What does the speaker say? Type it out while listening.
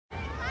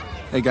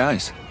Hey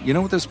guys, you know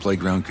what this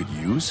playground could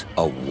use?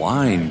 A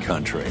wine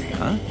country,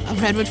 huh? A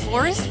redwood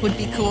forest would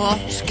be cool.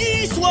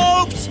 Ski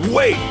slopes!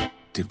 Wait!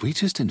 Did we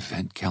just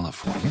invent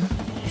California?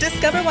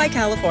 Discover why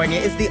California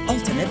is the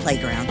ultimate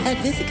playground at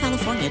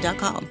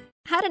visitcalifornia.com.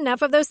 Had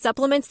enough of those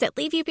supplements that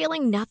leave you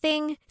feeling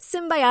nothing?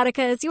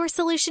 Symbiotica is your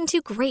solution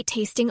to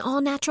great-tasting,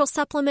 all-natural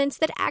supplements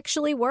that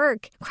actually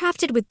work.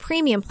 Crafted with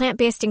premium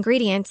plant-based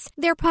ingredients,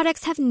 their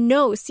products have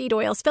no seed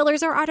oils,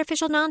 fillers, or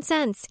artificial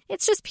nonsense.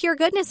 It's just pure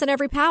goodness in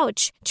every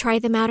pouch. Try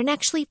them out and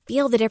actually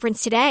feel the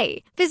difference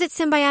today. Visit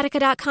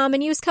Symbiotica.com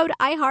and use code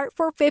IHEART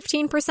for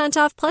 15%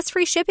 off plus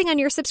free shipping on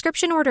your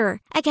subscription order.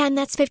 Again,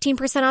 that's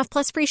 15% off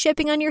plus free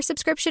shipping on your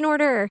subscription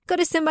order. Go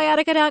to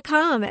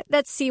Symbiotica.com.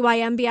 That's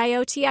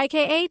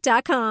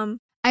CYMBIOTIKA.com.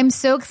 I'm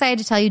so excited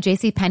to tell you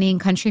JCPenney and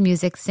country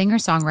music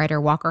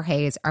singer-songwriter Walker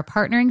Hayes are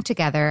partnering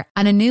together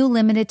on a new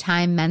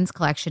limited-time men's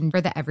collection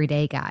for the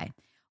everyday guy.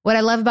 What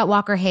I love about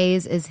Walker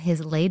Hayes is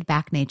his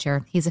laid-back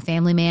nature. He's a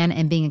family man,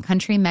 and being a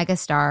country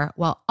megastar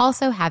while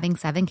also having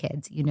 7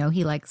 kids, you know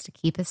he likes to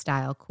keep his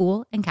style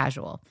cool and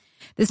casual.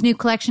 This new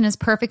collection is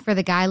perfect for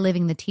the guy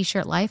living the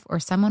t-shirt life or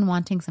someone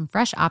wanting some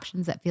fresh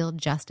options that feel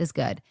just as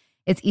good.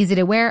 It's easy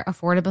to wear,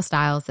 affordable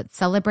styles that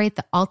celebrate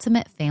the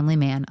ultimate family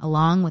man,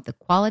 along with the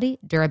quality,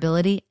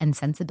 durability, and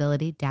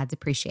sensibility dads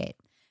appreciate.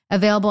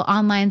 Available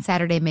online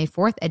Saturday, May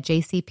 4th at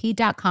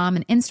jcp.com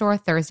and in-store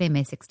Thursday,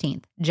 May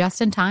 16th. Just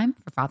in time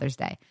for Father's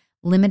Day.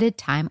 Limited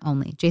time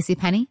only.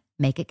 JCPenney,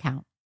 make it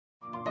count.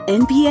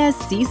 NPS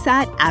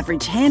CSAT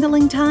average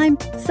handling time.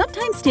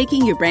 Sometimes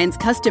taking your brand's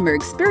customer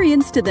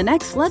experience to the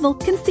next level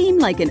can seem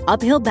like an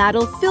uphill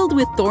battle filled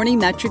with thorny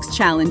metrics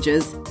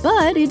challenges.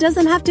 But it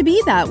doesn't have to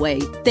be that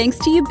way, thanks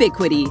to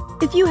Ubiquity.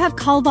 If you have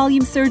call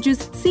volume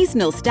surges,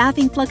 seasonal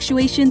staffing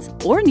fluctuations,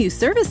 or new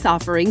service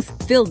offerings,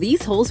 fill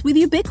these holes with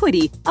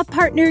Ubiquity, a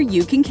partner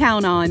you can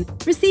count on.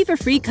 Receive a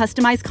free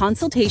customized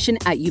consultation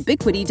at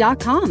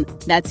ubiquity.com.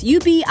 That's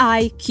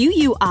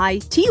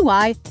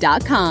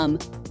UBIQUITY.com.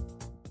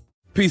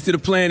 Peace to the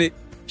planet,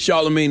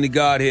 Charlemagne the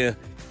God here,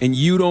 and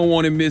you don't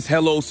want to miss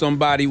Hello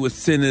Somebody with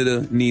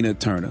Senator Nina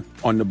Turner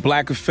on the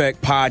Black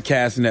Effect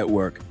Podcast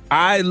Network.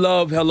 I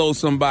love Hello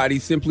Somebody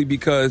simply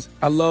because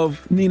I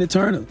love Nina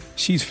Turner.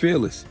 She's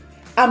fearless.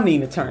 I'm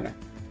Nina Turner,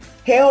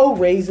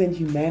 hell-raising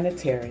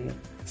humanitarian,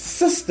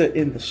 sister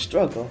in the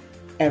struggle,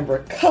 and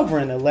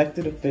recovering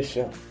elected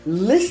official.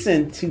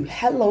 Listen to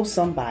Hello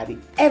Somebody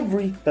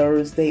every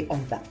Thursday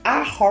on the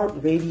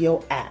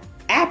iHeartRadio app,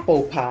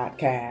 Apple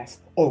Podcasts,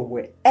 or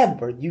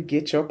wherever you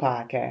get your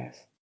podcasts.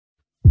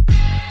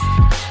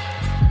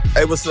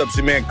 Hey, what's up? It's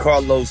your man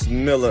Carlos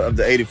Miller of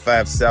the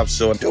 85 South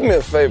Show. Do me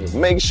a favor,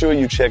 make sure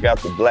you check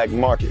out The Black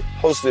Market,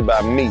 hosted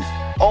by me,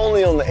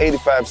 only on the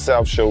 85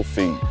 South Show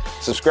feed.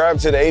 Subscribe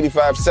to the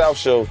 85 South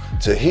Show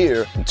to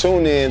hear and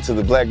tune in to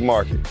The Black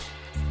Market.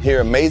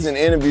 Hear amazing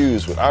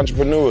interviews with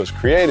entrepreneurs,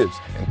 creatives,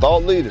 and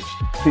thought leaders,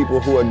 people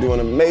who are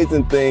doing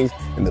amazing things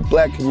in the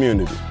Black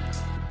community.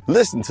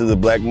 Listen to The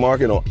Black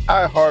Market on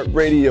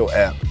iHeartRadio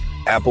app,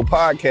 Apple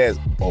Podcasts,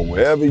 or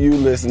wherever you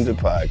listen to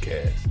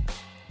podcasts.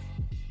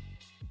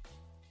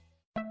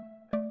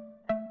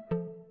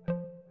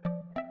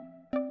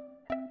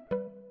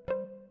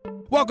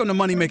 Welcome to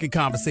Money Making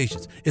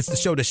Conversations. It's the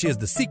show that shares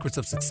the secrets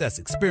of success,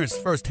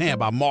 experienced firsthand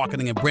by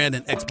marketing and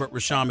branding expert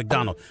Rashawn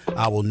McDonald.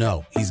 I will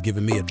know he's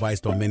given me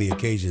advice on many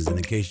occasions, and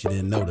in case you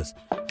didn't notice,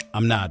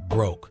 I'm not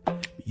broke.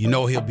 You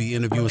know he'll be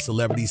interviewing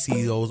celebrity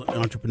CEOs,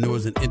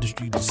 entrepreneurs, and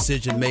industry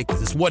decision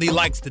makers. It's what he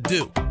likes to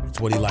do. It's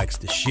what he likes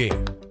to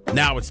share.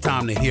 Now it's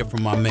time to hear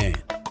from my man,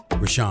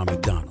 Rashawn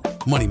McDonald.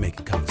 Money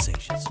Making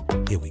Conversations.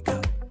 Here we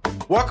go.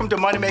 Welcome to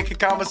Money Making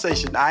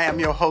Conversation. I am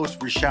your host,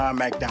 Rashawn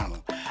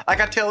McDonald. Like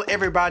I tell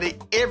everybody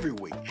every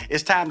week,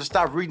 it's time to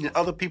stop reading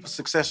other people's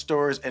success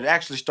stories and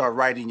actually start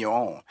writing your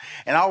own.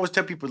 And I always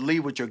tell people to lead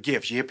with your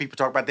gifts. You hear people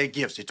talk about their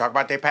gifts. They talk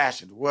about their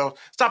passion. Well,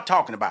 stop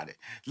talking about it.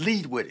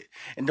 Lead with it.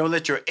 And don't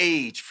let your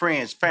age,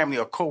 friends, family,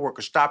 or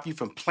coworkers stop you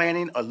from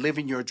planning or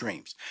living your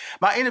dreams.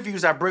 My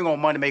interviews I bring on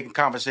Money Making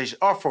Conversation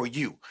are for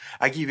you.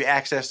 I give you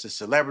access to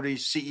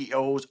celebrities,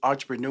 CEOs,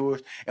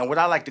 entrepreneurs, and what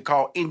I like to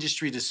call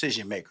industry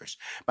decision makers.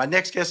 My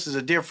next guest is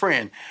a dear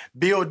friend,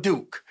 Bill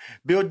Duke.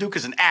 Bill Duke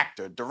is an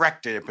actor,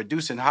 director, and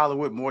producer in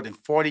Hollywood, more than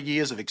 40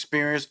 years of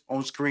experience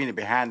on screen and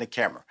behind the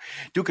camera.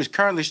 Duke is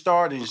currently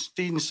starred in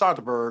Steven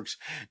Soderbergh's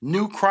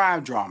new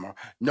crime drama,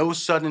 No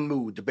Sudden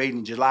Mood,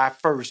 debating July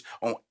 1st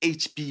on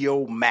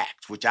HBO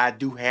Max, which I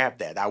do have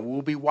that. I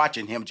will be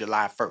watching him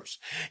July 1st.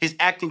 His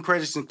acting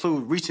credits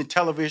include recent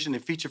television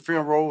and feature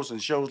film roles in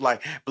shows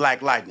like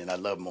Black Lightning. I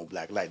love him on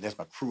Black Lightning. That's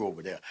my crew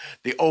over there.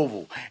 The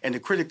Oval, and the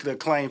critically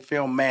acclaimed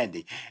film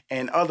Mandy,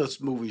 and other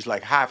movies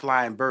like High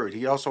Flying Bird.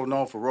 He also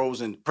known for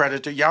roles in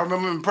Predator. Y'all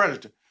remember him in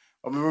Predator?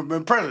 I remember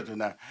in Predator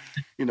now.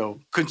 You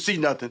know, couldn't see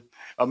nothing.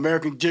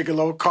 American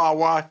Gigolo, Car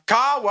Wash.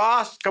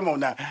 Come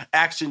on now.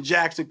 Action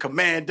Jackson,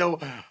 Commando.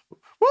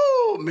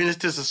 Woo! Menace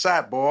to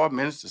Society, boy.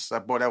 Menace to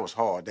Society, boy, that was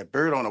hard. That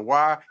Bird on the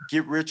Wire,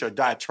 Get Rich or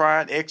Die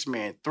Trying,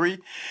 X-Men 3,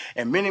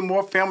 and many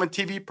more film and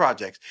TV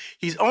projects.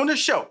 He's on the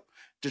show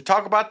to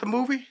talk about the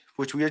movie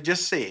which we have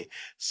just said,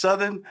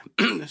 Southern,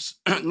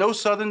 No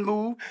Southern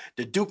Move,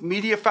 the Duke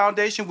Media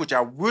Foundation, which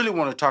I really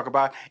want to talk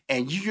about,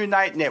 and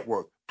Unite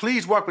Network.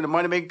 Please welcome the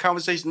Money Making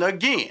Conversation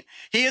again.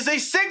 He is a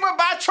Sigma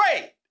by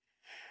trade.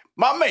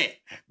 My man,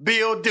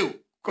 Bill Duke.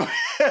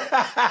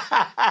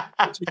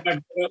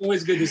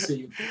 Always good to see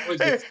you.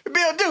 Hey,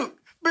 Bill Duke.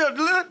 Bill,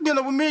 you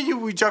know, when me and you,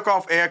 we joke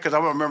off air because I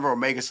remember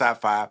Omega Psi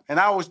Phi, and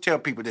I always tell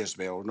people this,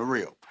 Bill, on the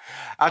real.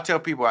 I tell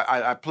people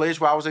I pledged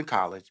while I was in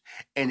college,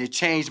 and it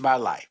changed my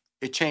life.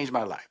 It changed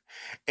my life.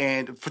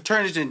 And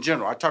fraternities in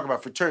general, I talk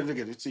about fraternities. Look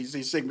at it,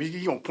 see Sigma.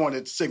 You don't point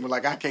at Sigma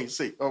like I can't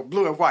see. Oh,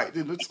 blue and white.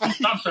 I'm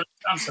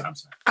sorry.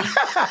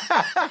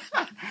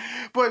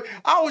 But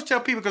I always tell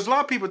people, because a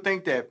lot of people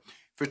think that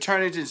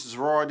fraternities and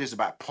sororities is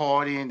about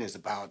partying, it's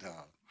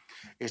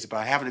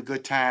about having a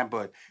good time,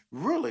 but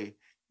really,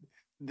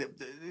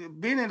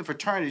 being in the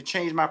fraternity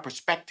changed my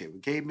perspective.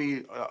 It gave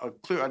me a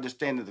clear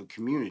understanding of the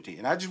community.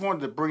 And I just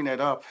wanted to bring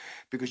that up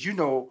because, you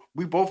know,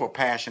 we both are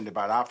passionate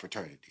about our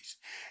fraternities.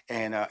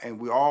 And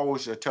we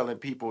always are telling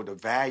people the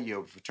value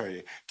of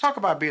fraternity. Talk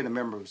about being a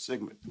member of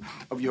Sigma,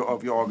 of your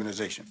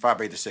organization, Phi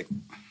Beta Sigma.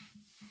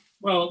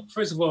 Well,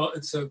 first of all,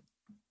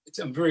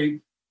 I'm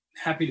very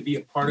happy to be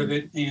a part of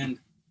it. And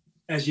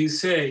as you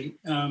say,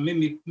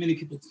 many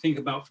people think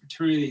about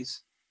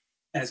fraternities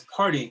as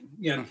partying.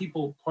 Yeah,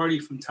 people party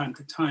from time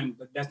to time,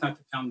 but that's not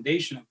the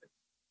foundation of it.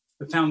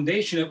 The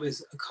foundation of it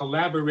is a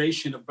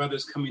collaboration of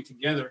brothers coming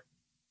together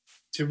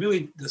to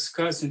really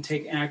discuss and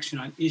take action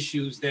on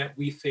issues that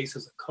we face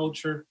as a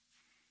culture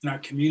in our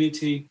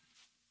community,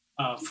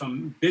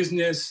 from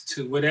business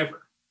to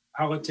whatever,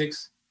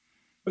 politics,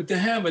 but to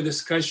have a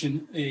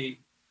discussion,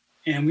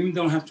 and we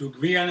don't have to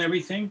agree on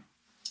everything,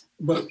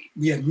 but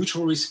we have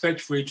mutual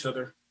respect for each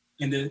other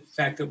and the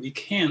fact that we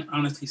can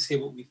honestly say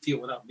what we feel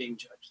without being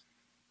judged.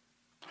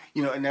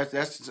 You know, and that's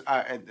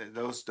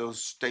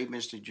those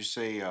statements that you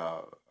say.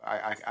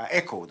 I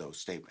echo those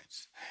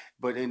statements,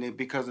 but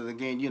because of,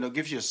 again, you know,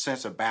 gives you a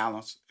sense of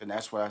balance, and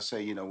that's what I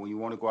say. You know, when you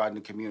want to go out in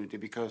the community,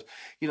 because,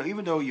 you know,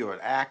 even though you're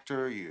an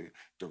actor, you're a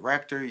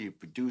director, you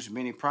produce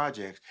many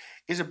projects,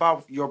 it's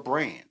about your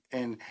brand,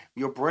 and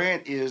your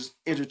brand is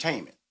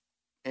entertainment,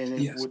 and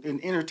Yes.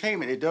 in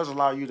entertainment, it does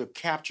allow you to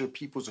capture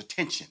people's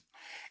attention,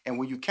 and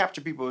when you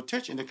capture people's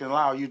attention, it can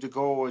allow you to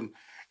go and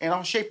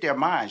shape their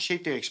minds,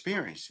 shape their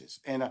experiences.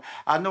 And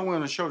I know we're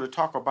on the show to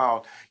talk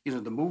about, you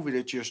know, the movie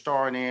that you're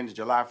starring in,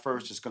 July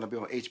 1st, is going to be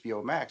on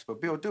HBO Max. But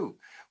Bill Duke,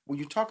 when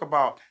you talk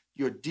about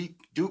your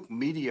Duke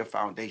Media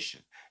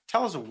Foundation,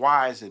 tell us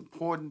why it's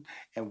important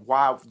and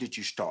why did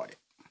you start it?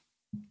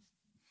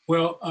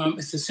 Well,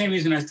 it's the same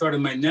reason I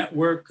started my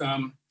network.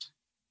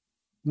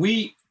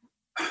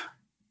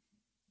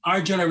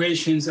 Our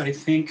generations, I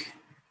think,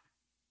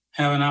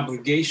 have an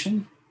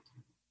obligation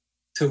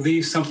to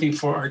leave something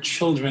for our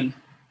children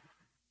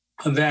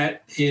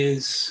that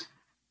is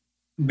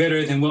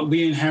better than what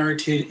we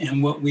inherited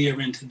and what we are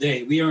in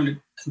today. We are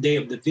in a day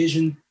of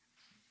division,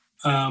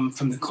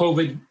 from the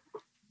COVID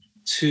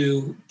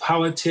to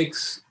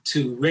politics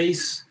to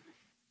race.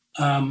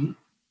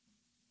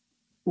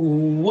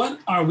 What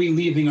are we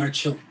leaving our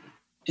children?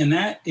 And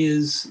that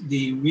is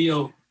the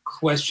real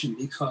question,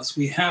 because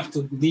we have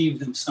to leave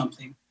them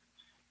something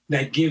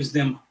that gives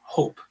them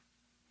hope.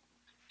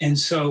 And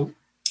so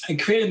I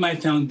created my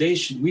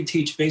foundation. We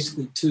teach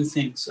basically two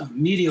things: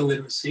 media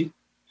literacy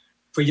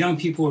for young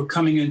people who are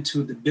coming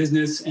into the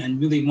business and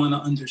really want to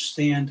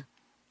understand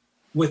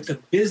what the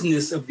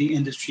business of the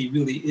industry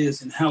really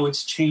is and how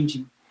it's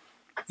changing.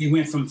 We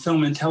went from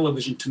film and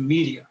television to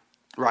media.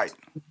 Right.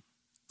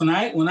 When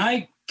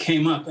I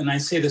came up, and I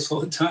say this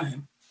all the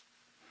time,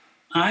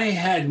 I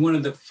had one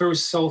of the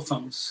first cell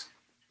phones,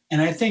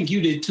 and I think you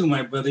did too,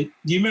 my brother. Do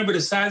you remember the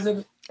size of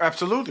it?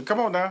 Absolutely. Come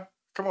on now.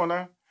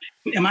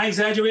 Am I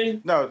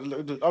exaggerating? No,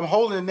 I'm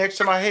holding it next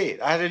to my head.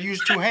 I had to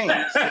use two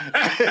hands.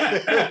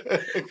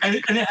 and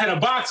it had a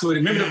box with it.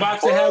 Remember the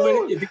box it had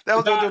with it?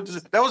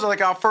 That was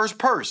like our first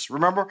purse,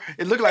 remember?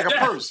 It looked like a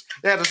purse.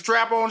 It had a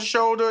strap on the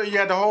shoulder. You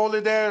had to hold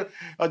it there.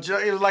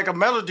 It was like a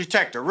metal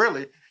detector,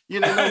 really. You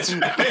know. That's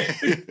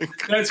right.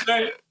 That's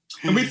right.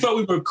 And we thought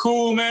we were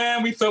cool,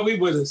 man. We thought we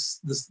were the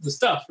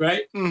stuff,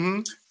 right?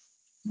 Mm-hmm.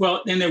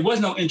 Well, and there was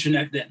no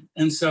internet then.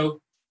 And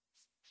so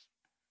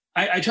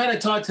I try to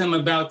talk to them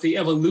about the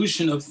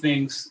evolution of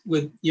things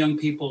with young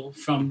people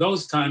from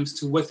those times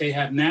to what they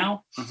have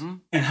now, mm-hmm.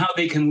 and how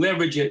they can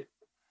leverage it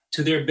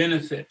to their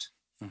benefit,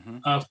 mm-hmm.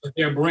 For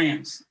their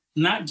brands.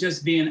 Not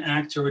just be an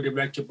actor or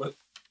director, but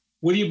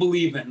what do you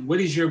believe in?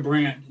 What is your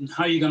brand, and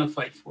how are you going to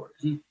fight for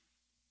it? And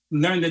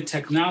learn the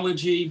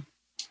technology,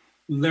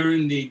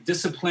 learn the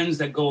disciplines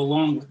that go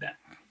along with that.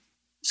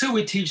 So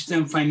we teach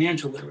them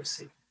financial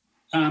literacy.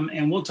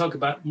 And we'll talk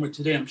about more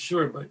today, I'm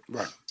sure, but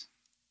right.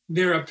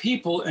 There are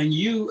people, and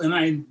you and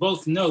I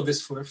both know this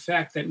for a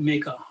fact, that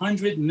make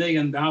 $100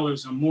 million or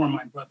more,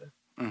 my brother,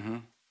 mm-hmm.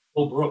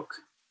 go broke.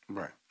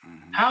 Right.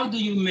 Mm-hmm. How do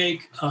you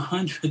make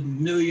 $100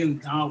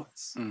 million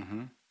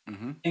mm-hmm.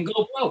 Mm-hmm. and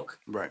go broke?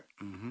 Right.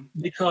 Mm-hmm.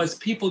 Because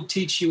people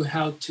teach you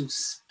how to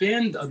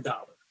spend $1,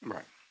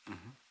 right.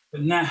 Mm-hmm.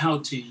 but not how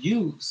to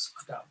use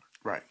 $1.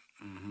 Right.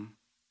 Mm-hmm.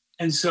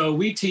 And so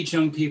we teach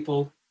young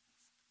people,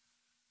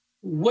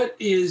 what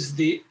is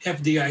the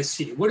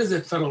FDIC? What is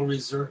the Federal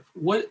Reserve?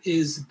 What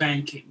is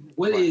banking?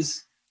 What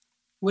is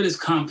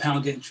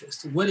compound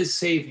interest? What is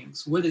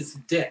savings? What is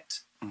debt?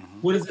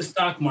 What is the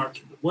stock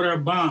market? What are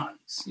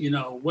bonds?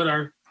 What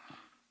are,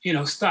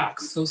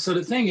 stocks? So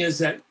the thing is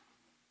that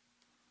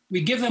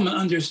we give them an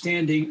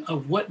understanding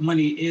of what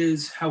money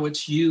is, how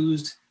it's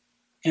used,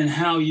 and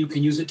how you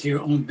can use it to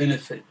your own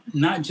benefit.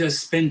 Not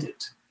just spend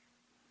it,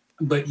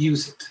 but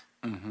use it.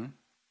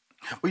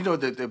 Well,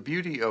 the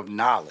beauty of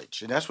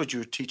knowledge, and that's what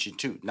you're teaching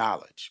too,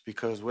 knowledge.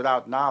 Because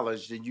without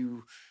knowledge, then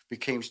you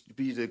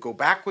either go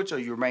backwards or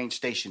you remain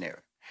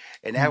stationary.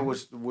 And that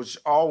was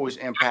always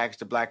impacts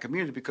the Black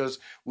community, because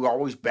we're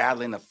always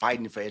battling and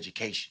fighting for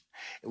education.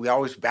 And we're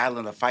always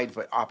battling and fighting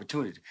for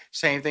opportunity.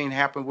 Same thing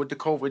happened with the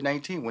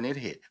COVID-19 when it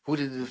hit. Who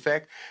did it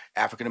affect?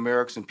 African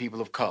Americans and people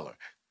of color.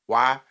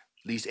 Why?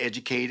 Least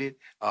educated.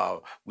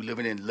 We're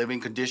living in living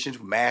conditions,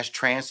 mass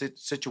transit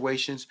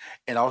situations,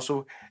 and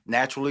also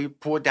naturally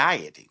poor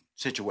dieting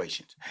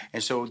situations.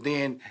 And so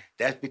then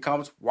that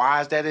becomes, why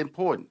is that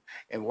important?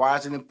 And why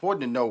is it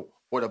important to know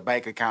what a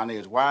bank account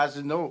is? Why does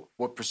it know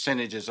what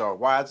percentages are?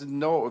 Why does it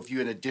know if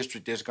you're in a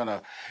district that's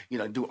gonna,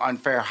 do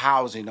unfair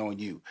housing on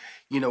you?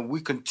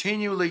 We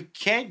continually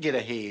can't get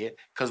ahead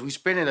because we're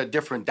spending a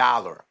different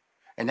dollar.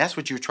 And that's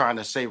what you're trying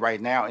to say right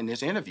now in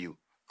this interview.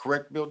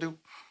 Correct, Bill Duke?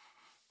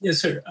 Yes,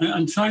 sir.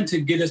 I'm trying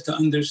to get us to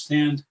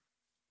understand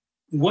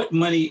what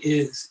money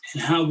is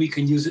and how we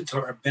can use it to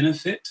our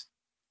benefit.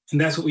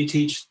 And that's what we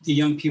teach the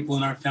young people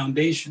in our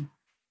foundation.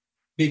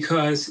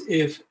 Because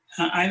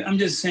I'm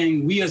just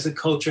saying, we as a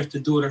culture have to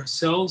do it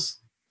ourselves.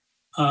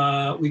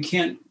 We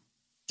can't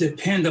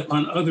depend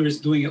upon others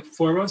doing it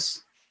for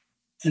us.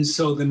 And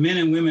so the men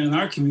and women in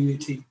our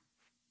community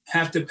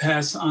have to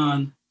pass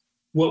on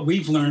what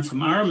we've learned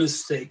from our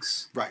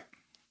mistakes. Right.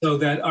 So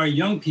that our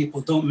young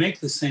people don't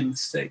make the same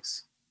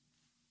mistakes.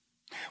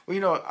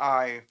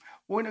 Well,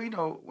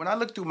 when I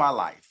look through my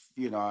life,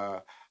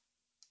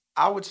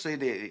 I would say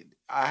that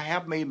I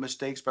have made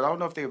mistakes, but I don't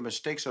know if they're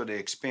mistakes or they're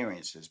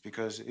experiences,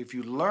 because if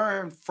you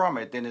learn from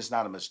it, then it's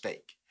not a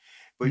mistake.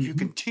 But if you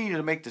continue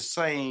to make the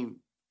same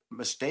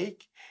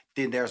mistake,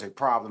 then there's a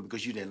problem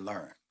because you didn't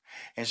learn.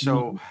 And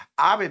so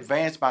I've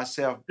advanced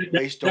myself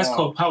based That's on...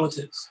 called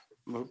politics.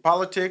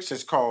 Politics,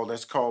 that's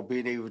called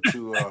being able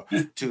to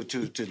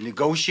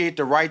negotiate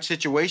the right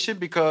situation,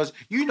 because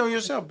you know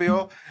yourself,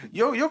 Bill,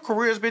 your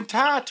career has been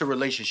tied to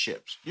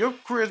relationships. Your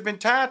career has been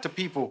tied to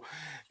people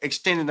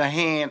extending a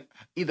hand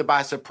either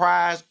by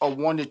surprise or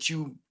one that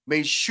you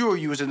made sure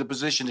you was in a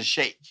position to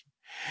shake.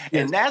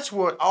 Yes. And that's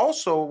what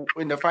also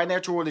in the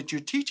financial world that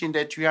you're teaching,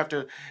 that you have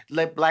to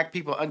let Black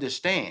people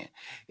understand.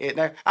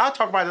 And I'll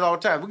talk about it all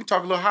the time. We can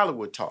talk a little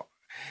Hollywood talk.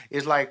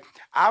 It's like,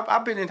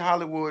 I've been in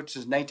Hollywood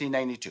since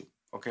 1992,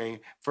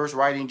 okay? First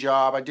writing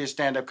job, I did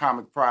stand-up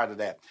comic prior to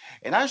that.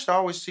 And I used to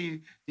always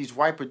see these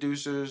white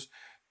producers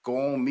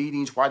go on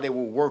meetings while they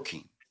were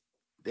working.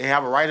 They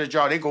have a writer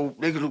job, they go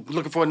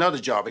looking for another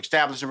job,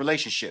 establishing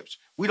relationships.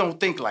 We don't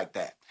think like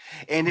that.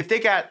 And if they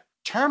got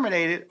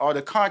terminated or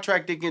the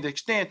contract didn't get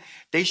extended,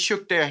 they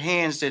shook their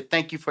hands, said,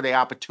 thank you for the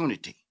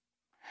opportunity.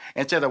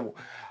 Instead of,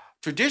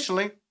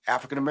 traditionally,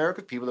 African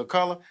Americans, people of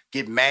color,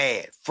 get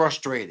mad,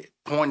 frustrated,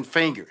 pointing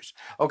fingers.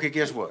 Okay,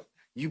 guess what?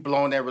 You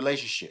blowing that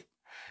relationship.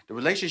 The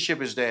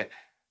relationship is that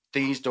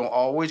things don't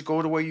always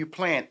go the way you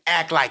plan.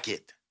 Act like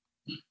it.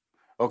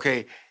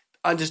 Okay?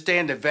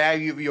 Understand the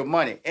value of your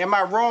money. Am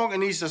I wrong in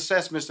these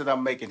assessments that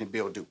I'm making, and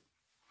Bill Duke?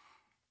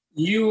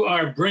 You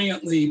are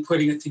brilliantly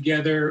putting it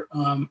together.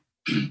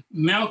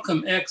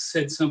 Malcolm X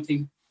said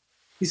something.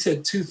 He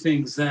said two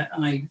things that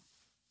I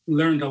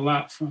learned a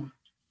lot from.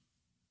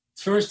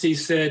 First, he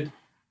said,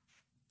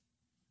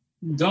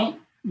 don't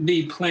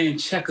be playing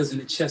checkers in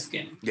a chess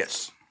game.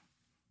 Yes.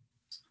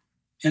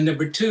 And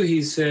number two,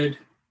 he said,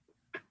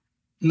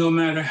 no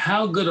matter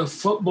how good a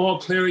football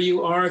player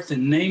you are, if the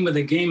name of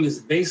the game is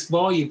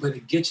baseball, you better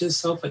get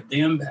yourself a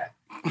damn bat.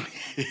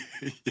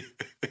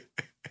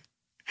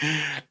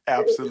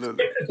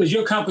 Absolutely. Because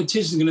your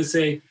competition is going to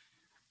say,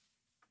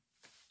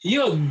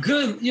 you're a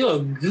good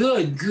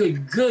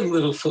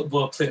little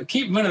football player.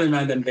 Keep running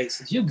around them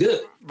bases. You're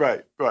good.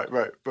 Right. But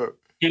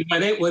and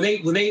were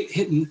they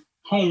hitting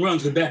home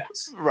runs with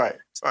bats? Right.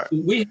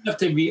 We have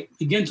to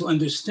begin to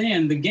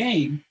understand the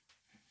game,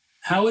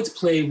 how it's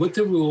played, what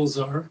the rules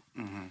are.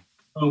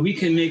 We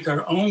can make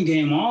our own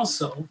game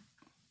also.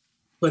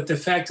 But the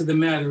fact of the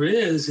matter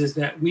is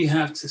that we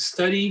have to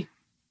study,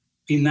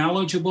 be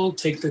knowledgeable,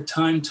 take the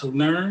time to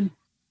learn,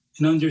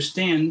 and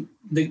understand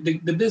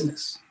the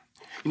business.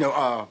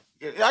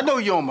 I know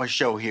you're on my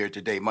show here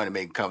today, Money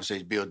Making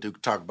Conversation. Bill Duke,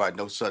 talk about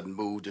No Sudden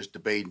Move, just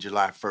debating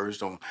July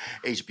 1st on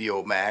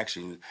HBO Max,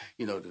 and,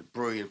 the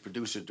brilliant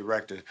producer,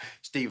 director,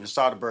 Steven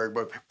Soderbergh.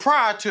 But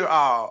prior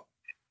to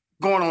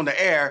going on the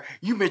air,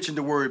 you mentioned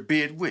the word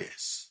bid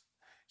whiz.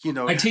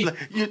 I teach.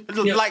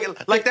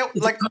 Like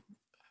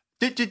that.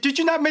 Did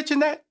you not mention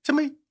that to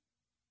me?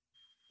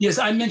 Yes,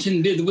 I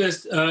mentioned bid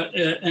whiz,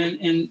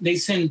 and they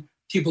send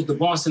people to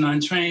Boston on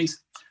trains.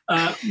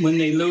 when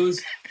they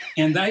lose.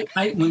 And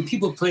when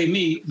people play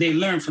me, they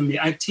learn from me.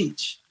 I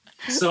teach.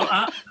 So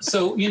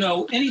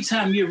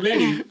anytime you're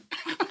ready,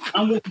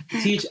 I'm willing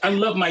to teach. I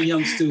love my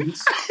young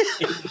students.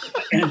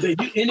 And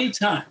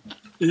anytime,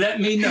 let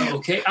me know,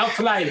 okay? I'll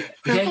fly there,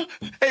 okay?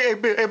 Hey,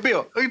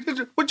 Bill,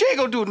 what you ain't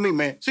gonna do to me,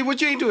 man? See,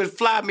 what you ain't do is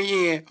fly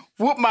me in,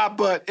 whoop my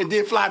butt, and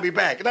then fly me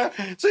back.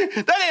 See, that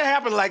ain't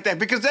happen like that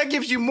because that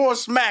gives you more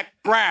smack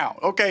round,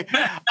 okay?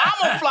 I'm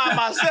gonna fly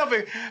myself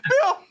in.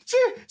 Bill,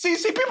 see,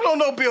 people don't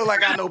know Bill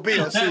like I know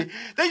Bill. See,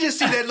 they just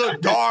see that little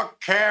dark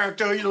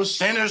character,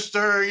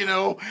 sinister,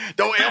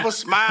 don't ever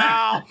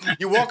smile.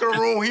 You walk in a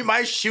room, he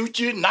might shoot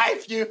you,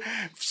 knife you,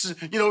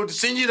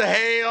 send you to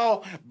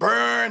hell,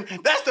 burn.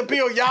 That's the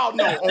Bill y'all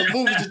know on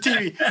movies and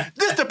TV.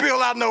 This the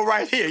Bill I know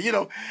right here,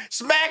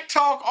 smack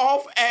talk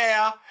off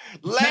air,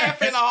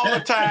 laughing all the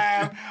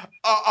time,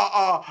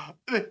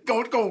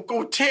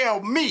 gonna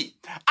tell me.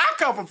 I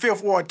come from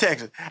Fifth Ward,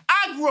 Texas.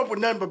 I grew up with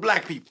nothing but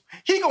black people.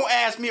 He gonna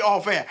ask me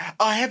off air,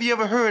 have you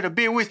ever heard of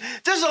Bill Wish?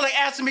 Just like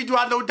asking me, do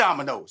I know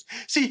dominoes?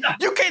 See,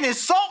 you can't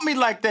insult me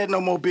like that no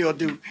more, Bill,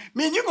 dude.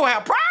 Man, you gonna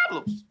have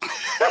problems.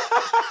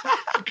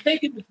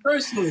 Take it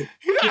personally.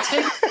 It's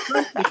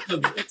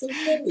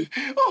okay.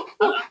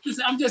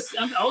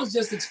 I was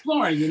just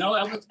exploring,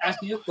 I was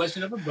asking a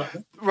question of a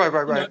brother.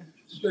 Right.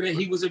 Sure that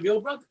he was a real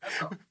brother.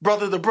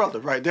 Brother to brother,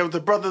 right? There was the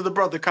brother to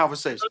brother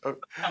conversation.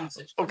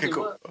 Okay,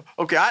 cool.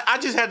 Okay, I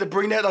just had to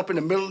bring that up in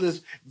the middle of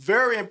this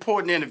very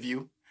important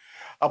interview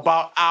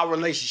about our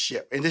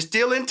relationship. And it's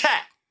still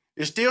intact.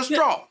 It's still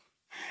strong.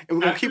 And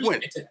we're going to keep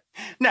winning.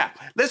 Now,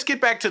 let's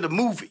get back to the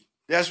movie.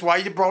 That's why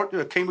you brought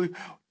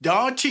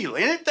Don Cheadle.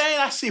 Anything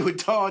I see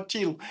with Don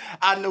Cheadle,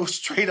 I know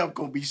straight up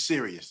going to be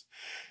serious.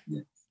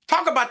 Yeah.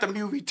 Talk about the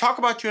movie. Talk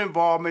about your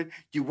involvement.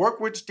 You worked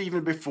with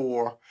Stephen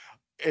before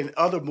in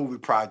other movie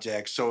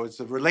projects, so it's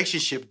a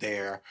relationship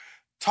there.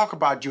 Talk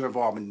about your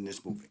involvement in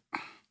this movie.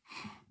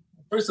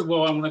 First of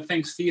all, I want to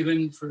thank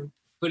Stephen for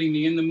putting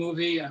me in the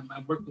movie. I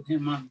worked with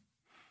him on,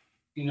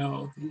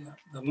 the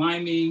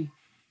Limey,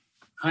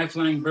 High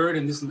Flying Bird,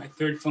 and this is my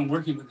third film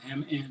working with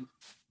him. And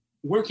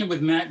working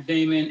with Matt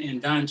Damon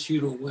and Don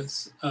Cheadle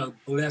was a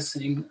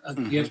blessing, a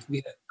gift. We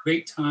had a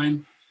great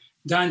time.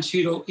 Don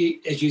Cheadle,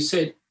 as you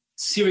said,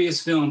 serious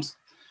films,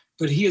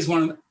 but he is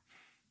on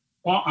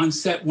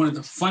set, one of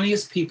the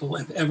funniest people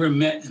I've ever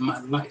met in my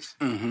life.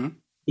 Mm-hmm.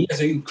 He has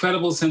an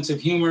incredible sense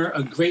of humor,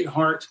 a great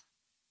heart,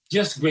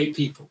 just great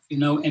people,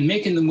 and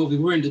making the movie.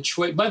 We're in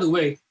Detroit. By the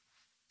way,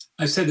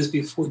 I've said this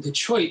before,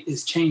 Detroit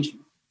is changing.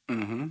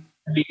 Mm-hmm.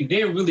 I mean,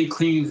 they're really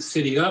cleaning the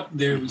city up.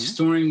 They're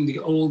restoring the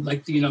old,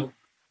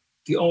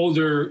 the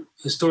older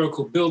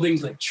historical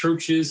buildings like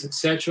churches,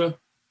 etc.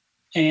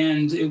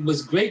 And it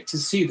was great to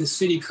see the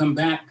city come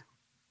back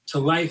to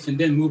life and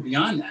then move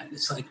beyond that.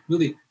 It's like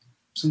really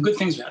some good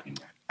things are happening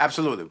there.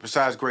 Absolutely,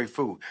 besides great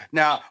food.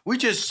 Now, we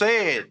just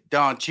said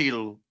Don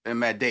Cheadle and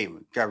Matt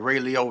Damon. Got Ray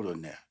Liotta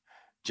in there,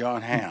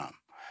 John Hamm,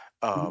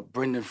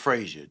 Brendan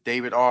Fraser,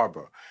 David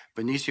Arbor,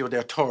 Benicio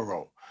del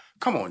Toro.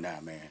 Come on now,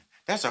 man.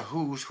 That's a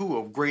who's who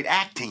of great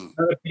acting.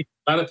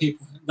 A lot of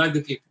people.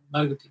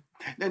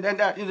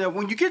 Now,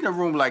 when you get in a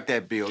room like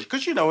that, Bill,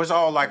 because, it's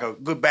all like a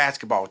good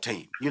basketball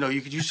team.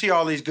 You see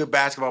all these good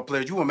basketball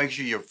players. You want to make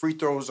sure your free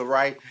throws are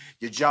right,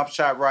 your jump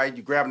shot right,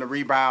 you're grabbing the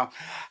rebound.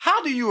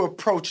 How do you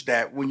approach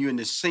that when you're in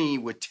the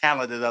scene with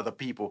talented other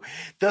people?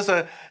 Does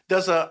a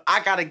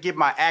I got to get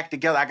my act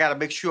together, I got to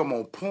make sure I'm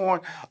on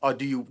point, or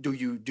do you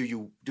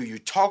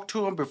talk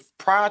to them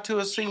prior to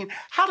a scene?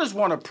 How does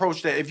one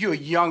approach that if you're a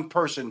young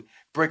person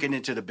breaking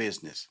into the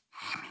business?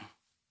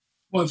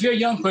 Well, if you're a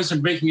young person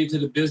breaking into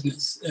the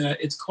business,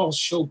 it's called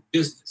show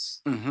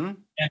business. Mm-hmm. And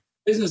the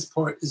business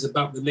part is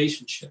about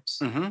relationships.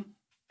 Mm-hmm.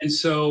 And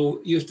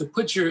so you have to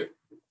put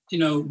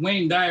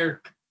Wayne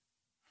Dyer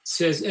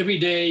says every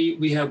day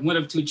we have one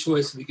of two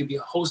choices. We can be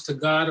a host to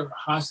God or a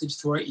hostage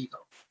to our ego.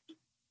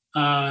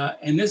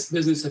 In this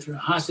business, if you're a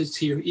hostage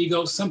to your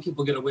ego, some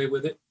people get away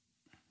with it.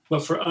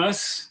 But for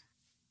us,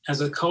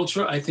 as a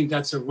culture, I think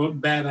that's a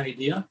bad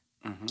idea.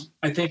 Mm-hmm.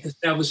 I think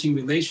establishing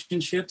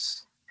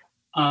relationships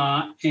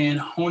and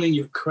honing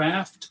your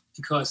craft,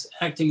 because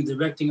acting and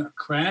directing are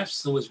crafts,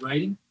 so is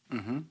writing.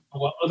 Mm-hmm.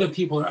 While other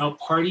people are out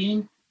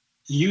partying,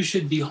 you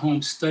should be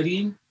home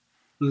studying,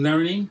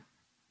 learning,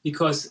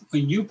 because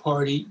when you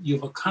party,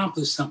 you've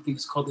accomplished something.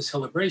 It's called a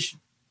celebration.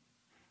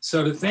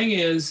 So the thing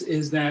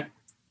is that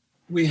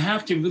we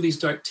have to really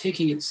start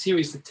taking it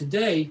seriously.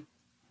 Today,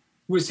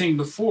 we were saying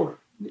before,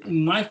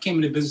 when I came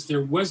into business,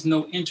 there was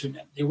no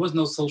internet. There was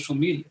no social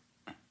media.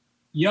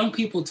 Young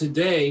people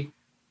today,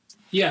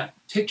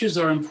 pictures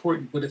are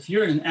important, but if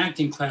you're in an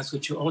acting class,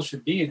 which you all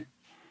should be in,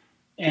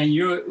 and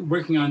you're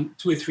working on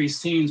 2 or 3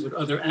 scenes with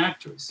other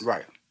actors,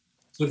 right,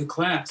 with a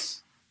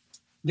class,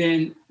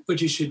 then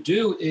what you should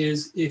do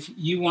is, if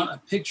you want a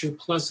picture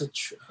plus a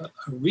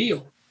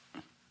reel,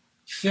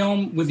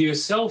 film with your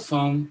cell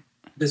phone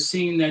the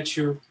scene that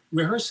you're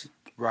rehearsing.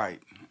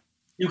 Right.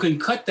 You can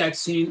cut that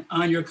scene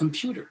on your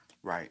computer.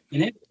 Right.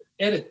 And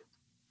edit it.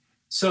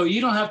 So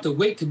you don't have to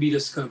wait to be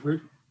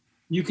discovered.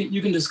 You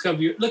can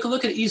discover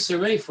look at Issa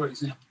Rae, for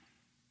example.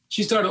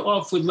 she started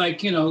off with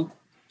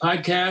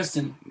podcasts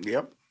and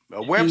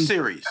a web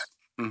series.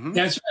 Mm-hmm.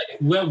 That's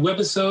right,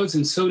 webisodes,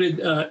 and so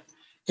did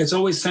It's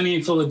Always Sunny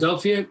in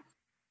Philadelphia.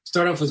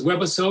 Started off with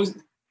webisodes,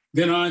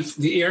 been on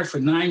the air for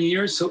 9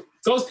 years. So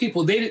those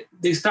people, they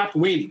stopped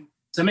waiting.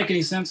 Does that make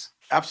any sense?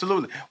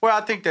 Absolutely. Well,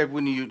 I think that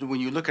when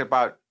you look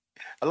about,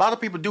 a lot of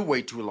people do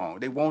wait too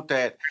long. They want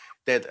that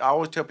I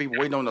always tell people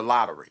waiting on the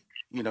lottery.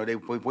 They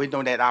waiting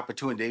on that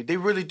opportunity. They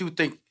really do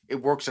think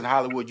it works in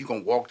Hollywood. You're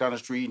going to walk down the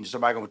street and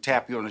somebody going to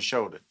tap you on the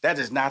shoulder. That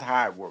is not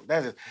how it works.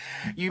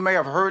 You may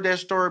have heard that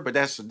story, but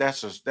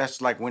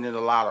that's like winning the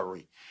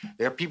lottery.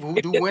 There are people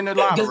who do win the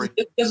lottery.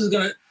 This is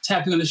going to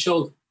tap you on the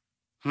shoulder.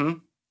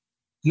 You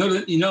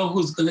know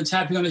who's going to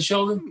tap you on the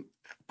shoulder?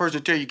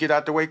 Person tell you get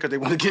out the way because they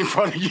want to get in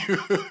front of you.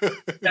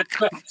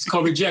 That's right. It's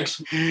called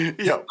rejection.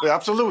 Yeah,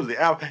 absolutely.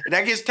 And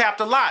that gets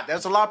tapped a lot.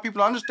 That's a lot of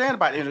people understand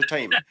about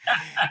entertainment.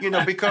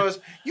 Because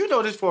you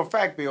know this for a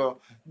fact, Bill.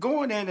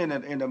 Going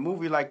in a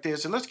movie like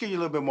this, and let's give you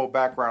a little bit more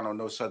background on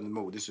No Southern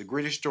Movie. This is a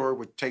gritty story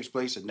which takes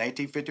place in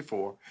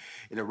 1954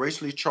 in a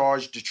racially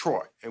charged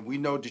Detroit. And we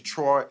know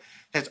Detroit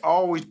has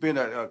always been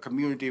a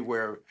community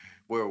where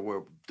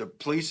the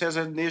police has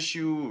an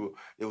issue.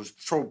 It was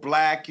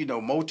pro-black,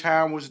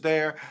 Motown was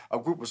there, a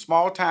group of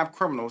small-time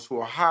criminals who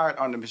are hired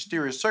under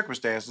mysterious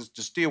circumstances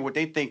to steal what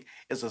they think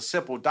is a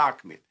simple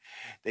document.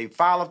 They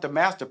file up the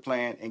master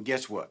plan, and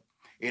guess what?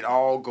 It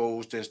all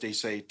goes, as they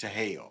say, to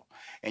hell.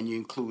 And you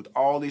include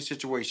all these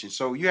situations.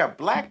 So you have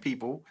black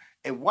people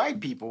and white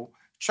people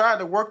trying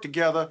to work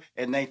together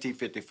in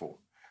 1954.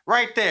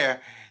 Right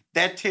there,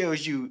 that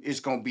tells you it's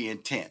going to be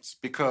intense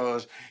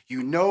because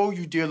you're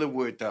dealing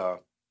with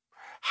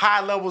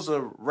high levels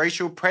of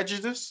racial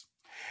prejudice.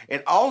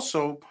 And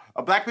also,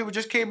 black people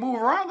just can't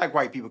move around like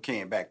white people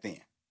can back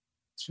then.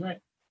 That's right.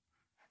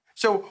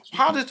 So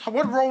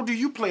what role do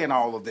you play in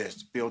all of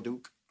this, Bill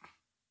Duke?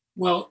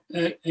 Well,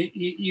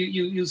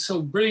 you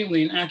so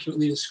brilliantly and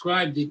accurately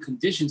described the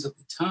conditions of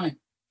the time.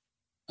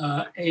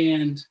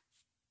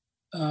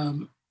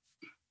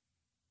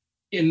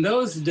 In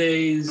those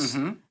days,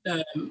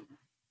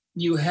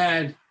 you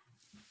had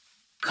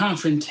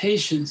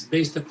confrontations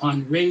based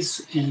upon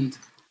race and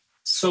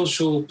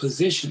social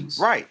positions.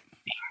 Right.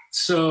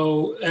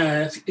 So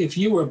if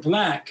you were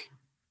black,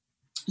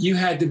 you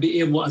had to be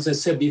able, as I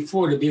said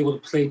before, to be able to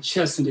play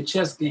chess in the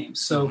chess game.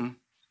 So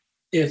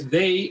if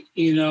they,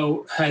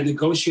 had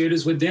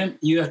negotiators with them,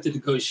 you have to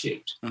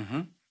negotiate.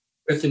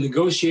 If the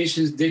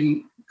negotiations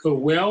didn't go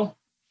well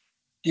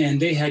and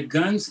they had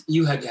guns,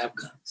 you had to have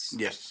guns.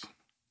 Yes.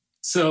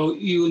 So,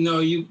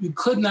 you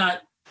could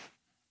not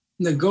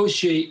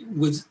negotiate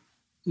with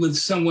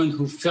someone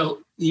who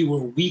felt you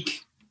were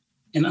weak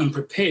and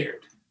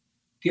unprepared.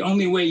 The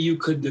only way you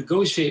could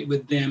negotiate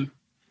with them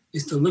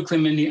is to look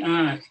them in the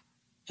eye,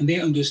 and they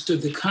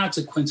understood the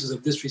consequences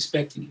of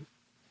disrespecting you.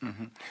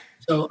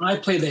 So I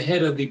play the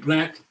head of the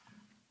black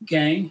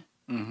gang,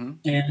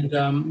 and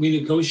we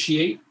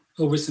negotiate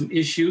over some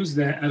issues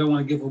that I don't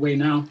want to give away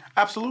now.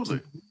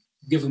 Absolutely.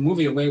 Give a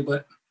movie away,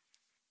 but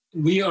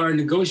we are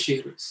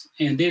negotiators,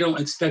 and they don't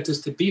expect us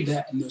to be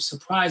that, and they're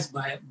surprised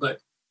by it, but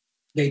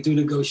they do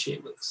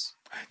negotiate with us.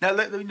 Now,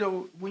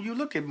 when you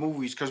look at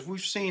movies, because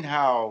we've seen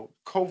how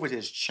COVID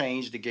has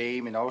changed the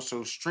game, and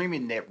also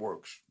streaming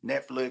networks,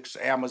 Netflix,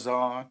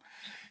 Amazon,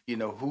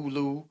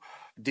 Hulu,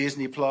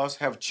 Disney Plus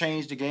have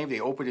changed the game.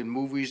 They open in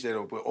movies that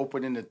are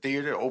open in the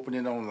theater,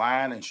 opening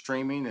online and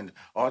streaming, and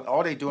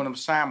all they doing them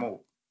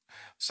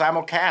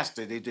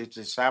simulcasted. They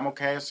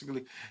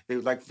simulcastingly,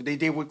 like they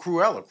did with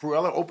Cruella.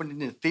 Cruella opened in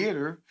the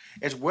theater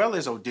as well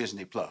as on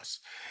Disney Plus,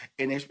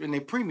 and it's in the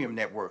premium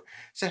network.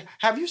 So,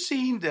 have you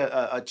seen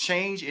a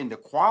change in the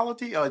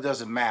quality, or it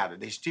doesn't matter?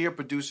 They still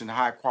producing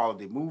high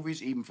quality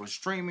movies, even for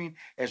streaming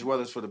as well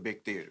as for the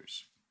big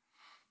theaters.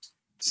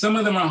 Some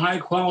of them are high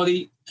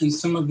quality, and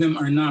some of them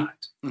are not.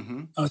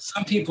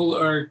 Some people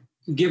are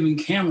given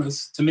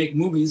cameras to make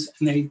movies,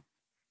 and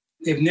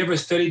they've never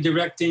studied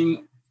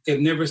directing. They've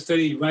never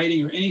studied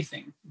writing or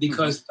anything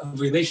because of a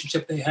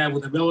relationship they have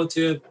with a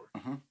relative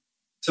or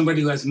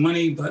somebody who has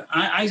money. But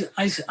I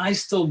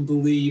still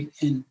believe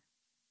in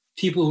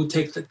people who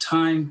take the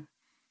time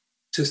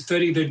to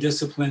study their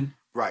discipline.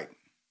 Right.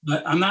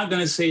 But I'm not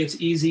going to say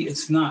it's easy.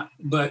 It's not.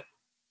 But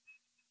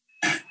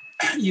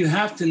you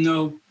have to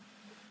know,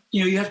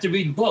 you have to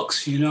read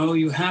books,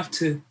 you have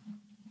to,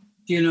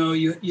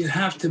 you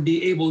have to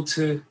be able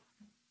to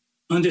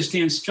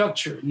understand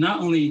structure, not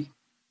only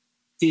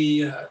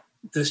the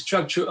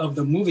structure of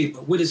the movie,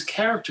 but what is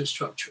character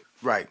structure?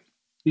 Right.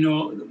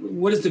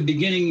 What is the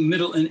beginning,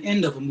 middle, and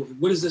end of a movie?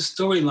 What is the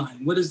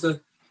storyline? What is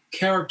the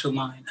character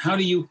line? How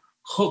do you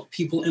hook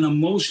people in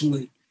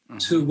emotionally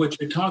to what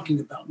you're talking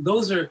about?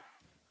 Those are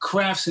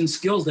crafts and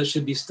skills that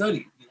should be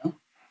studied,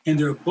 And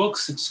there are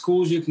books and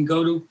schools you can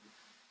go to,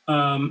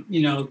 one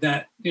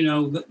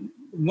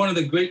of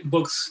the great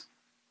books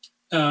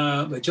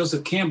by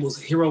Joseph Campbell's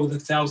A Hero with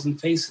 1,000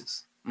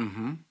 Faces.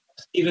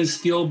 Steven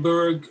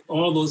Spielberg,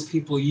 all those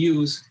people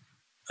use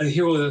A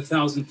Hero with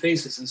 1,000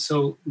 Faces, and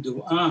so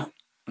do I.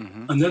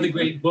 Another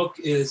great book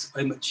is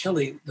by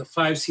Michelli, The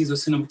 5 C's of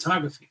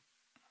Cinematography.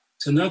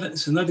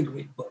 It's another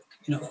great book.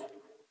 You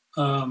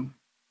know,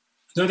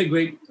 another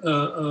great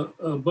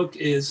book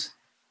is,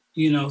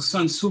 you know,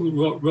 Sun Tzu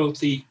wrote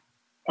The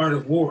Art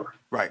of War.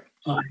 Right.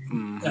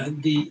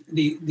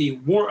 The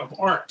War of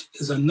Art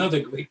is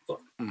another great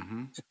book.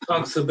 Mm-hmm. It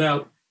talks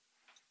about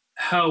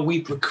how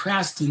we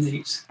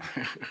procrastinate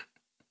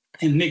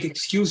and make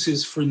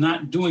excuses for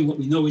not doing what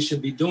we know we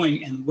should be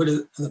doing, and what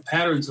are the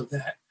patterns of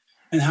that,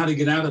 and how to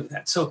get out of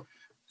that. So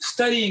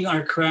studying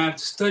our craft,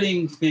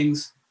 studying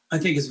things, I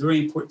think is very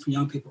important for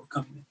young people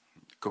coming in.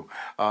 Cool.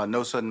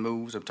 No Sudden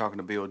Moves. I'm talking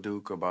to Bill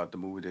Duke about the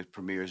movie that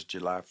premieres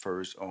July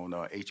 1st on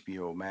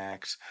HBO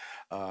Max.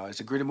 It's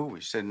a great movie.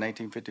 It's set in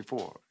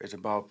 1954. It's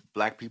about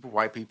black people,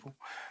 white people.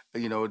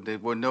 You know, there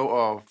were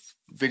no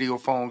video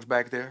phones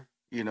back there.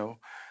 You know,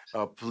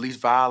 police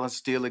violence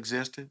still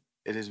existed.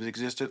 It has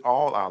existed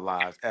all our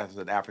lives as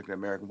an African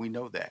American. We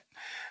know that.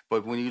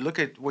 But when you look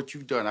at what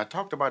you've done, I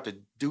talked about the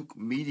Duke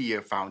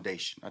Media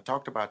Foundation. I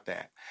talked about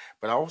that.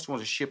 But I also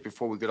want to shift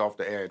before we get off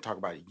the air and talk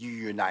about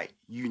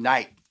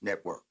Unite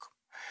Network,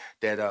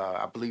 that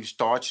I believe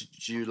starts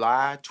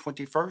July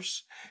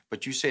 21st,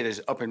 but you said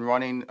it's up and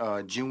running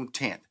June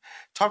 10th.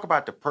 Talk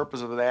about the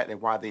purpose of that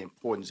and why the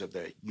importance of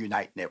the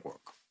Unite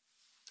Network.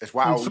 That's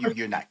why you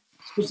unite.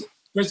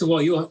 First of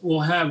all,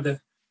 we'll have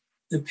the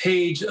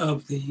page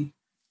of the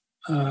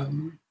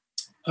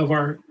of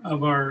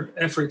our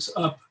efforts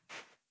up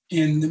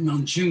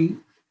on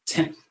June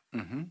 10th.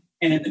 Mm-hmm.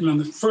 And on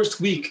the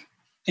first week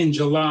in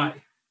July,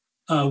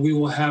 we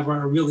will have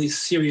our really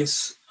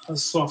serious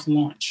soft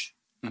launch.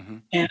 Mm-hmm.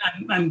 And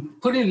I'm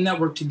putting the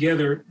network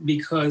together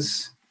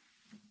because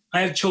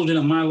I have children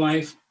in my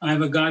life. I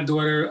have a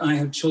goddaughter. I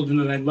have children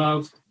that I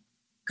love,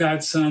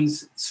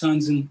 godsons,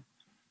 sons. And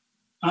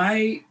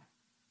I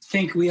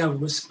think we have a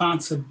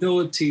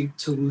responsibility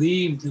to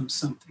leave them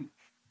something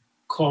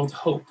called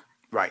hope.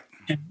 Right.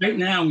 And right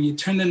now, when you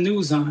turn the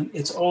news on,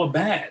 it's all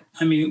bad.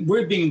 I mean,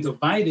 we're being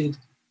divided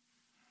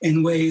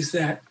in ways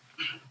that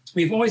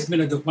we've always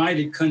been a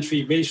divided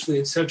country, racially,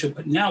 et cetera,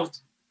 but now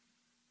it's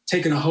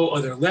taken a whole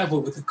other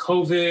level with the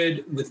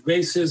COVID, with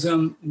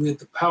racism, with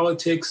the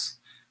politics.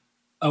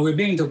 We're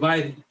being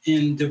divided,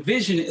 and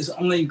division is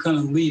only going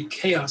to lead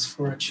chaos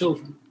for our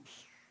children.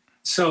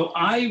 So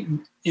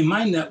in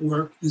my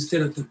network,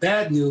 instead of the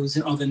bad news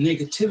and all the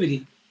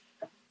negativity,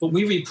 what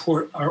we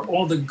report are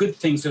all the good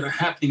things that are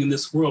happening in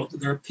this world.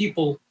 There are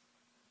people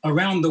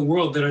around the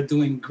world that are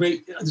doing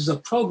great. There's a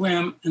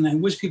program, and I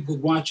wish people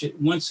would watch it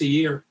once a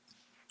year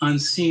on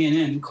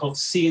CNN called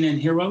CNN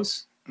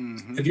Heroes.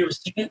 Mm-hmm. Have you ever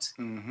seen it?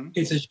 Mm-hmm.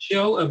 It's a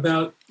show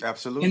about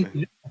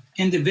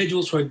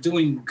individuals who are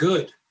doing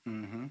good.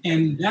 Mm-hmm.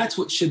 And that's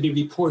what should be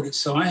reported.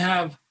 So I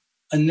have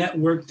a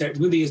network that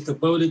really is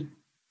devoted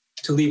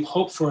to leave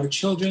hope for our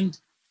children,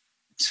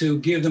 to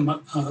give them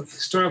a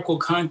historical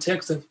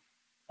context of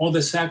all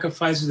the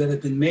sacrifices that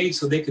have been made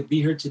so they could be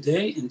here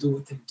today and do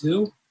what they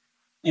do.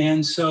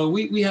 And so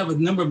we have a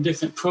number of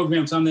different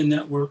programs on the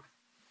network.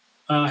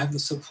 I have the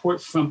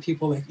support from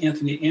people like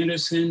Anthony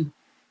Anderson,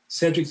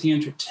 Cedric the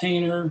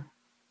Entertainer,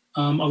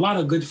 a lot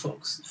of good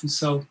folks. And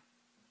so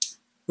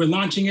we're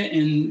launching it,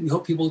 and we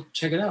hope people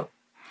check it out.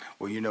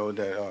 Well, you know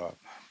that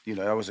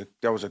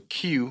that was a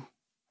Q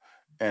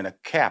and a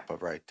Kappa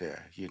right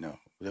there. You know,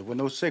 there were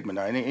no Sigma.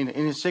 Now,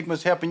 any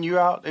Sigmas helping you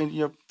out in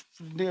your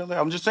deal?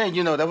 I'm just saying,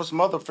 you know, there was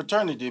some other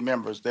fraternity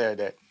members there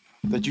that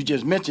you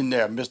just mentioned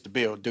there, Mr.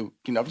 Bill Duke.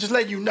 You know, I'm just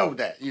letting you know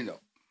that. You know,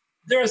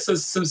 there are some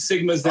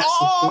Sigmas that.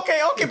 Oh,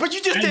 okay, but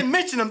you just didn't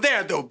mention them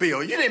there, though,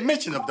 Bill. You didn't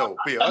mention them, though,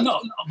 Bill.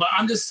 No, but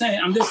I'm just saying.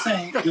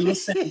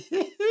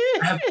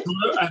 I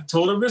have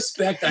total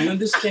respect. I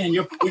understand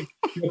your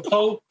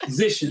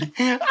position.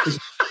 You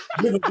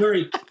have a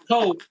very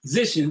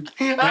position.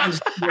 I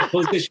understand your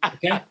position.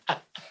 Okay,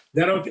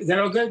 is that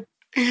all good?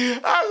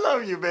 I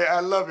love you, man.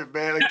 I love it,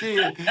 man.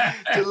 Again,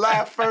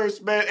 July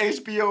 1st, man,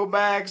 HBO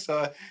Max,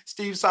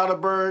 Steve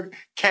Soderbergh,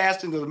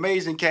 casting the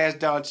amazing cast,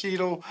 Don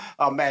Cheadle,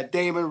 Matt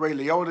Damon, Ray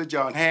Liotta,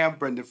 John Hamm,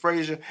 Brendan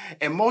Fraser,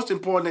 and most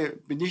importantly,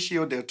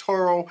 Benicio del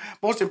Toro.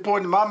 Most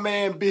importantly, my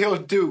man, Bill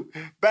Duke,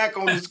 back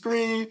on the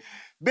screen.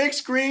 Big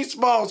screen,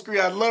 small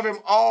screen. I love him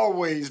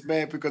always,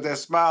 man, because that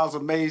smile's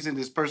amazing.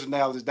 His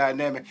personality is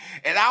dynamic.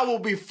 And I will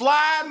be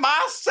flying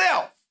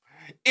myself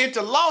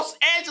into Los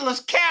Angeles,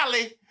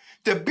 Cali,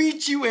 to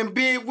beat you in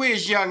Big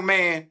Wiz, young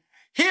man.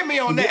 Hear me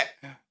on that,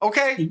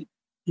 okay? And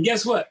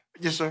guess what?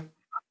 Yes, sir.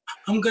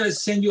 I'm going to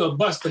send you a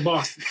bus to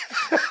Boston.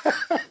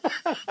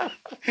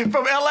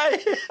 From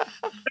L.A.?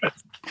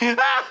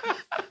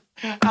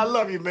 I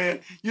love you, man.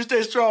 You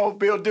stay strong,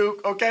 Bill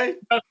Duke, okay?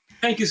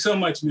 Thank you so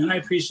much, man. I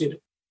appreciate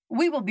it.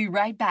 We will be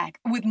right back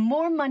with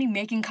more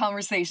money-making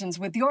conversations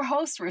with your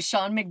host,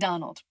 Rashawn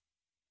McDonald.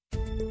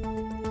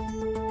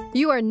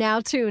 You are now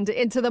tuned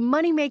into the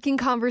Money Making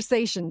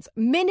Conversations,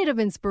 Minute of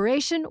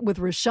Inspiration with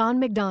Rashawn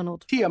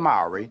McDonald. Tia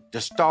Mowry,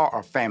 the star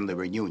of Family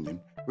Reunion,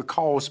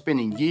 recalls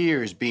spending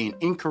years being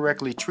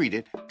incorrectly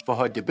treated for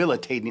her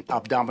debilitating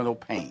abdominal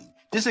pain.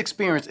 This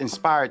experience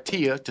inspired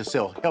Tia to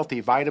sell healthy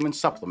vitamin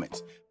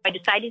supplements, I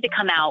decided to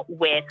come out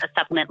with a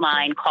supplement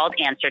line called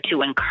Answer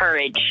to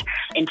encourage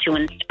and to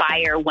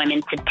inspire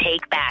women to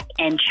take back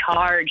and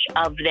charge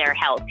of their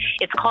health.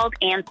 It's called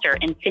Answer,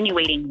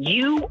 insinuating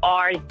you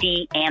are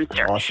the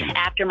answer. Awesome.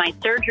 After my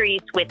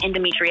surgeries with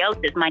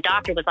endometriosis, my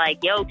doctor was like,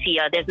 yo,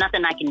 Tia, there's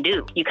nothing I can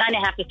do. You kind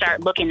of have to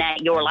start looking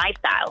at your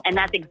lifestyle. And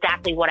that's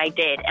exactly what I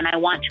did. And I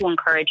want to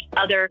encourage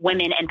other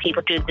women and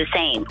people to do the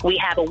same. We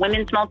have a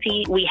women's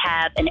multi, we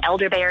have an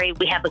elderberry,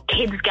 we have a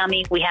kids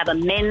gummy, we have a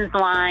men's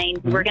line.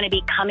 We're going to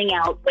be coming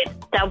out with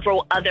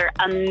several other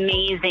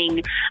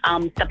amazing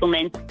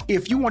supplements.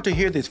 If you want to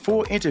hear this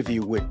full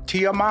interview with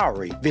Tia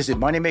Mowry, visit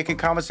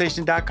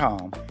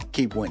moneymakingconversation.com.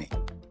 Keep winning.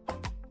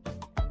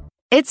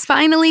 It's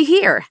finally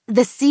here,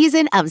 the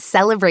season of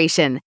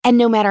celebration. And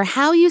no matter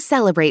how you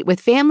celebrate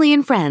with family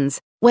and friends,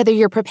 whether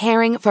you're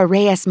preparing for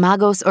Reyes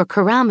Magos or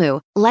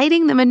Karamu,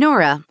 lighting the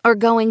menorah, or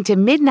going to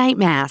midnight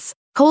mass,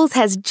 Kohl's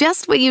has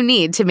just what you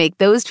need to make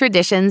those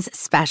traditions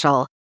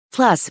special.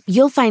 Plus,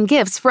 you'll find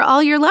gifts for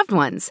all your loved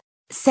ones.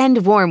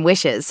 Send warm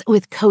wishes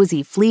with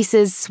cozy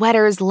fleeces,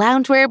 sweaters,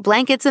 loungewear,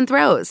 blankets, and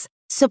throws.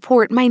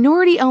 Support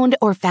minority-owned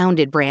or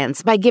founded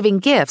brands by giving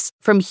gifts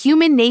from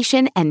Human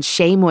Nation and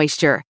Shea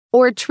Moisture.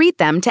 Or treat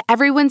them to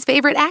everyone's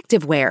favorite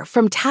activewear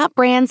from top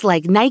brands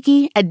like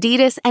Nike,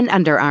 Adidas, and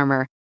Under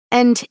Armour.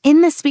 And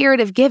in the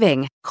spirit of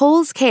giving,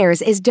 Kohl's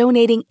Cares is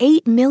donating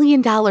 $8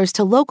 million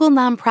to local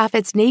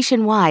nonprofits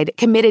nationwide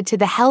committed to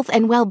the health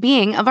and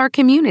well-being of our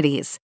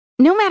communities.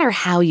 No matter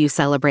how you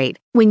celebrate,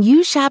 when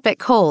you shop at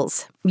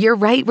Kohl's, you're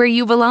right where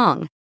you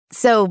belong.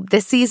 So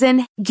this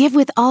season, give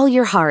with all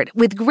your heart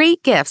with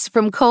great gifts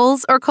from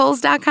Kohl's or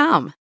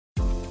Kohls.com.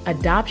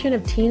 Adoption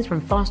of teens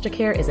from foster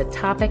care is a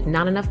topic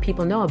not enough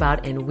people know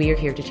about, and we're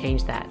here to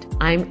change that.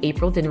 I'm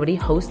April Dinwiddie,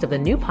 host of the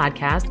new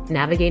podcast,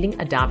 Navigating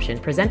Adoption,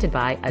 presented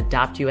by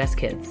Adopt US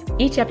Kids.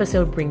 Each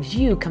episode brings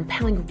you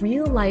compelling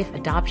real-life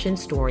adoption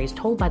stories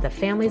told by the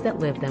families that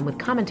live them with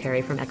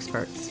commentary from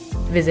experts.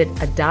 Visit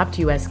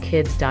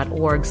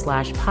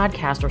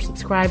adoptuskids.org/podcast or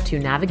subscribe to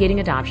Navigating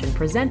Adoption,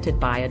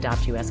 presented by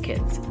Adopt US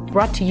Kids.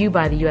 Brought to you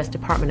by the U.S.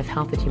 Department of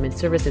Health and Human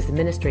Services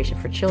Administration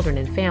for Children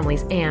and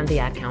Families and the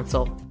Ad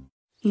Council.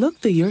 Look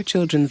through your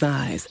children's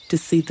eyes to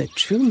see the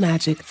true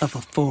magic of a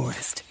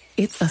forest.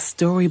 It's a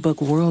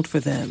storybook world for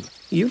them.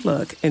 You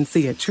look and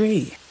see a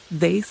tree.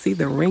 They see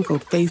the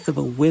wrinkled face of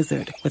a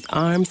wizard with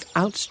arms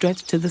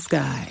outstretched to the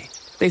sky.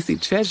 They see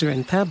treasure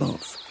in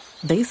pebbles.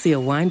 They see a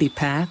windy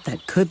path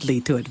that could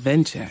lead to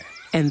adventure.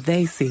 And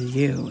they see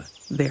you,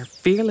 their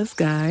fearless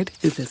guide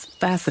through this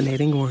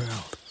fascinating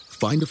world.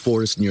 Find a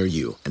forest near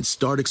you and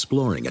start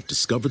exploring at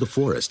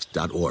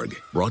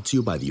discovertheforest.org. Brought to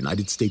you by the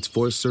United States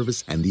Forest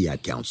Service and the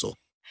Ad Council.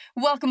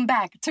 Welcome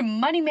back to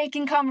Money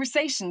Making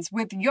Conversations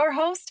with your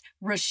host,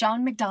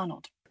 Rashawn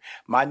McDonald.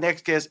 My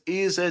next guest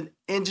is an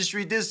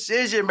industry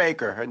decision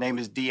maker. Her name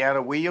is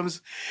Dyana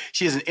Williams.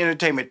 She is an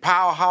entertainment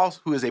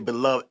powerhouse who is a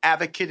beloved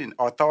advocate and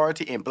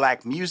authority in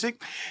Black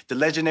music. The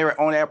legendary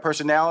on-air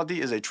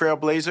personality is a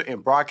trailblazer in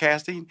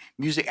broadcasting,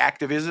 music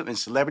activism, and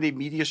celebrity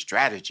media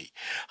strategy.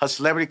 Her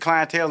celebrity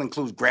clientele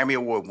includes Grammy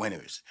Award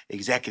winners,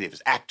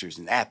 executives, actors,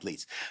 and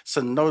athletes.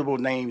 Some notable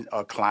name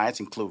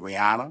clients include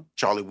Rihanna,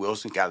 Charlie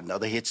Wilson, got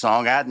another hit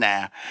song out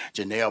now,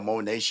 Janelle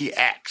Monáe, she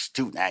acts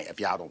too now, if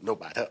y'all don't know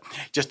about her,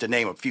 just to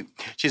name a few.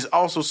 She's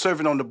also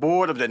serving on the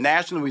board of the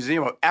National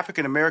Museum of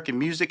African American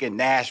Music in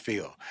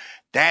Nashville.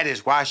 That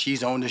is why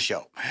she's on the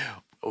show,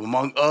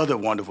 among other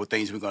wonderful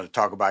things we're going to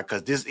talk about,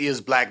 because this is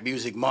Black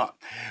Music Month,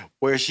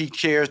 where she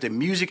chairs the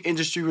Music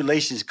Industry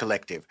Relations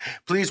Collective.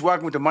 Please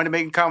welcome to Money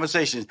Making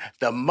Conversations,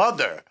 the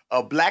mother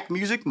of Black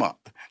Music Month,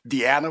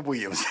 Dyana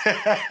Williams.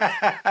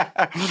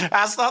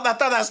 I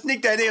thought I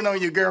sneaked that in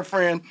on you,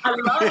 girlfriend. I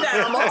love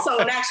that. I'm also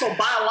an actual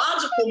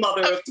biological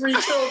mother of 3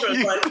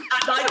 children, but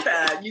I like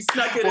that. You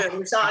snuck it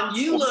in. Rashawn,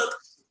 you look,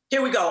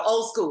 here we go,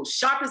 old school,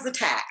 sharp as a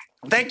tack.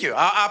 Thank you.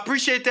 I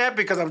appreciate that,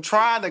 because I'm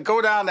trying to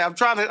go down there. I'm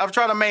trying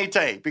to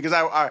maintain, because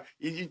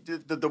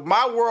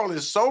my world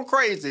is so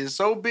crazy, it's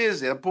so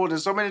busy. I'm pulled in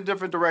so many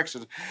different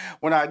directions.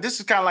 This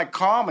is kind of like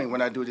calming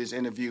when I do these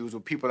interviews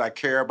with people I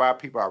care about,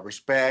 people I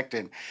respect,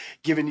 and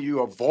giving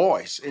you a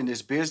voice in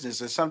this business.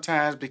 And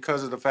sometimes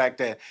because of the fact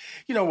that,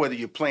 whether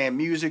you're playing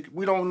music,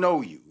 we don't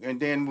know you.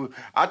 And then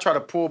I try to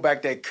pull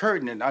back that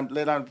curtain and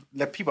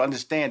let people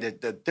understand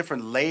that the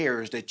different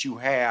layers that you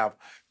have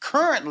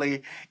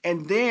currently,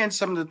 and then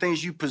some of the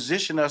things you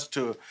position us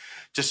to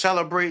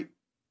celebrate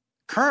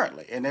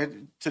currently. And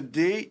then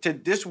today, to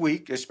this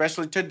week,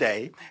 especially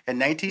today, in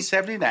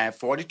 1979,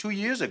 42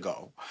 years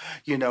ago,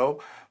 you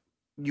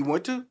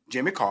went to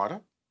Jimmy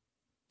Carter,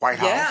 White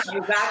House. Yeah, it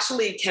was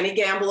actually Kenny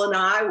Gamble and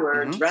I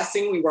were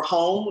dressing. We were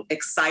home,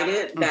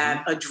 excited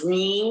that a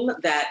dream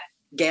that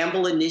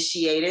Gamble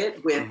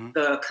initiated with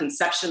the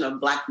conception of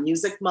Black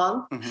Music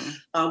Month.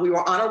 We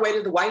were on our way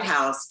to the White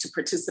House to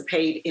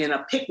participate in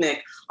a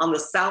picnic on the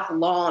south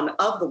lawn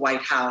of the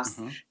White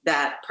House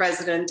that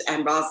President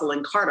and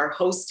Rosalind Carter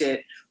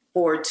hosted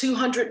for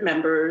 200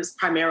 members,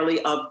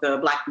 primarily of the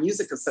Black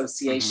Music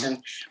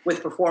Association,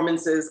 with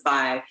performances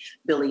by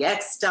Billy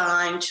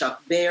Eckstine,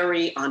 Chuck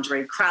Berry,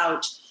 Andre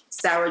Crouch,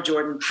 Sarah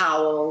Jordan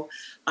Powell,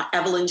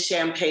 Evelyn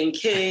Champagne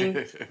King,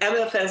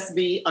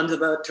 MFSB under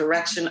the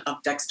direction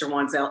of Dexter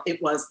Wansell.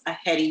 It was a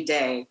heady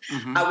day.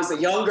 I was a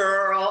young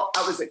girl.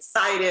 I was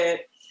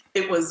excited.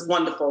 It was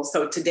wonderful.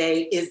 So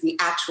today is the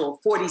actual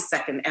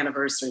 42nd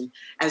anniversary,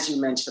 as you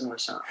mentioned,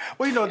 Rashawn.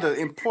 Well, the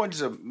importance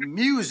of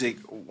music,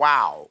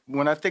 wow.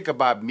 When I think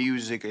about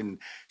music, and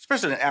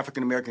especially in the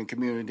African-American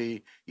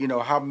community,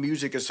 how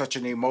music is such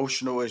an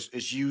emotional,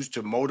 is used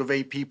to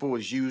motivate people,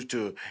 is used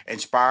to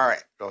inspire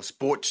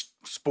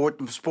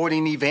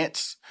sporting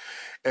events.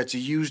 It's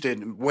used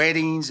in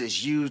weddings.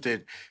 It's used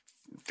in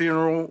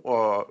funeral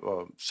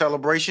or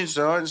celebrations,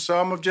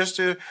 some of just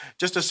to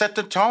set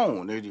the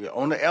tone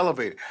on the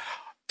elevator.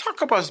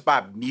 Talk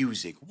about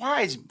music.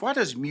 Why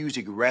does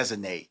music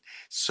resonate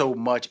so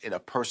much in a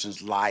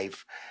person's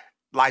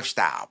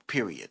lifestyle,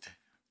 period?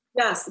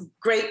 Yes,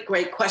 great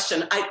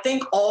question. I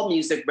think all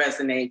music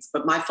resonates,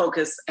 but my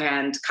focus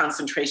and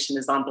concentration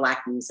is on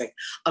Black music.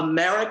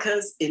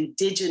 America's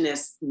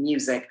indigenous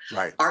music,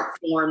 art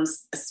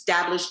forms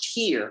established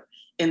here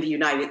in the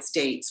United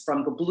States,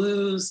 from the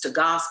blues to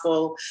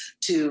gospel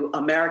to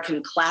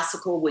American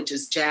classical, which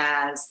is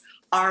jazz,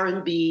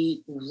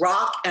 R&B,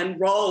 rock and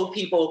roll,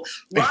 people.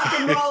 Rock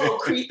and roll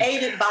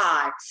created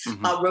by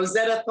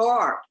Rosetta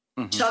Tharpe,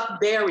 Chuck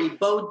Berry,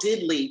 Bo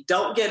Diddley.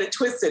 Don't get it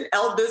twisted.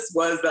 Elvis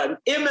was an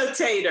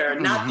imitator,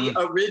 not the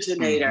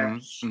originator.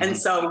 And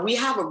so we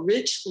have a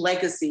rich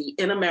legacy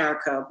in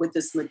America with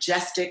this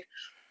majestic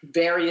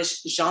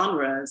various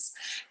genres.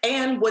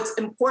 And what's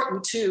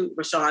important too,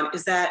 Rashawn,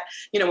 is that,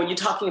 when you're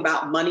talking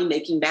about money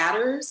making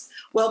matters,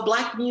 well,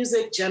 Black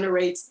music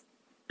generates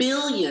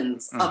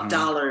billions of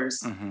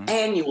dollars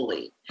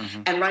annually.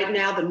 And right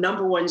now, the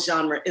number one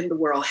genre in the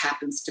world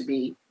happens to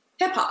be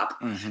hip hop.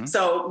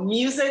 So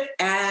music,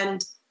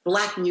 and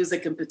Black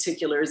music in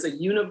particular, is a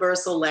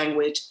universal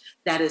language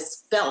that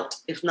is felt,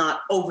 if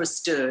not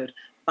overstood,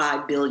 by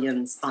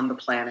billions on the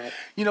planet.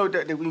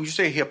 When you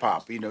say hip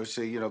hop,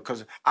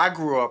 because I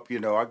grew up to,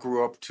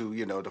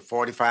 the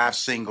 45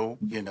 single,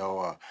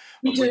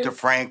 with the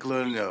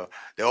Franklin, the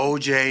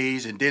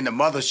OJs, and then the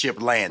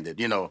mothership landed,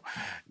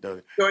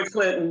 George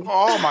Clinton.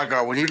 Oh my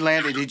God, when he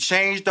landed, he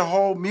changed the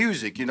whole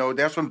music.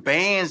 That's when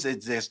bands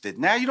existed.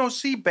 Now you don't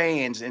see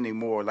bands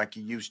anymore like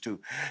you used to.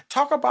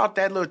 Talk about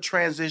that little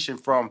transition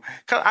from,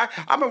 cause I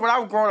remember when I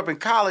was growing up in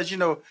college,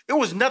 it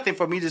was nothing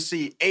for me to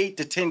see 8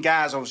 to 10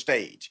 guys on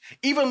stage.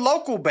 Even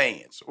local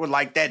bands were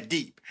like that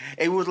deep.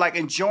 It was like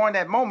enjoying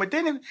that moment.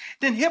 Then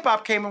hip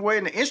hop came away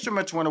and the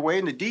instruments went away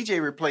and the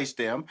DJ replaced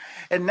them.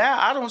 And now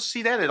I don't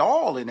see that at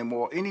all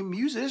anymore. Any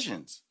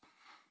musicians?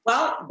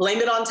 Well, blame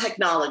it on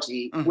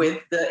technology.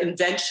 With the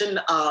invention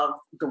of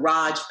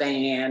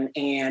GarageBand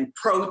and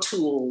Pro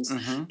Tools,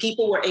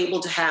 people were able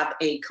to have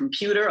a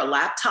computer, a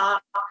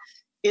laptop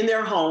in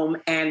their home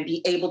and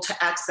be able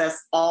to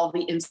access all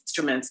the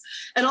instruments.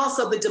 And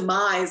also the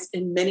demise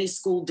in many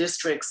school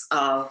districts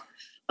of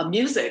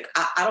music.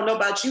 I don't know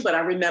about you, but I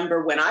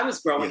remember when I was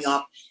growing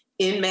up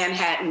in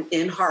Manhattan,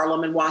 in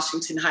Harlem, and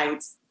Washington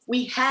Heights,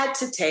 we had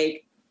to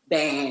take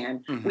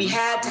band. We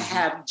had to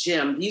have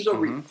gym. These were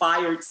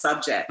required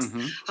subjects.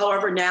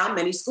 However, now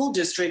many school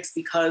districts,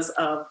 because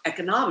of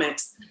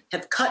economics,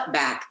 have cut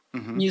back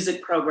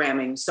music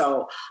programming.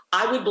 So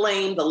I would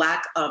blame the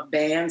lack of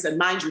bands. And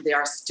mind you, there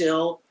are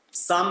still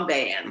some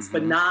bands,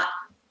 but not.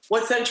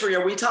 What century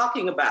are we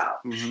talking about?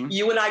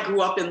 You and I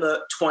grew up in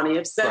the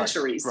 20th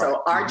century.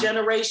 So our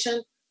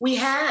generation, we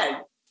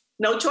had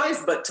no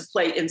choice but to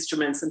play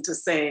instruments and to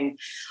sing.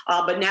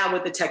 But now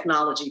with the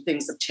technology,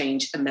 things have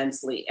changed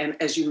immensely. And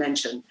as you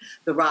mentioned,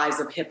 the rise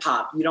of hip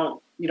hop, you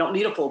don't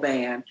need a full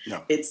band.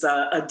 No. It's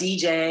a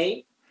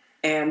DJ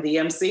and the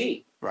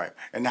MC. Right,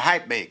 and the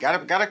hype man.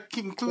 Gotta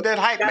include that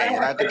hype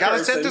man.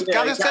 Gotta set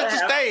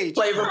the stage.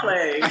 Flavor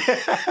play.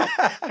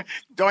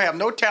 Don't have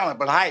no talent,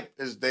 but hype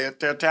is their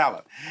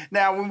talent.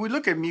 Now, when we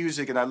look at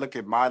music, and I look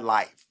at my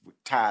life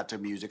tied to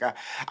music,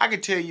 I can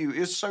tell you,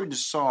 it's certain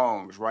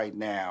songs right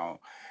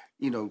now,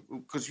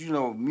 because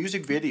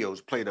music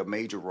videos played a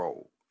major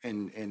role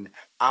in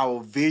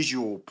our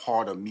visual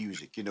part of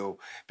music.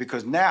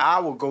 Because now I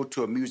will go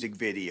to a music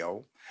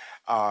video.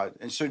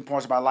 In certain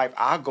parts of my life,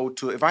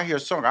 if I hear a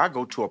song, I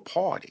go to a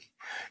party.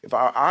 If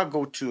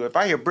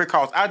I hear Brick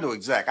House, I know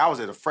exactly. I was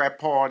at a frat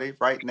party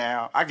right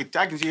now. I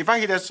can see if I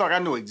hear that song, I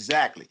know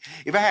exactly.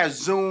 If I had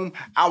Zoom,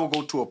 I would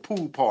go to a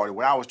pool party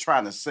where I was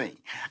trying to sing.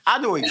 I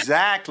know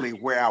exactly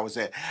where I was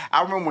at.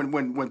 I remember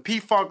when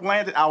P-Funk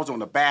landed, I was on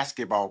the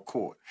basketball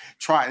court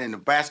and the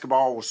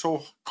basketball was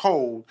so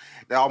cold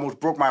that I almost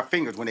broke my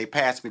fingers when they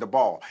passed me the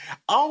ball.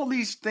 All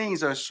these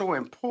things are so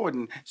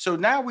important. So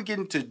now we get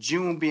into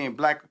June being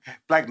Black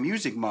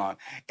Music Month,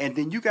 and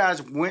then you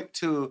guys went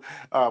to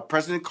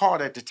President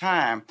Carter at the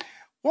time.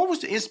 What was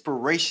the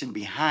inspiration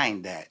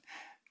behind that,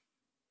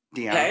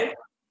 Dyana? Okay.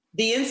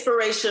 The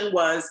inspiration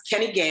was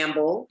Kenny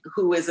Gamble,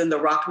 who is in the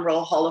Rock and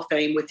Roll Hall of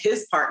Fame with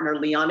his partner,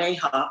 Leon A.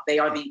 Huff. They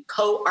are the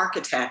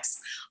co-architects,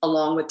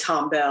 along with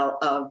Tom Bell,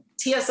 of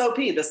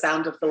TSOP, the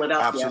Sound of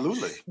Philadelphia.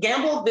 Absolutely.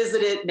 Gamble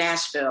visited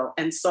Nashville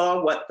and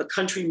saw what the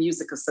Country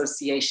Music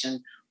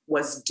Association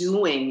was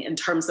doing in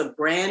terms of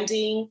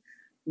branding,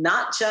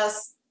 not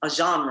just a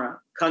genre,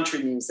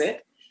 country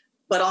music,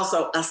 but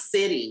also a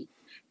city,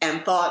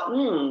 and thought,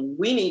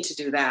 we need to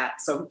do that.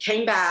 So he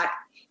came back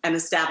and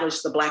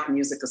established the Black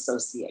Music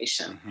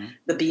Association,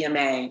 the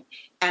BMA.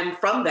 And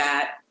from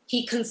that,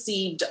 he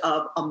conceived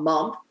of a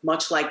month,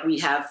 much like we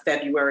have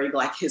February,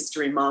 Black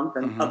History Month,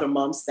 and other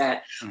months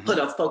that put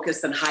a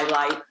focus and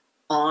highlight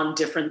on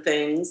different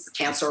things,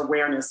 Cancer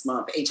Awareness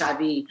Month,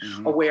 HIV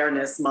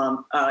Awareness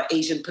Month,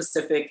 Asian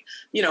Pacific,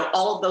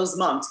 all of those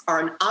months are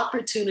an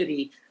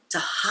opportunity to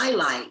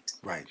highlight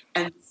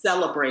and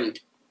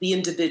celebrate the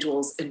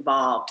individuals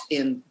involved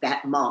in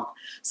that month.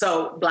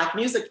 So Black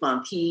Music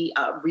Month, he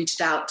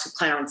reached out to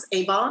Clarence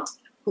Avant,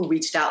 who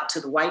reached out to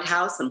the White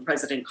House and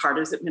President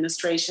Carter's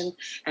administration,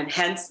 and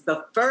hence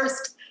the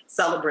first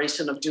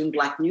celebration of June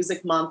Black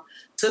Music Month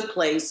took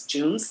place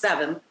June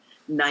 7th,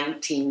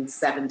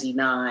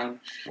 1979.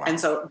 Wow. And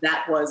so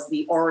that was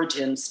the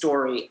origin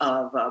story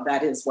of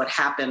that is what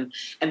happened.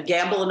 And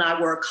Gamble and I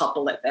were a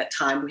couple at that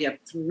time. We have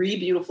 3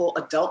 beautiful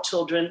adult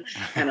children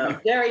and a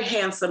very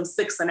handsome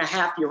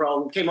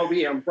 6.5-year-old who came over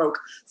here and broke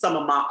some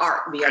of my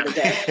art the other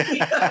day.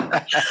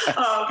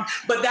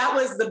 But that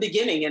was the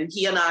beginning. And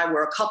he and I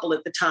were a couple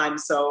at the time.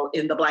 So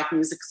in the Black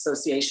Music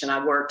Association,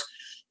 I worked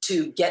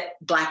to get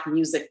Black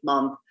Music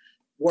Month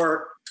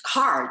worked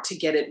hard to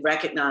get it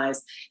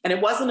recognized. And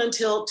it wasn't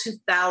until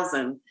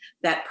 2000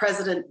 that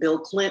President Bill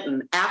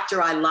Clinton,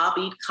 after I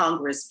lobbied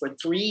Congress for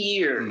 3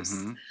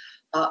 years,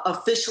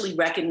 officially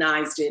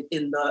recognized it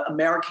in the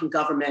American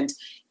government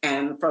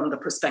and from the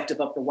perspective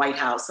of the White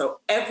House.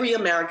 So every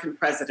American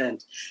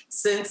president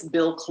since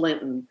Bill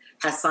Clinton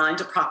has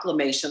signed a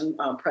proclamation.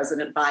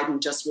 President Biden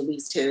just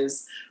released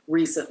his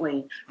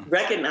recently,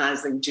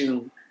 recognizing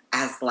June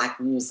as Black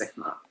Music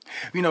Month.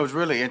 It's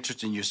really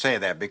interesting you say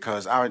that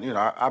because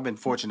I've been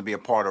fortunate to be a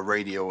part of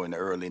radio in the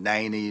early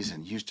 90s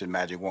and Houston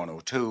Magic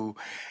 102.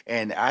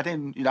 And I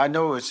didn't, I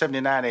know in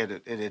 79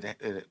 it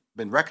had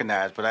been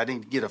recognized, but I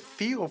didn't get a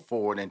feel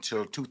for it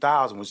until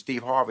 2000 when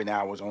Steve Harvey and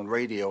I was on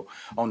radio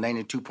on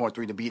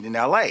 92.3 The Beat in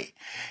LA.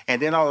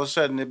 And then all of a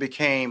sudden it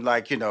became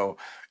like,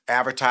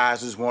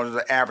 advertisers wanted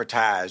to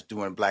advertise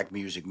during Black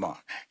Music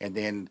Month. And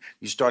then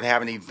you start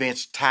having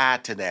events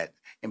tied to that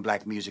in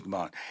Black Music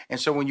Month. And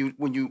so when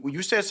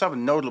you said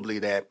something notably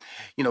that,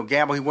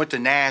 Gamble, he went to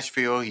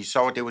Nashville, he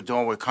saw what they were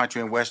doing with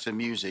country and Western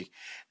music.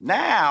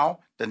 Now,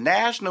 the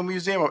National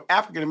Museum of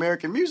African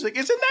American Music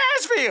is in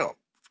Nashville.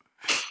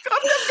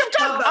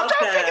 I'm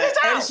trying to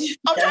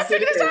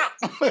figure this out.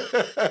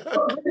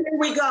 Here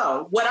we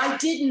go. What I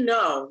didn't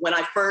know when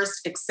I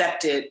first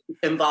accepted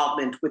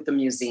involvement with the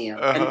museum,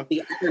 and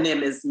the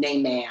acronym is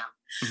NAMAM,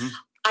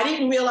 I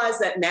didn't realize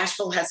that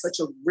Nashville has such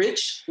a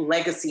rich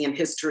legacy and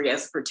history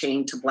as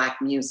pertained to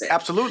Black music.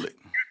 Absolutely.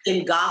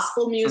 In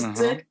gospel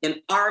music,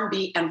 in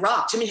R&B, and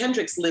rock. Jimi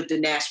Hendrix lived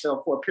in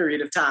Nashville for a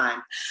period of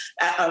time.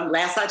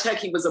 Last I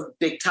checked, he was a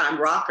big-time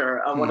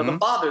rocker, one of the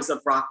fathers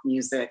of rock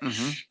music.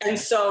 And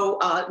so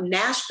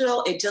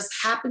Nashville, it just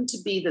happened to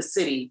be the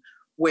city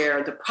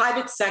where the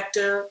private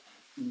sector,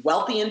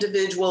 wealthy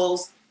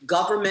individuals,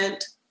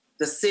 government,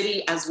 the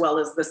city, as well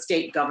as the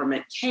state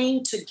government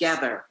came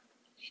together.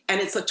 And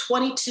it's a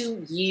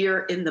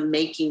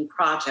 22-year-in-the-making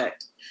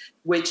project,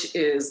 which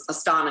is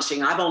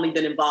astonishing. I've only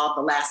been involved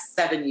the last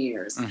 7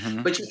 years.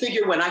 But you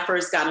figure when I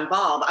first got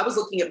involved, I was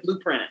looking at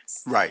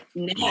blueprints. Right.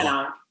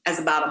 Now, as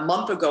about a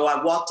month ago,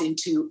 I walked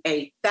into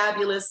a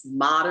fabulous,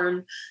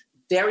 modern,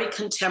 very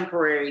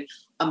contemporary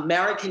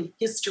American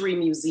history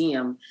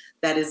museum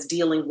that is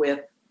dealing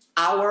with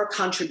our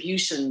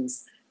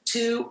contributions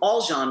to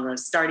all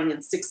genres, starting in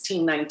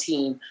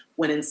 1619,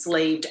 when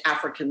enslaved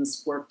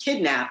Africans were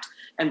kidnapped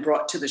and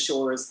brought to the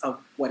shores of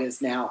what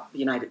is now the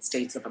United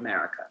States of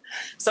America.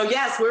 So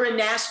yes, we're in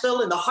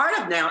Nashville, in the heart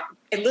of now.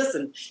 And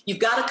listen, you've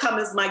got to come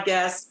as my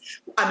guest.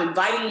 I'm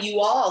inviting you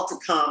all to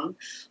come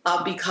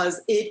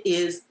because it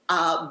is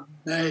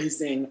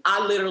amazing.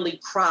 I literally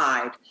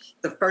cried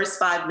the first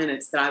 5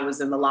 minutes that I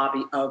was in the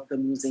lobby of the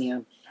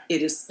museum.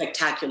 It is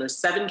spectacular.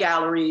 7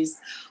 galleries,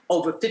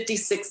 over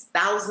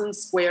 56,000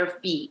 square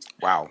feet.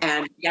 Wow.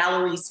 And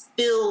galleries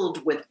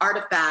filled with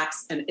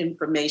artifacts and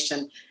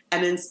information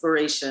and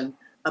inspiration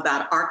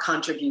about our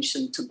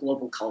contribution to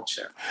global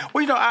culture.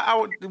 Well, I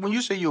would, when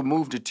you say you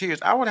moved to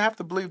tears, I would have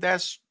to believe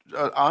that's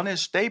an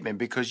honest statement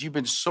because you've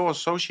been so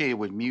associated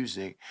with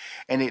music.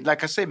 And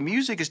like I said,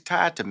 music is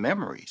tied to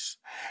memories.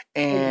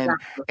 And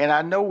and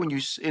I know when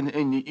you,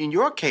 in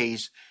your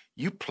case,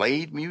 you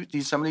played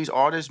some of these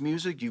artists'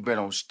 music. You've been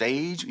on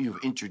stage.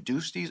 You've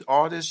introduced these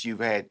artists. You've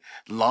had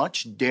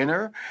lunch,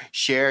 dinner,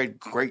 shared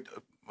great,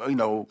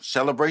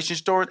 celebration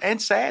stories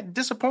and sad,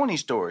 disappointing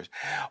stories.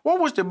 What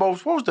was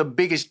the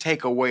biggest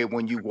takeaway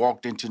when you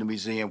walked into the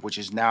museum, which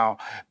is now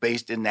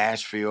based in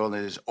Nashville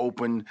and is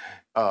open?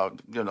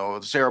 The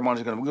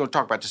ceremonies we're going to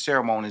talk about the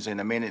ceremonies in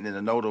a minute and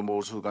the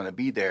notables who are going to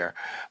be there.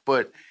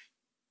 But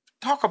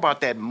talk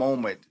about that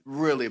moment,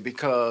 really,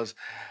 because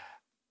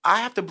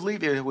I have to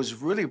believe it was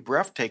really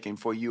breathtaking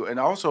for you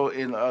and also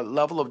in a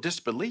level of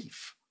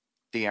disbelief,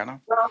 Dyana.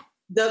 Well,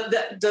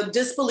 The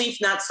disbelief,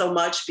 not so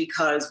much,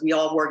 because we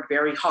all worked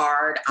very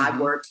hard. I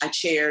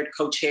chaired,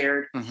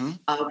 co-chaired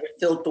with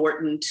Phil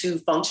Thornton 2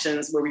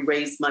 functions where we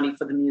raised money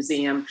for the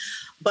museum,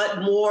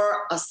 but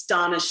more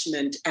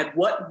astonishment at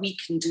what we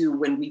can do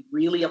when we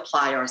really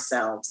apply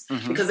ourselves.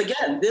 Because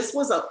again, this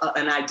was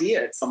an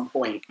idea at some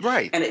point.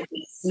 Right. And it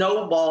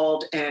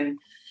snowballed. And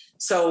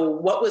so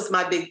what was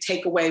my big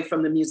takeaway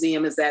from the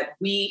museum is that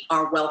we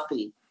are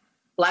wealthy.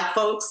 Black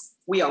folks,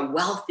 we are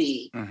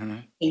wealthy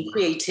in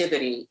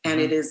creativity, and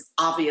it is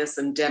obvious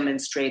and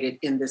demonstrated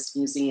in this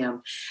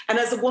museum. And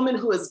as a woman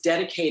who is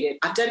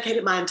I've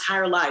dedicated my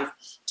entire life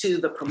to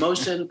the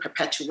promotion,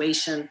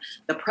 perpetuation,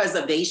 the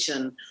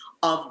preservation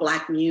of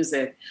Black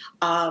music.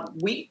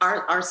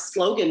 Our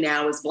slogan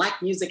now is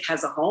Black music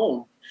has a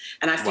home.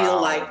 And I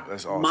feel like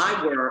awesome.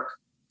 My work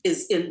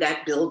is in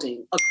that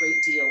building. A great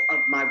deal of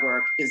my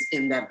work is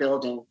in that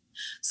building.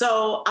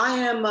 So I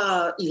am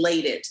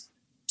elated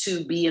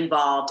to be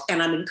involved.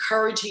 And I'm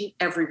encouraging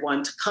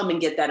everyone to come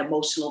and get that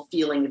emotional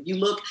feeling. If you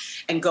look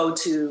and go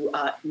to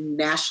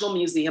National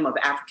Museum of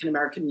African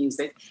American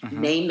Music,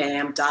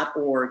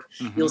 namam.org,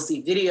 you'll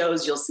see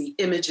videos, you'll see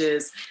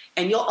images,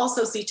 and you'll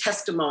also see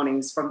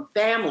testimonies from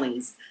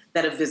families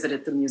that have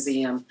visited the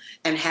museum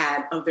and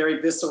had a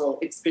very visceral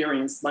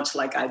experience, much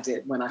like I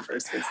did when I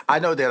first visited. I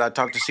know that I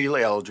talked to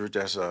Celia Eldridge,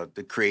 that's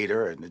the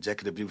creator and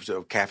executive producer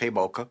of Cafe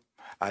Mocha.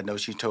 I know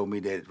she told me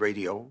that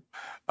radio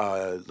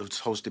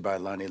was hosted by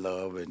Lonnie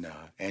Love and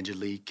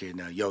Angelique and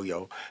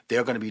Yo-Yo.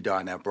 They're going to be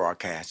doing that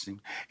broadcasting.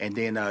 And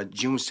then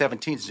June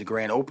 17th is the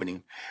grand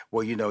opening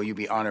where, you'll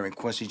be honoring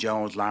Quincy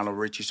Jones, Lionel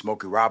Richie,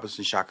 Smokey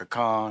Robinson, Shaka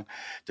Khan,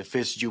 the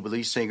Fifth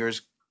Jubilee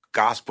Singers,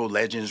 gospel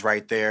legends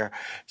right there.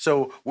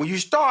 So when you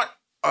start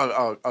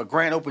a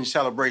grand opening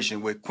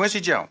celebration with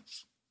Quincy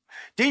Jones,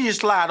 then you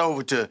slide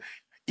over to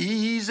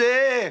Easy.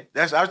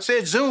 I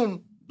said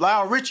Zoom,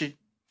 Lionel Richie.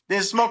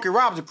 Then Smokey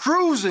Robinson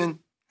cruising,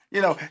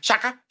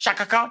 Shaka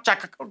Khan,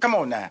 come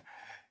on now.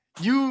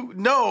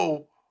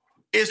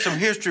 It's some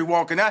history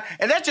walking out.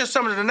 And that's just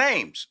some of the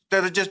names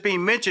that are just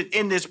being mentioned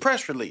in this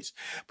press release.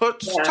 But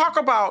talk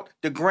about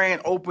the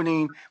grand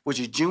opening, which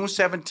is June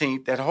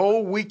 17th. That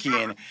whole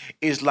weekend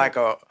is like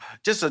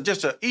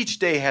each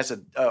day has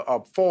a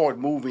forward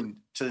moving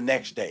to the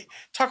next day.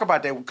 Talk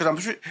about that, because I'm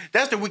sure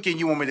that's the weekend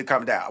you want me to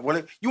come down. You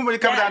want me to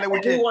come down that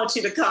weekend? I do want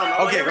you to come.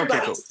 Okay,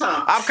 cool.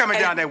 I'm coming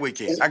down that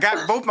weekend. I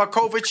got both my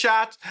COVID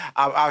shots.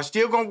 I'm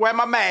still going to wear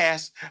my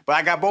mask, but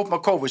I got both my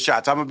COVID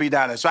shots. I'm going to be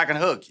down there so I can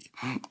hug you.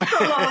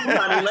 Come on,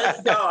 honey,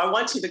 let's go. I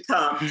want you to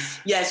come.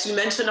 Yes, you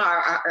mentioned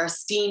our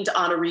esteemed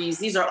honorees.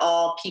 These are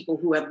all people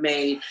who have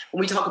made,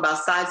 when we talk about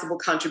sizable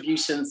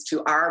contributions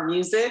to our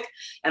music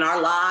and our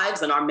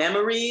lives and our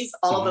memories,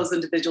 all of those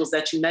individuals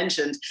that you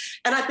mentioned.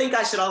 And I think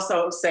I should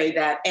also say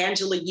that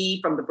Angela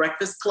Yee from the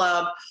Breakfast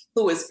Club,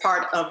 who is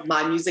part of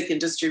my Music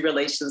Industry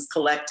Relations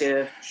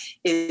Collective,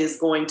 is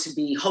going to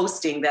be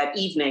hosting that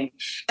evening.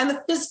 And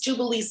the Fifth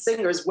Jubilee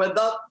Singers were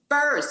the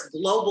first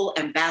global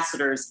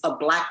ambassadors of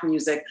Black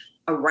music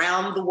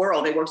around the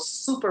world. They were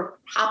super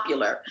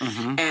popular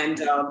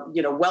and,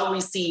 well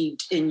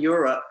received in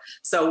Europe.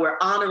 So we're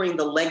honoring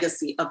the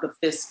legacy of the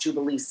Fifth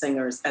Jubilee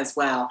Singers as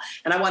well.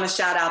 And I want to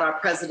shout out our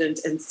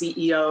president and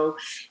CEO,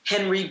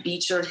 Henry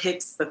Beecher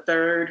Hicks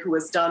III, who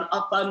has done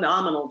a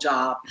phenomenal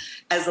job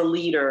as a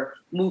leader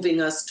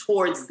moving us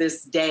towards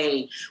this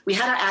day. We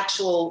had an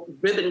actual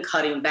ribbon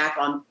cutting back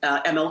on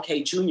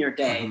MLK Jr.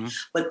 Day,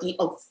 but the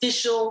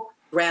official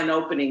grand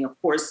opening, of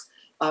course,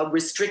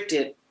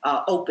 restricted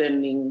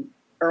opening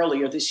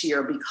earlier this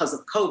year because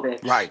of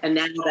COVID. Right. And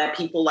now that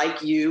people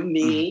like you,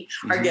 me,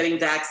 are getting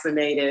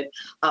vaccinated,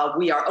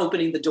 we are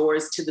opening the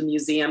doors to the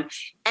museum.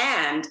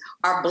 And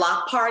our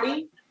block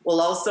party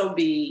will also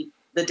be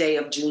the day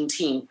of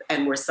Juneteenth,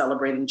 and we're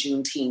celebrating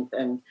Juneteenth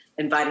and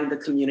inviting the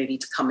community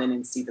to come in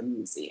and see the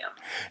museum.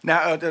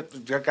 Now, I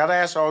got to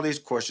ask all these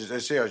questions.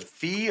 Is there a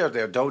fee? Are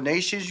there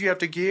donations you have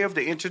to give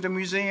to enter the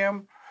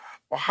museum?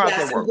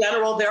 Yes, in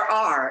general, there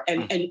are.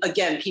 And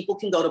again, people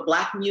can go to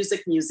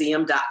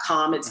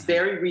blackmusicmuseum.com. It's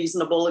very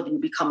reasonable if you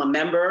become a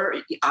member.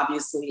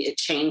 Obviously, it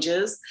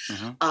changes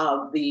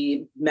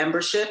the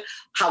membership.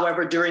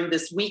 However, during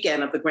this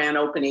weekend of the grand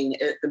opening,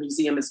 the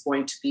museum is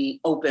going to be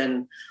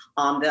open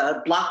on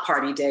the block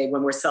party day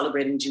when we're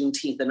celebrating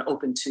Juneteenth and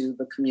open to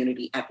the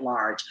community at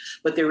large.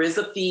 But there is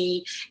a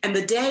fee. And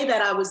the day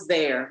that I was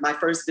there, my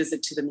first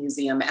visit to the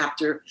museum,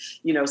 after,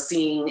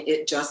 seeing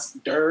it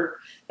just dirt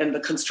and the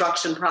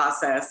construction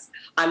process,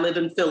 I live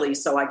in Philly,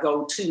 so I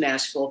go to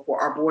Nashville for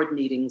our board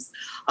meetings.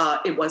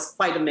 It was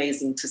quite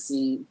amazing to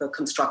see the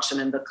construction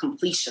and the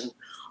completion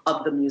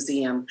of the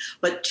museum.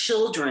 But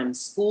children,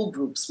 school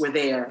groups were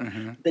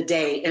there the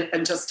day,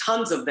 and just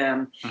tons of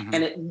them. And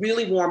it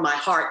really warmed my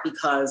heart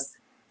because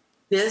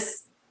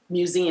this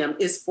museum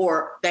is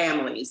for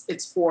families.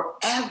 It's for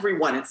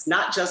everyone. It's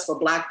not just for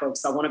Black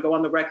folks. I want to go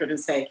on the record and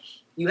say,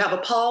 you have a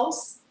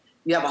pulse,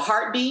 you have a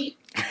heartbeat,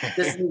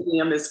 this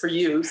museum is for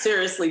you,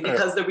 seriously,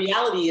 because the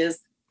reality is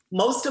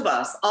most of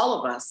us,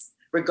 all of us,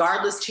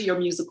 regardless to your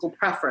musical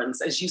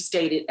preference, as you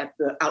stated at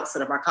the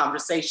outset of our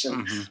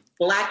conversation,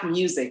 Black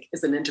music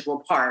is an integral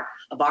part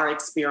of our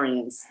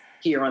experience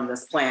here on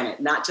this planet,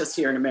 not just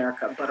here in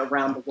America, but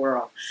around the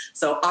world.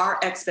 So our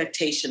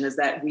expectation is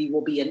that we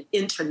will be an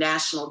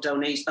international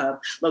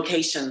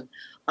location,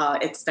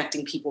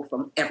 expecting people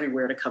from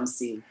everywhere to come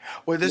see.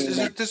 Well,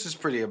 this is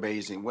pretty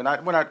amazing. When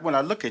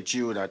I look at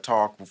you and I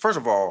talk, well, first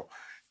of all,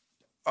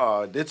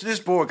 this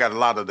board got a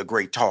lot of the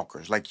great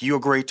talkers. Like, you're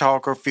a great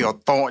talker. Phil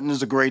Thornton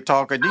is a great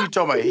talker. Then you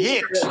talking about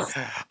hicks.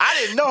 I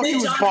didn't know he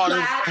was part of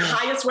the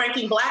highest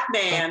ranking Black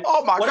man.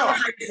 Oh my God! Our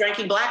highest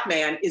ranking Black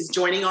man is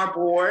joining our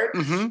board.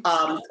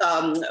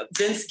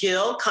 Vince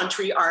Gill,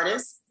 country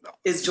artist,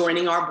 is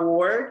joining our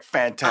board.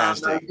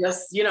 Fantastic.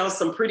 Just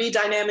some pretty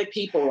dynamic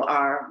people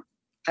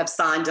have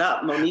signed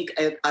up. Monique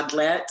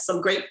Adlet,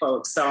 some great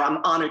folks. So I'm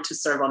honored to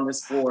serve on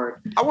this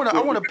board. I want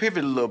to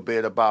pivot a little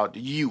bit about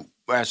you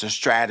as a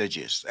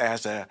strategist,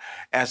 as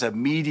a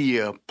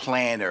media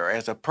planner,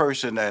 as a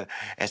person that,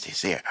 as they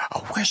say, a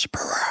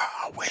whisperer.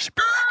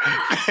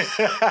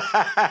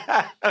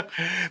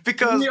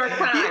 Because New York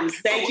Times.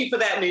 Thank you for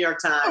that, New York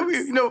Times. I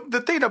mean,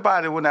 the thing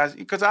about it,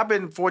 because I've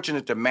been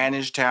fortunate to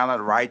manage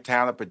talent, write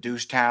talent,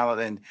 produce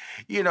talent, and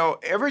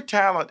every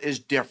talent is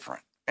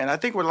different. And I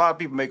think when a lot of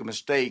people make a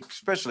mistake,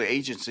 especially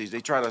agencies,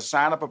 they try to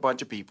sign up a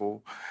bunch of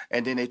people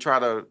and then they try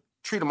to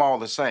treat them all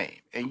the same.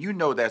 And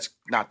that's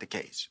not the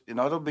case.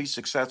 To be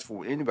successful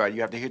with anybody,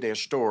 you have to hear their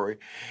story,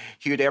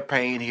 hear their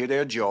pain, hear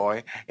their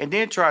joy, and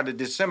then try to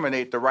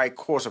disseminate the right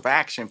course of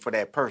action for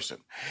that person.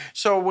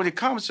 So when it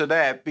comes to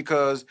that,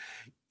 because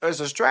as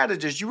a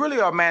strategist, you really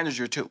are a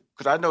manager too.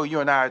 Because I know you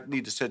and I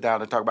need to sit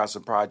down and talk about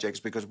some projects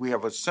because we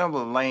have a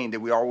similar lane that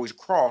we always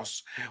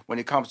cross when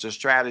it comes to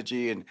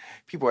strategy. And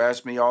people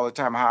ask me all the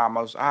time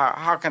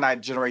how can I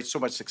generate so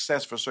much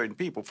success for certain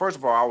people? First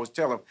of all, I always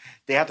tell them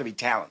they have to be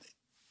talented.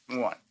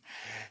 One.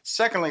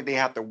 Secondly, they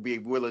have to be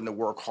willing to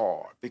work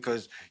hard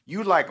because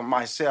you, like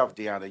myself,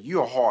 Dyana,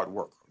 you're a hard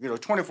worker.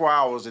 24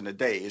 hours in a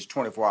day is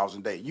 24 hours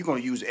in a day. You're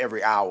going to use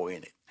every hour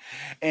in it.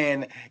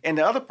 And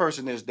the other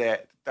person is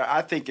that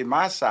I think in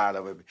my side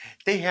of it,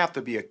 they have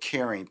to be a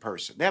caring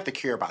person. They have to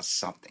care about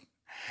something.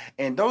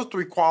 And those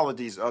three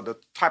qualities are the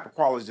type of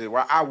qualities that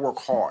I work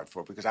hard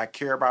for because I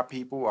care about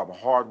people. I'm a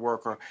hard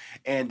worker.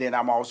 And then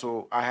I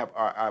have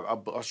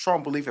a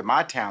strong belief in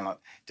my talent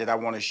that I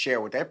want to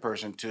share with that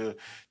person to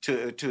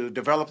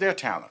develop their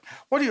talent.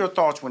 What are your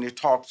thoughts when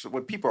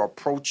people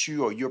approach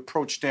you or you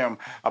approach them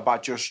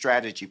about your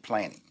strategy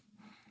planning?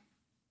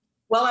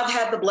 Well, I've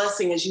had the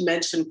blessing, as you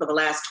mentioned, for the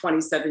last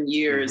 27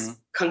 years,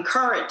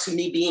 concurrent to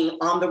me being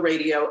on the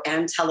radio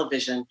and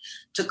television,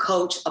 to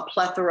coach a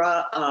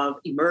plethora of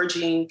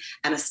emerging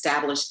and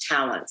established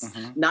talents,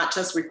 not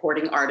just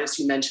recording artists.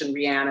 You mentioned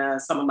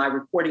Rihanna, some of my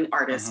recording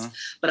artists,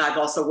 but I've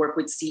also worked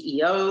with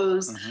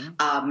CEOs,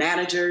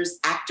 managers,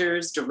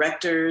 actors,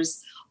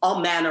 directors, all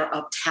manner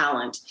of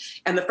talent.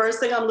 And the first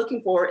thing I'm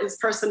looking for is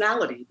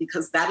personality,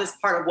 because that is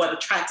part of what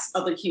attracts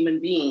other human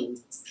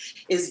beings,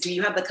 is do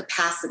you have the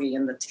capacity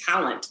and the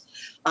talent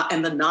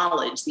and the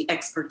knowledge, the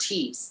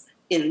expertise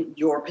in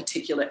your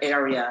particular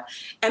area,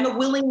 and the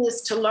willingness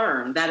to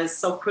learn. That is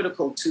so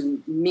critical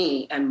to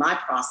me and my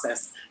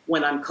process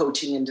when I'm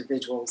coaching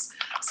individuals.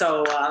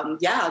 So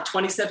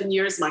 27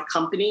 years, my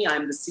company,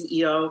 I'm the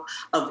CEO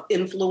of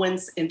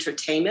Influence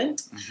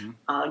Entertainment.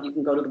 You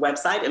can go to the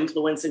website,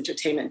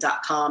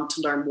 influenceentertainment.com,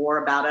 to learn more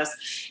about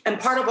us. And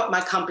part of what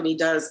my company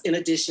does, in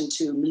addition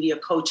to media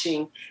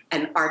coaching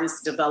and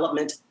artist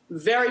development,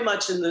 very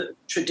much in the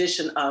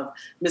tradition of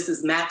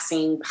Mrs.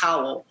 Maxine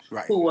Powell,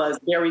 who was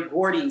Barry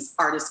Gordy's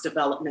artist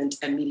development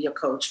and media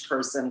coach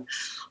person,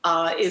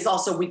 is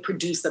also we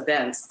produce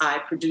events. I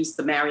produced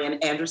the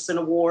Marian Anderson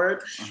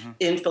Award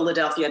in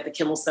Philadelphia at the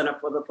Kimmel Center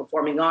for the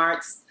Performing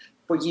Arts.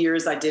 For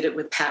years, I did it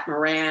with Pat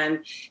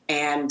Moran.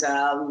 And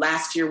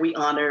last year we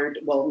honored,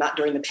 well, not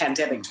during the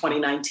pandemic,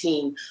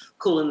 2019,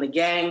 Kool and the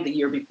Gang. The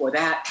year before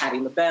that, Patti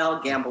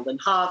LaBelle, Gamble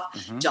and Huff,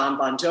 John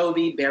Bon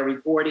Jovi, Barry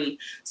Gordy.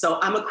 So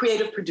I'm a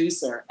creative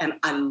producer, and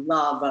I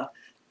love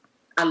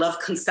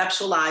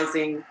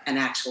conceptualizing and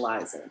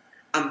actualizing.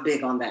 I'm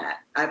big on that.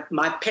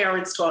 My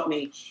parents taught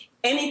me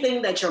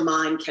anything that your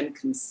mind can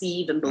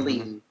conceive and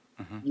believe,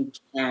 you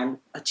can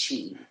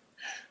achieve.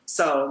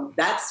 So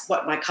that's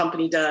what my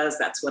company does.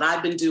 That's what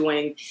I've been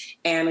doing.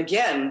 And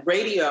again,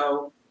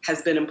 radio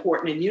has been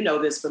important, and you know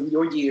this from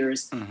your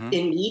years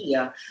in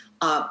media,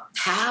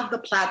 have the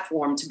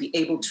platform to be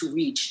able to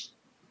reach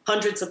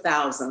hundreds of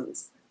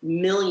thousands,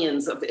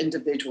 millions of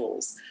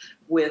individuals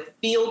with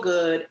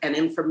feel-good and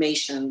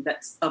information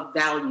that's of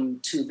value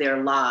to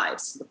their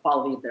lives, the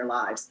quality of their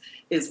lives,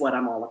 is what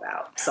I'm all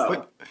about. So,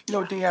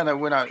 but, Dyana,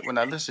 when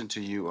I listen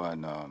to you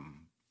on,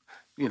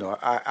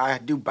 I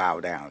do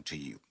bow down to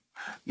you.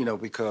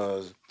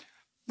 Because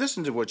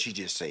listen to what she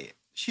just said.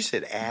 She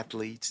said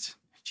athletes.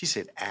 She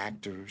said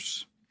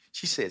actors.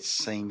 She said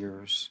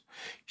singers.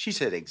 She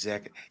said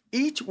executive.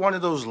 Each one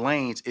of those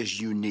lanes is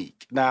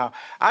unique. Now,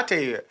 I tell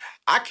you,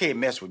 I can't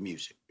mess with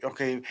music,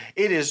 okay?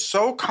 It is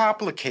so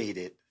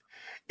complicated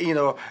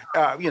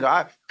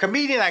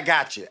Comedian, I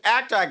got you.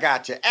 Actor, I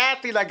got you.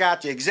 Athlete, I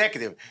got you.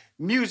 Executive,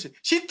 music.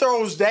 She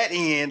throws that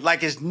in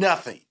like it's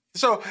nothing.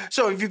 So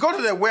if you go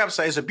to their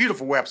website, it's a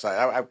beautiful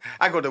website.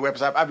 I go to the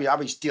website. I'll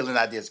be stealing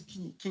ideas.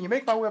 Can you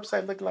make my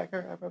website look like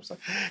her website?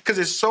 Because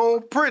it's so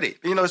pretty.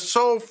 It's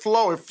so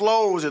It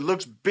flows. It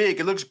looks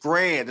big. It looks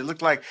grand. It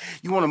looks like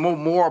you want to know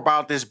more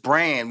about this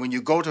brand when you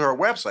go to her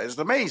website. It's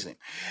amazing.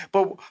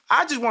 But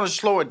I just want to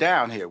slow it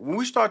down here. When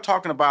we start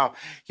talking about,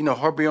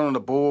 her being on the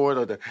board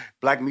of the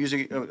Black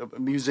Music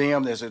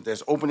Museum,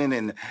 there's opening,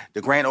 and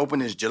the grand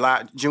opening is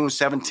June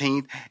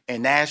 17th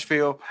in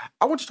Nashville.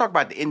 I want to talk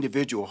about the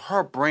individual,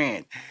 her brand.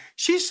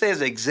 She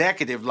says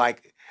executive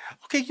like,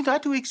 okay, I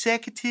do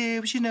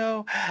executives,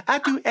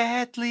 I do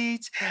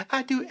athletes,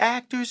 I do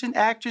actors and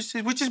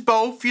actresses, which is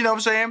both, what I'm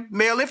saying?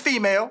 Male and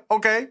female,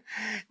 okay?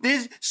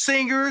 There's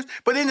singers,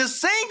 but in the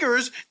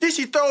singers, then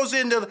she throws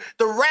in the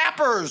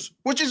rappers,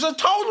 which is a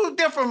total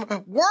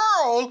different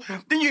world.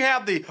 Then you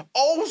have the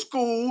old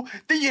school,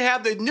 then you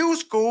have the new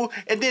school,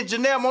 and then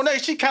Janelle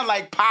Monáe, she kind of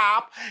like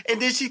pop,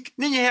 and then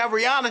you have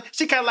Rihanna,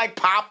 she kind of like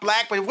pop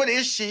black, but what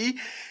is she?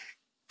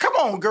 Come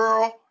on,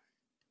 girl.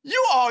 You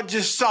are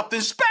just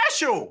something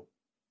special.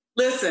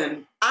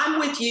 Listen, I'm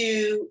with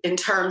you in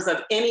terms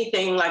of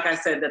anything, like I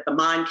said, that the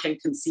mind can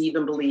conceive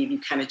and believe you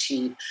can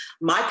achieve.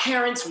 My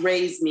parents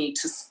raised me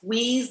to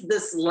squeeze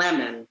this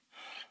lemon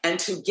and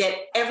to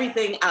get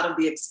everything out of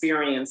the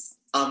experience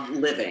of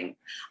living.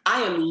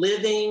 I am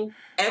living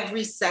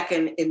every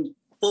second in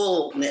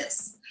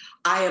fullness.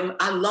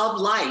 I love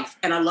life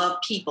and I love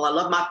people. I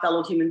love my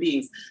fellow human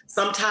beings.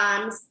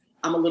 Sometimes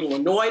I'm a little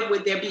annoyed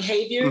with their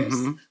behaviors.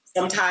 Mm-hmm.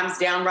 Sometimes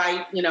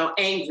downright,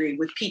 angry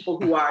with people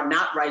who are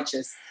not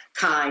righteous,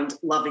 kind,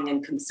 loving,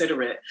 and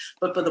considerate.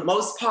 But for the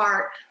most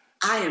part,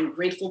 I am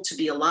grateful to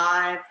be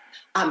alive.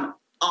 I'm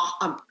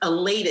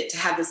elated to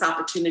have this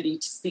opportunity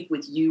to speak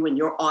with you and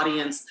your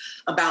audience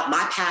about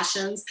my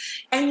passions.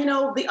 And,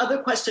 the other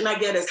question I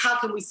get is, how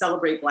can we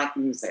celebrate Black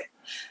music?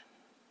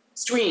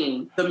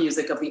 Stream the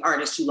music of the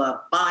artists you love.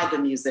 Buy the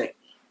music.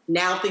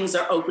 Now things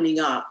are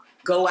opening up.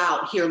 Go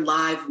out, hear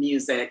live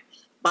music.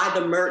 Buy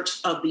the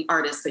merch of the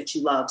artists that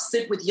you love.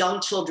 Sit with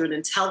young children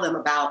and tell them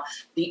about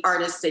the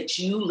artists that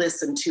you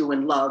listened to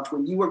and loved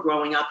when you were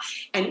growing up.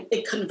 And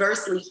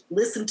conversely,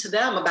 listen to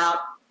them about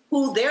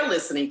who they're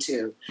listening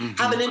to. Mm-hmm.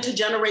 Have an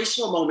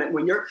intergenerational moment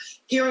when you're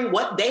hearing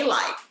what they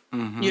like.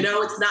 Mm-hmm.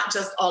 It's not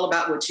just all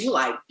about what you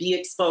like. Be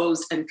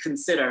exposed and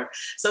consider.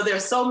 So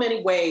there's so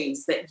many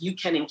ways that you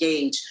can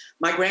engage.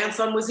 My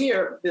grandson was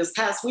here this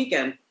past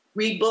weekend.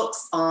 Read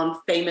books on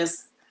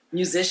famous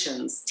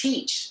musicians.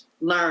 Teach.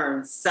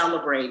 Learn,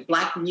 celebrate.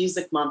 Black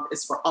Music Month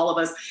is for all of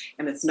us.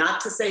 And it's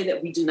not to say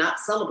that we do not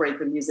celebrate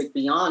the music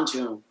beyond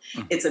June.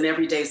 Mm-hmm. It's an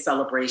everyday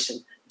celebration.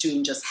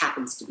 June just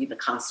happens to be the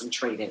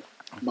concentrated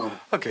moment.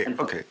 Okay.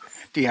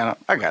 Dyana,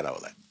 I got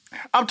all that.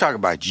 I'm talking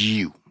about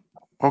you.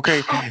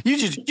 Okay? You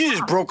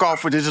just broke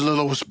off with this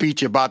little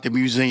speech about the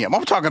museum.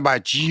 I'm talking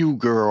about you,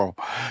 girl.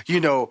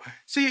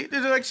 See,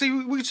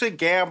 we say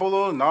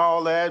gambler and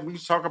all that. We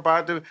talk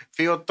about the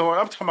Phil Thorne.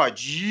 I'm talking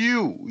about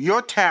you,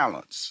 your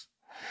talents.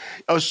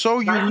 Are so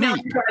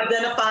unique. For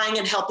identifying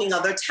and helping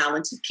other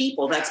talented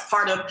people. That's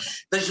part of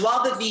the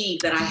joie de vivre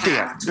that I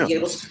have to be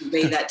able to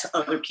convey that to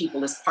other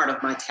people is part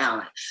of my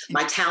talent.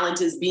 My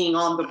talent is being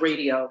on the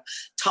radio,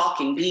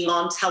 talking, being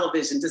on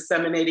television,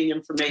 disseminating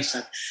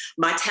information.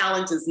 My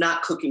talent is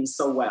not cooking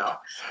so well,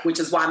 which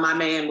is why my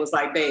man was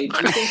like, babe,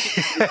 you think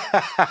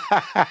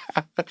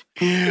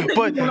you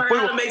learn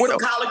how to make some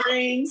collard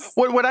greens?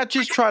 What I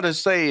just try to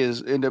say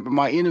is in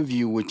my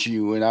interview with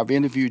you, and I've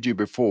interviewed you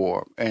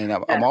before, and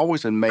I'm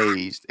always amazed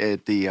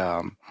at the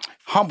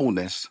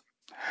humbleness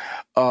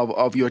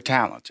of your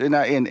talents,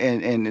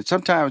 and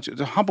sometimes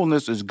the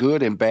humbleness is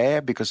good and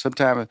bad because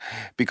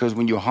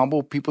when you're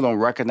humble, people don't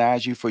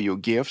recognize you for your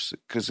gifts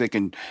because they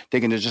can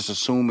just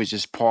assume it's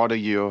just part of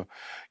your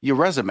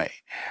resume.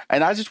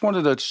 And I just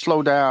wanted to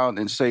slow down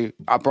and say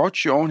I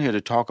brought you on here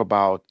to talk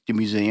about the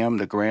museum,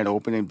 the grand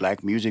opening,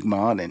 Black Music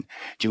Month, and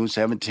June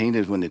 17th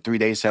is when the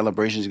 3-day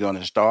celebration is going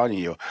to start, and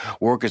your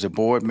work as a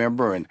board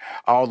member and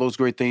all those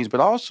great things, but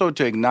also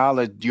to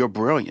acknowledge your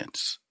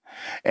brilliance.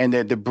 And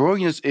that the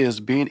brilliance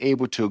is being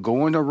able to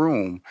go in a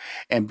room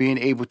and being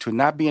able to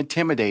not be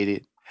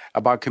intimidated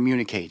about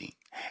communicating.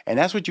 And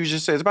that's what you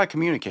just said. It's about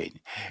communicating.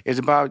 It's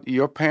about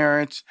your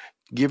parents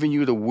giving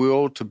you the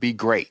will to be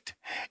great.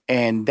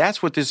 And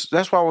that's why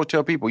I will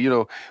tell people,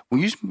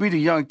 when you meet a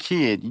young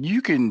kid,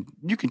 you can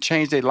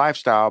change their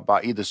lifestyle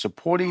by either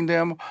supporting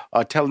them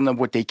or telling them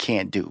what they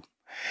can't do.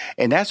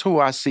 And that's who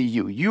I see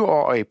you. You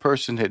are a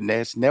person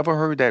that's never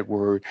heard that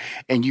word,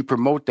 and you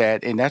promote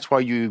that, and that's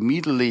why you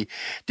immediately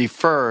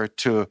defer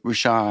to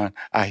Rushion.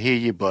 I hear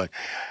you, but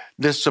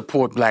let's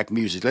support Black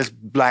music. Let's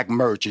Black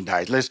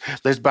merchandise.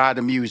 Let's buy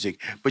the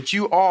music. But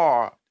you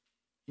are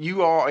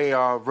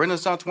a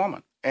Renaissance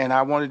woman, and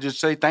I wanted to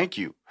say thank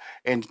you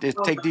and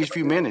take these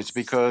few minutes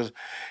because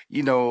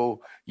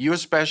you're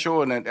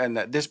special, and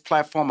this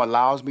platform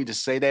allows me to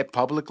say that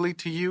publicly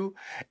to you,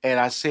 and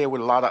I say it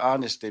with a lot of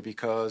honesty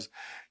because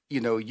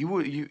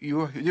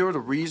you're the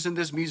reason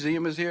this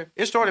museum is here.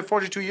 It started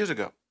 42 years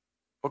ago.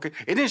 Okay,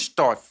 it didn't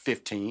start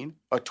 15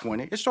 or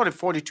 20. It started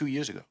 42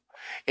 years ago,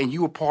 and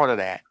you were part of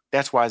that.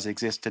 That's why it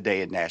exists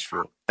today in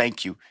Nashville.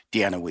 Thank you,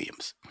 Dyana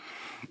Williams.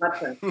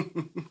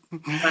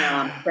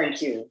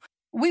 Thank you.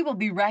 We will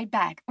be right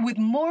back with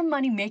more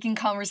money-making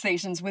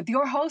conversations with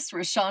your host,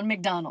 Rushion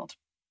McDonald.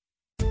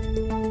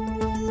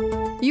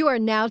 You are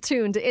now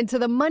tuned into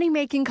the Money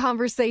Making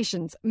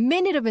Conversations,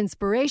 Minute of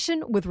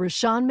Inspiration with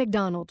Rushion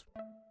McDonald.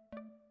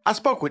 I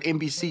spoke with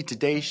NBC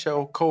Today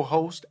Show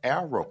co-host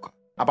Al Roker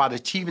about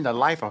achieving a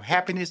life of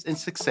happiness and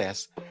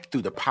success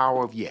through the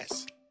power of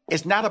yes.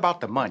 It's not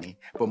about the money,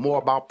 but more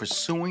about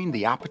pursuing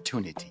the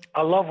opportunity.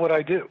 I love what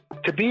I do.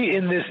 To be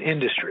in this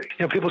industry,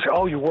 people say,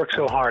 oh, you work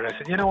so hard. I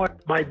said, you know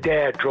what? My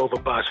dad drove a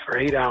bus for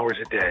 8 hours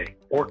a day,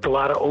 worked a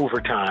lot of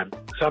overtime.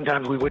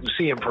 Sometimes we wouldn't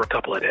see him for a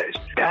couple of days.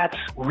 That's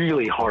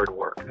really hard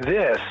work.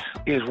 This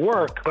is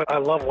work, but I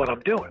love what I'm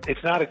doing.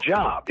 It's not a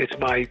job. It's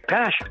my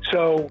passion.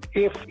 So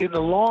if in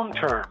the long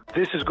term,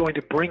 this is going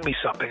to bring me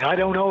something, I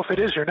don't know if it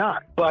is or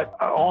not. But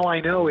all I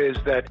know is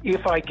that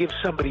if I give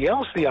somebody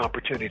else the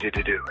opportunity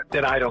to do it,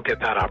 then I don't get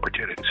that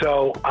opportunity.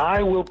 So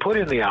I will put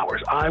in the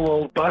hours. I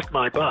will bust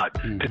my butt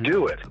to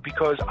do it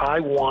because I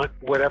want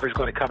whatever's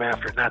going to come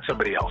after it, not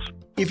somebody else.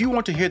 If you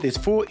want to hear this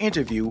full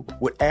interview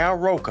with Al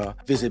Roker,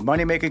 visit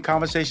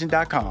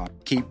moneymakingconversation.com.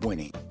 Keep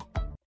winning.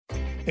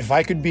 If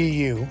I could be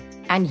you.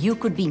 And you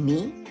could be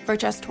me. For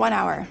just 1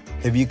 hour.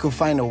 If you could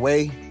find a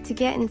way. To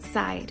get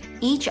inside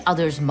each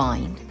other's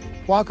mind.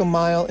 Walk a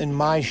mile in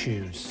my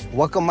shoes.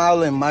 Walk a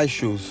mile in my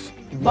shoes.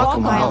 Walk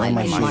a mile in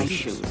my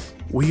shoes.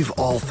 We've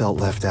all felt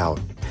left out.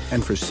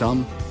 And for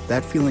some,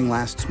 that feeling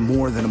lasts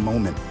more than a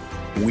moment.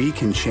 We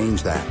can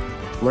change that.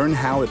 Learn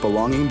how at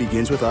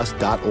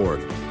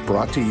belongingbeginswithus.org.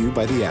 Brought to you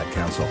by the Ad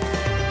Council.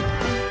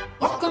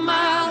 Walk a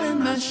mile in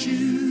my shoes.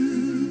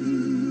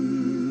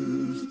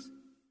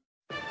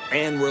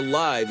 And we're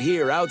live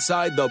here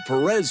outside the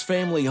Perez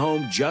family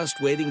home,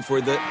 just waiting for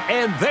the...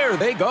 And there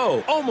they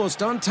go!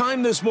 Almost on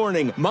time this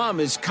morning. Mom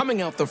is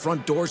coming out the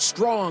front door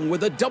strong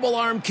with a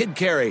double-arm kid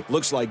carry.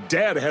 Looks like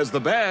Dad has the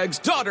bags.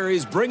 Daughter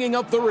is bringing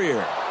up the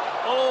rear.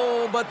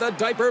 Oh, but the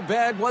diaper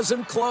bag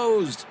wasn't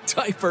closed.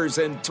 Diapers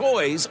and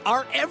toys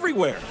are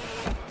everywhere.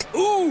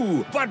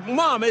 Ooh, but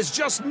Mom has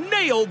just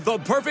nailed the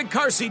perfect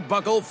car seat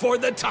buckle for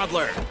the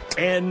toddler.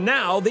 And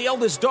now the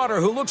eldest daughter,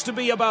 who looks to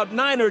be about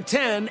 9 or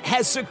 10,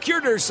 has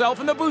secured herself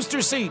in the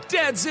booster seat.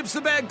 Dad zips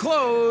the bag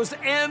closed,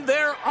 and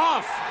they're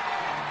off.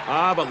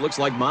 But looks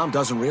like Mom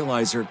doesn't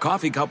realize her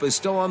coffee cup is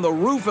still on the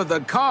roof of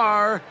the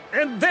car.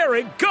 And there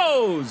it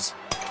goes.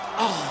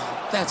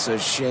 Oh, that's a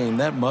shame.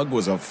 That mug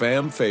was a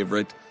fam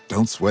favorite.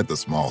 Don't sweat the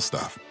small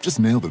stuff. Just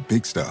nail the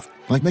big stuff,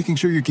 like making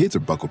sure your kids are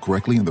buckled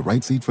correctly in the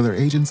right seat for their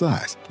age and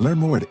size. Learn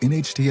more at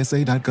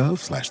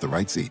nhtsa.gov/the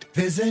right seat.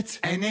 Visit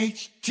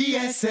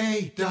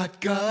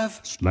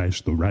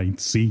nhtsa.gov/the right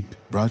seat.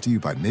 Brought to you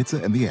by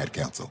NHTSA and the Ad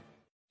Council.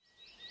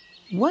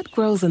 What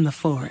grows in the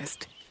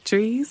forest?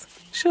 Trees?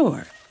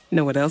 Sure.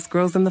 Know what else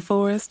grows in the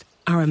forest?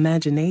 Our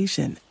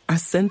imagination, our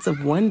sense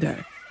of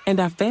wonder, and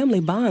our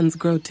family bonds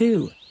grow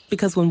too.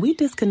 Because when we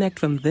disconnect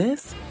from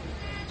this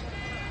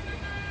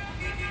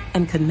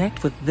and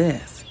connect with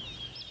this,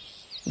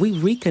 we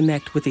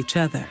reconnect with each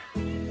other.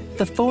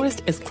 The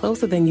forest is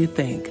closer than you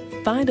think.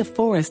 Find a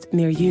forest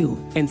near you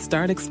and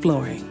start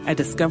exploring at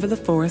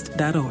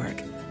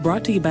discovertheforest.org.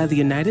 Brought to you by the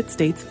United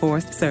States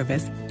Forest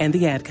Service and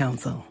the Ad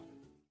Council.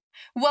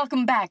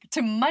 Welcome back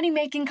to Money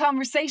Making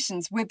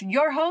Conversations with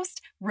your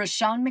host,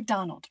 Rushion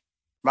McDonald.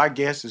 My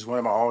guest is one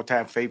of my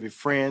all-time favorite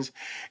friends,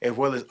 as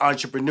well as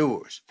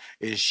entrepreneurs,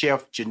 is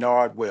Chef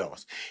Jernard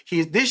Wells.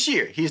 This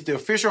year, he's the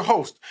official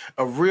host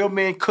of Real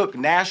Men Cook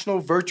National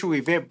Virtual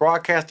Event,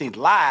 broadcasting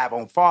live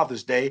on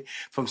Father's Day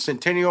from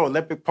Centennial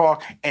Olympic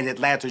Park in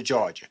Atlanta,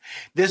 Georgia.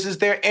 This is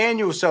their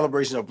annual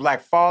celebration of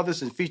Black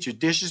fathers and features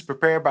dishes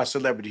prepared by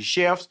celebrity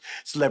chefs,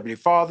 celebrity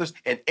fathers,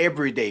 and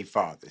everyday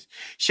fathers.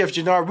 Chef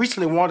Jernard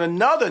recently won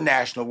another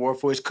national award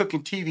for his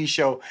cooking TV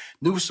show,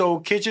 New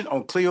Soul Kitchen,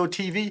 on Clio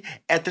TV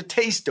at the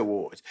Taste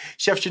Awards.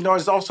 Chef Jernard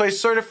is also a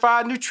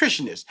certified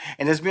nutritionist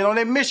and has been on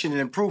a mission to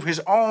improve his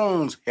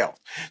own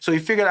health. So he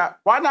figured out,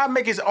 why not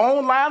make his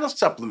own line of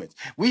supplements?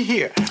 We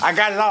here. I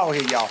got it all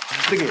here, y'all.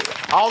 Look at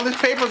it. All this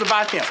paper's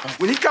about him.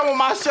 When he come on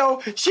my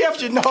show, Chef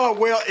Jernard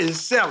Wells is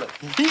selling.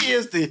 He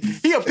a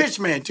pitch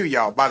man too,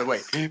 y'all, by the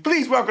way.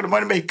 Please welcome to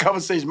Money Making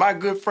Conversation, my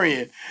good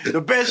friend,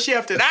 the best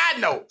chef that I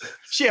know,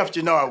 Chef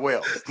Jernard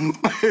Wells.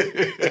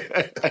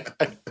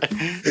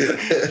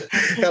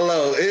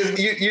 Hello.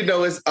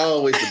 It's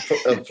always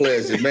a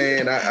pleasure,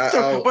 man.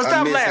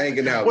 I miss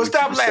hanging out with you.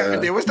 Stop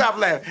laughing there. Stop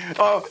laughing.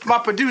 My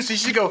producer,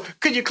 she go,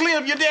 could you clear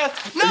up your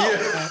desk? No,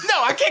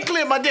 I can't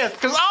clear my desk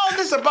because all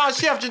this about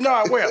Chef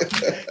Jernard Wells.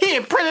 He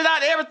had printed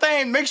out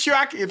everything, make sure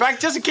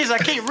just in case I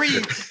can't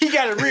read, he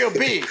got it real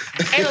big.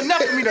 Ain't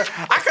enough for me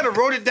I could have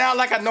wrote it down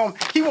like I know him.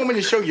 He want me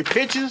to show you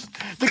pictures.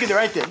 Look at it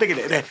right there. Look at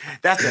it.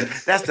 That's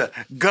the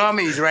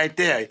gummies right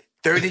there.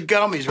 30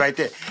 gummies right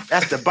there.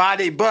 That's the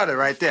body butter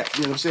right there.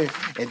 You know what I'm saying?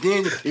 And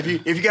then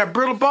if you got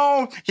brittle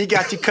bone, he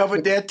got you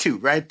covered there too,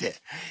 right there.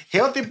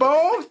 Healthy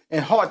bones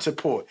and heart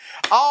support.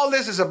 All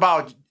this is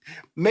about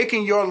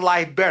making your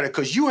life better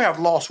because you have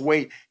lost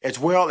weight as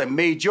well and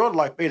made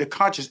a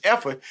conscious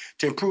effort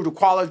to improve the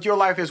quality of your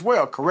life as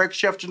well. Correct,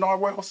 Chef Jernard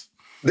Wells?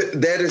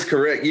 That is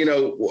correct.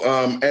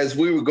 As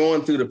we were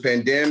going through the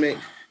pandemic,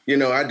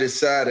 I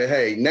decided,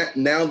 hey,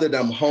 now that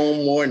I'm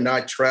home more,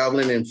 not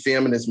traveling and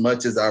filming as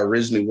much as I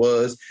originally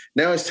was,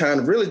 now it's time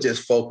to really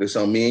just focus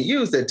on me and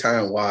use that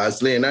time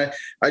wisely. And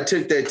I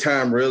took that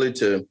time really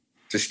to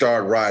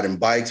start riding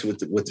bikes with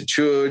the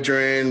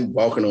children,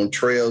 walking on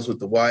trails with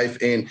the wife,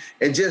 and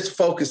just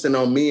focusing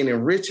on me and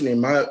enriching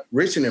my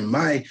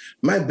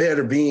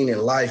better being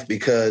in life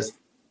because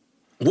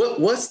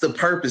what's the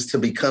purpose to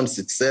become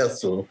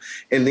successful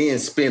and then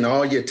spend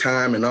all your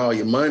time and all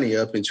your money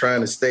up and trying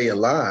to stay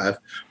alive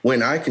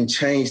when I can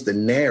change the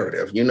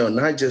narrative,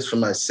 not just for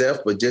myself,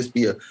 but just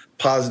be a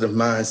positive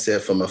mindset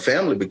for my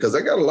family because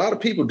I got a lot of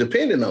people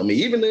depending on me,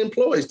 even the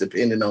employees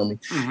depending on me.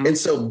 Mm-hmm. And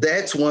so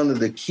that's one of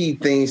the key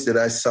things that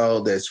I saw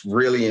that's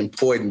really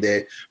important,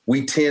 that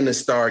we tend to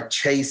start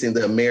chasing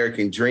the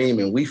American dream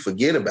and we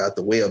forget about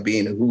the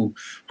well-being of who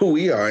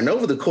we are. And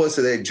over the course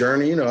of that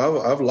journey,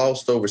 I've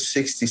lost over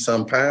 60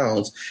 some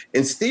pounds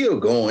and still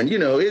going.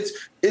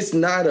 It's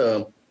not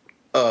a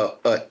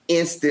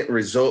instant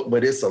result,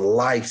 but it's a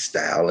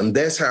lifestyle. And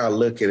that's how I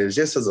look at it,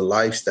 just as a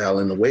lifestyle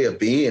and a way of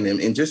being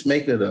and just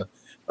making it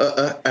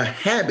a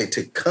habit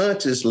to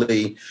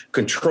consciously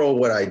control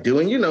what I do.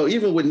 And,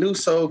 even with New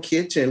Soul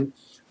Kitchen,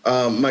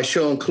 my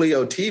show on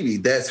Clio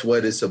TV, that's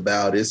what it's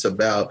about. It's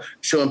about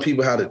showing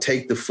people how to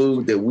take the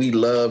food that we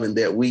love and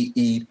that we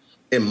eat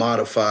and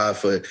modify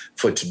for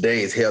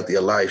today's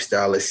healthier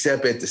lifestyle,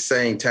 except at the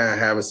same time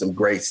having some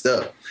great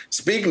stuff.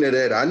 Speaking of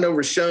that, I know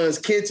Rashawn's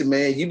Kitchen,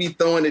 man, you be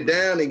throwing it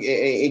down and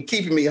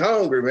keeping me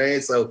hungry,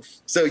 man. So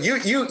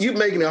you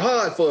making it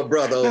hard for a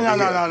brother over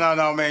here.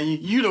 No, man.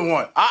 You the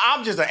one.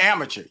 I'm just an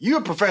amateur. You're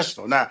a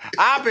professional. Now,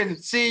 I've been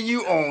seeing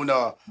you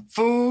on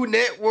Food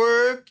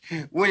Network,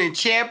 winning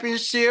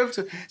championships.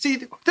 See,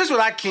 this is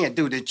what I can't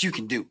do that you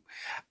can do.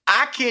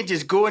 I can't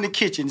just go in the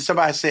kitchen and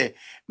somebody say,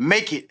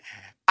 make it.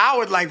 I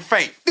would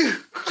faint.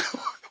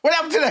 What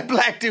happened to that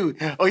black dude?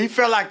 Oh, he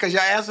felt like because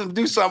y'all asked him to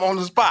do something on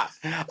the spot.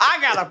 I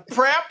got to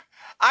prep.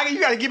 You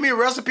got to give me a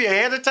recipe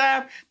ahead of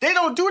time. They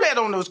don't do that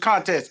on those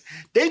contests.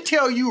 They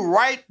tell you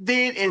right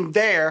then and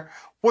there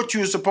what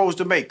you're supposed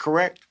to make,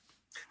 correct?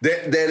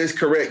 That is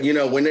correct.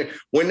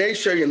 When they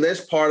show you, and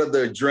that's part of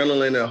the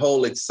adrenaline and the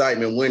whole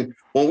excitement. When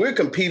we're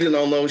competing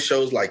on those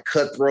shows like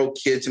Cutthroat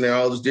Kitchen and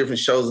all those different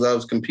shows that I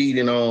was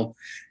competing on,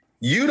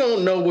 you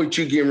don't know what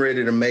you're getting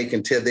ready to make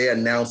until they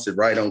announce it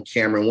right on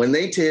camera. When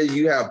they tell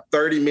you have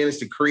 30 minutes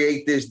to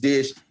create this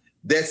dish,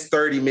 that's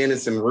 30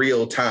 minutes in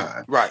real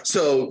time. Right.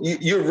 So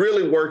you're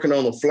really working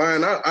on the fly.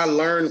 And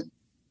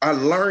I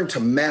learned to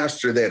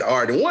master that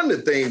art. And one of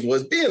the things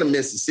was being a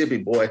Mississippi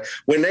boy,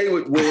 when they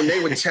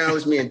would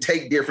challenge me and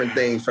take different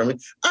things from me,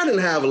 I didn't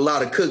have a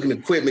lot of cooking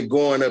equipment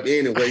going up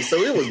anyway. So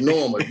it was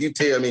normal. If you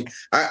tell me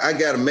I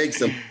gotta make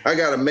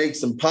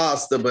some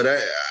pasta, but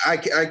I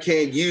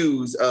can't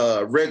use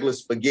regular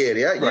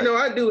spaghetti.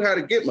 I do how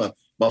to get my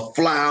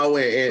flour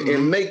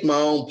and make my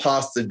own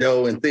pasta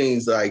dough and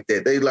things like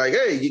that. They like,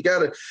 hey, you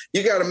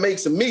gotta make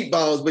some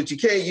meatballs, but you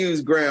can't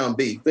use ground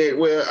beef.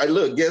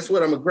 Guess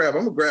what I'm gonna grab?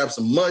 I'm gonna grab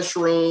some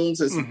mushrooms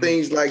and some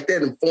things like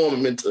that and form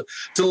them into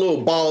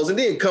little balls and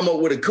then come up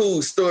with a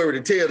cool story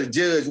to tell the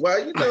judge.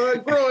 Why,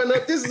 growing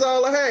up, this is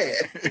all I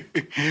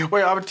had.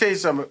 Well, I'm gonna tell you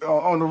something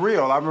on the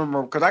real. I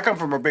remember, because I come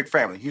from a big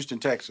family, Houston,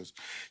 Texas,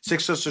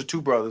 6 sisters,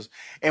 2 brothers,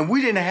 and we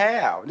didn't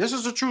have, this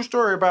is a true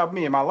story about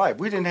me in my life,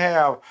 we didn't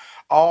have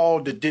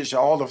all the dishes,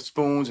 all the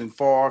spoons and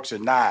forks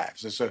and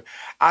knives. And so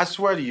I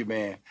swear to you,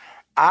 man,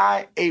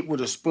 I ate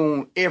with a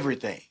spoon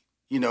everything.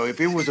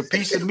 If it was a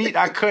piece of meat,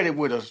 I cut it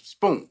with a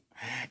spoon.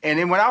 And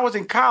then when I was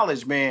in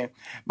college, man,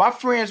 my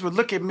friends would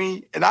look at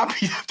me and I'd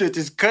be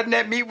just cutting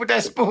that meat with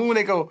that spoon.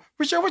 They go,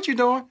 Richard, what you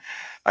doing?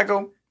 I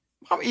go,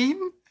 I'm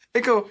eating.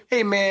 They go,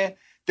 hey, man,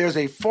 there's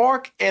a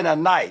fork and a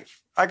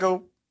knife. I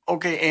go,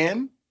 okay,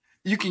 and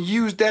you can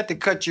use that to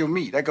cut your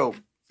meat. I go,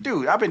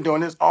 dude, I've been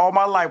doing this all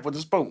my life with a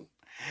spoon.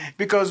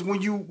 Because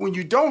when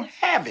you don't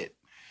have it,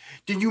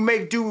 then you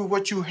make do with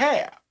what you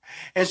have.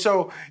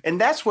 And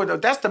that's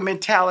the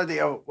mentality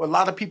of what a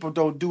lot of people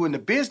don't do in the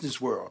business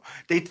world.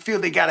 They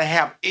feel they got to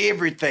have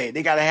everything.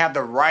 They got to have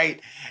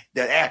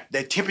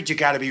the temperature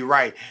got to be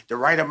right. The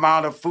right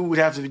amount of food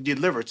has to be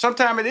delivered.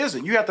 Sometimes it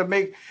isn't. You have to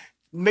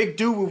make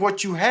do with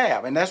what you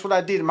have. And that's what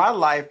I did in my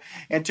life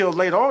until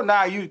later on.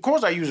 Now, of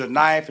course, I use a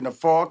knife and a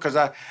fork because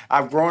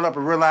I've grown up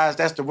and realized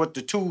that's what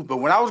the tool. But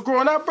when I was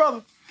growing up,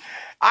 brother,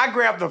 I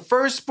grabbed the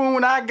first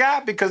spoon I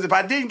got because if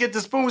I didn't get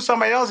the spoon,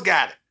 somebody else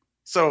got it.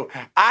 So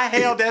I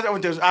held that.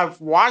 I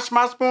washed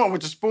my spoon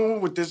with the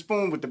spoon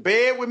with the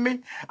bed with me.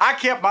 I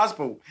kept my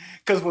spoon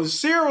because when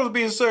cereal was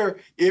being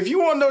served, if you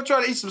want to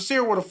try to eat some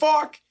cereal with a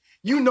fork,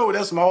 You know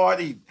that's some hard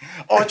eating.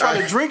 Or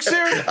trying to drink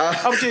cereal.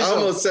 I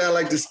almost sound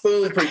like the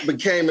spoon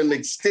became an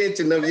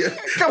extension of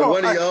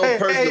one of your own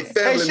personal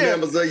family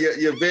members or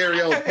your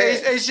very own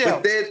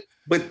pet.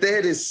 But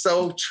that is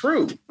so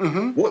true.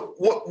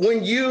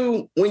 When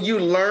you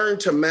learn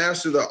to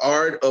master the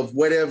art of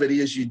whatever it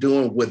is you're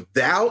doing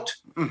without,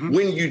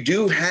 when you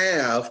do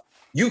have,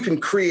 you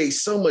can create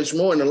so much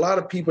more. And a lot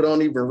of people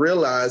don't even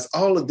realize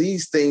all of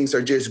these things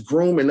are just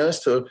grooming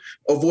us to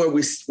avoid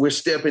we're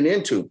stepping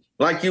into.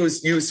 Like you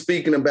was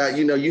speaking about,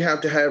 you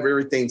have to have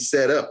everything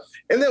set up.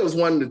 And that was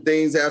one of the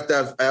things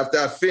after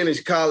I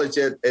finished college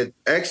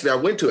actually, I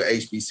went to a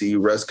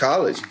HBCU, Russ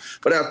College.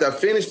 But after I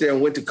finished there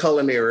and went to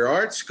culinary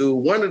arts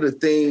school, one of the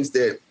things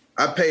that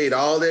I paid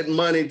all that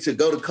money to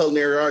go to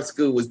culinary arts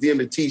school was them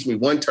to teach me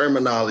one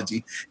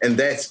terminology, and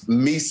that's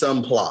mise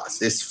en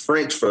place. It's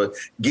French for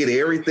get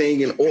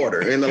everything in order.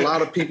 And a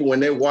lot of people, when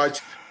they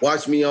watch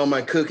me on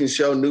my cooking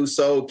show, New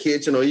Soul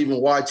Kitchen, or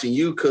even watching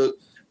you cook,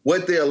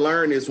 what they'll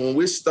learn is when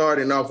we're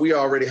starting off, we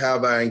already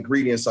have our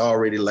ingredients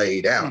already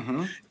laid out.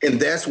 And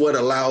that's what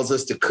allows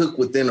us to cook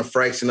within a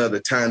fraction of the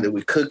time that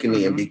we're cooking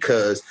in,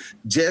 because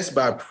just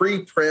by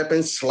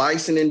pre-prepping,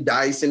 slicing and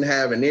dicing,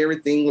 having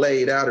everything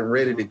laid out and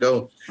ready to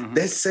go,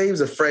 that saves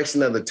a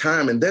fraction of the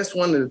time. And that's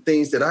one of the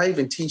things that I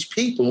even teach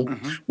people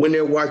when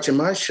they're watching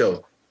my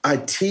show. I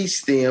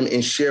teach them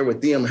and share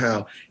with them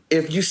how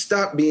if you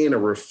stop being a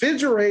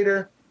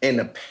refrigerator and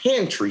a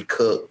pantry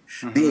cook,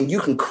 then you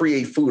can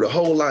create food a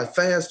whole lot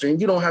faster and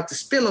you don't have to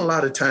spend a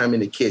lot of time in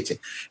the kitchen.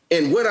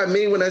 And what I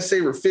mean when I say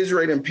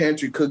refrigerator and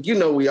pantry cook,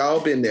 we all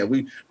been there.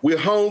 We're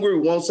hungry,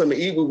 we want something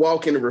to eat, we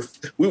walk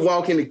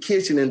in the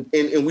kitchen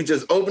and we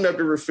just open up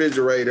the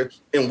refrigerator,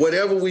 and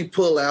whatever we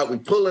pull out, we're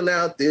pulling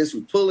out this,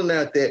 we're pulling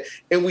out that,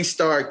 and we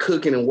start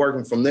cooking and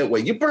working from that way.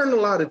 You burn a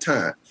lot of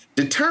time.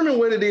 Determine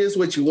what it is,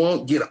 what you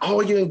want, get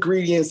all your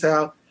ingredients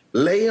out,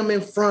 lay them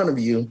in front of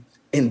you,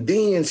 and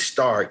then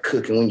start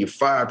cooking when you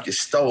fire up your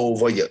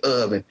stove or your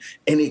oven.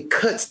 And it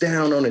cuts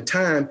down on the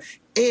time,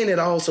 and it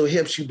also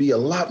helps you be a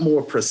lot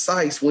more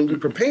precise when you're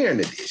preparing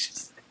the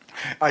dishes.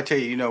 I tell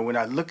you, when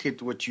I look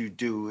at what you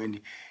do, and,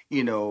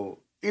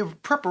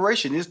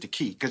 preparation is the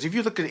key. Because if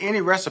you look at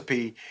any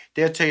recipe,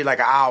 they'll tell you like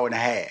an hour and a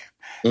half.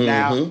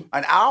 Now,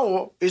 an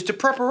hour is the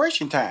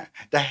preparation time.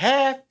 The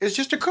half is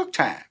just the cook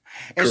time.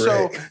 And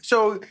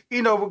so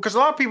because a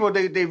lot of people,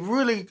 they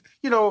really,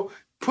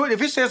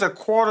 if it says a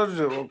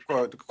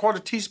quarter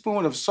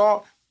teaspoon of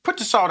salt, put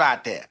the salt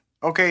out there,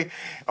 okay?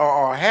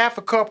 Or half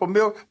a cup of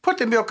milk, put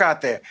the milk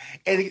out there.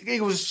 And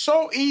it was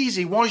so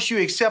easy once you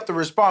accept the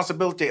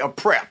responsibility of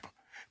prep.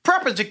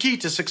 Prep is the key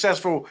to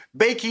successful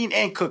baking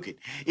and cooking.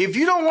 If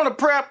you don't want to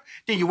prep,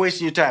 then you're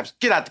wasting your time.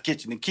 Get out the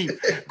kitchen and keep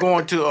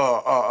going to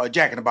a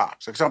Jack in the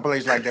Box or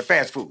someplace like that,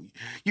 fast food.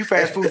 You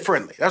fast food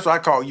friendly. That's what I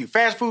call you,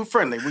 fast food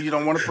friendly when you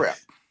don't want to prep.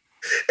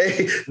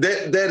 Hey,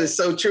 that is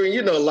so true.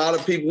 And a lot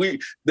of people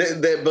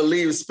that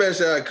believe,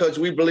 especially our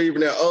culture, we believe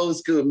in that old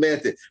school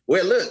method.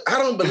 Well, look, I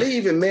don't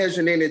believe in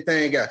measuring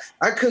anything out.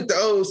 I cook the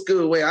old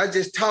school way. I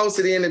just toss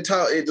it in and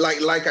toss it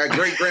like our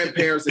great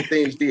grandparents and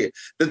things did.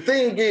 The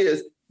thing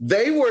is,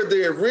 they were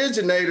the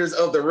originators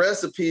of the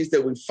recipes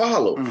that we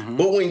follow.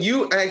 But when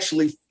you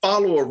actually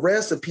follow a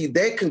recipe,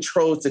 that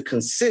controls the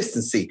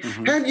consistency.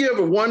 Have you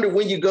ever wondered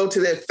when you go to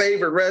that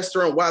favorite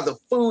restaurant why the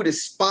food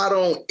is spot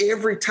on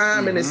every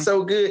time and it's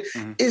so good?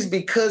 It's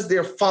because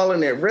they're following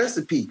that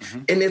recipe.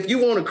 And if you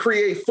want to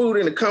create food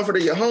in the comfort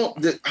of your home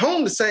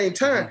the same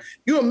time,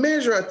 you'll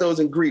measure out those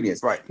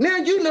ingredients. Right. Now,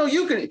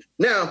 you can.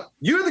 Now,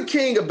 you're the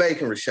king of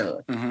bacon,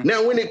 Rashawn.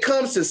 Now, when it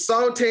comes to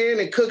sauteing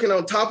and cooking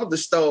on top of the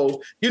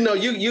stove,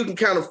 you can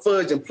kind of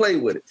fudge and play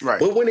with it. Right.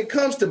 But when it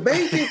comes to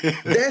baking,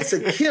 that's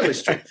a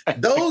chemistry.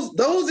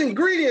 Those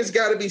ingredients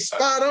got to be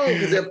spot on,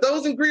 because if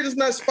those ingredients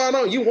not spot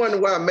on, you wonder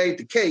why I made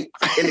the cake,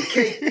 and the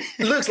cake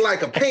looks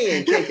like a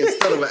pancake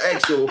instead of an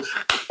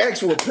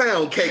actual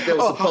pound cake that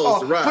was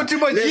supposed to rise. Put too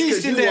much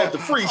yeast in there. You want the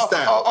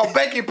freestyle. Or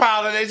baking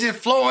powder that's just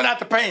flowing out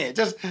the pan.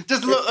 Just a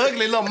little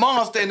ugly little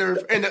monster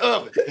in the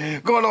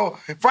oven, going on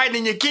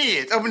frightening your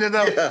kids, opening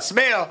up,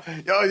 smell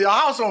your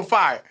house on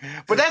fire.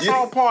 But that's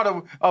all part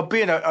of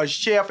being a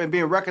chef and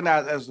being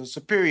recognized as a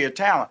superior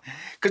talent,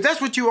 because that's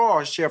what you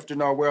are, Chef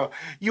Jernard. Well,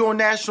 you're on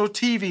national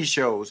TV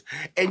shows,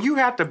 and you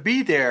have to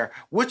be there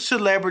with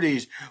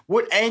celebrities,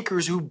 with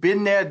anchors who've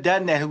been there,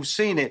 done that, who've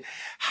seen it.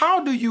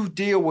 How do you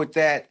deal with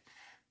that,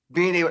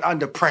 being able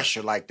under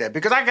pressure like that?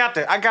 Because I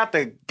got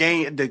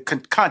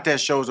the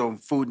contest shows on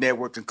Food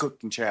Network and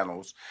cooking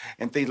channels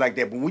and things like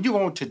that. But when you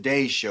go on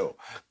Today's Show,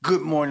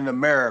 Good Morning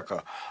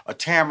America, a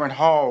Tamron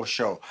Hall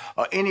show,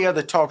 or any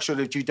other talk show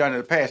that you've done in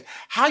the past,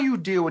 how you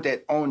deal with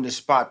that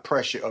on-the-spot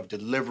pressure of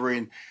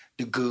delivering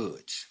the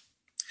goods?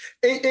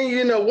 And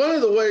one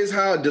of the ways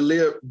how I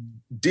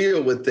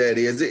deal with that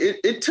is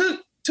it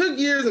took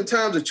years and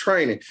times of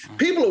training.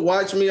 People will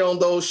watch me on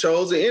those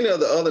shows, and any of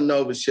the other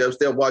Nova chefs,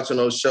 they're watching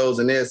those shows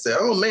and they'll say,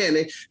 oh man,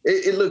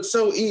 it looks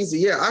so easy.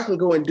 Yeah, I can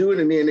go and do it.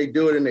 And then they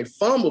do it and they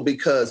fumble,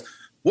 because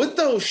with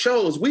those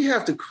shows, we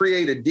have to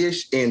create a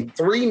dish in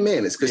 3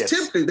 minutes because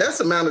typically that's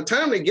the amount of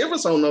time they give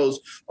us on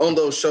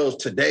those shows.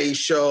 Today's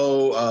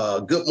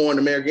Show, Good Morning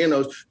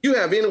America, you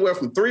have anywhere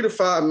from 3 to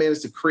 5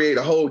 minutes to create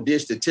a whole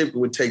dish that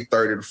typically would take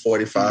 30 to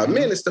 45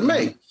 minutes to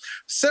make.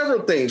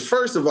 Several things.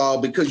 First of all,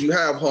 because you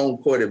have home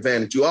court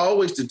advantage, you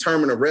always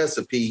determine a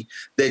recipe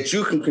that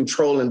you can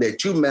control and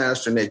that you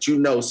master and that you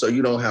know, so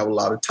you don't have a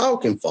lot of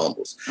talking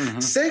fumbles.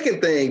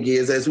 Second thing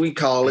is, as we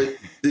call it,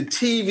 the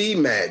TV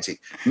magic,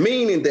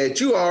 meaning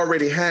that you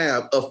already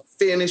have a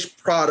finished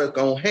product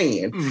on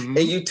hand, and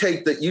you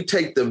take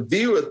the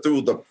viewer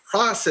through the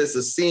process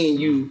of seeing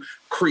you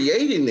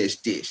creating this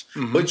dish.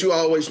 But you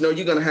always know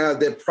you're going to have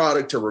that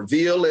product to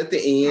reveal at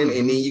the end,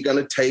 and then you're going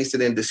to taste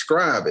it and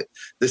describe it.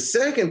 The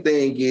second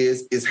thing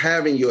is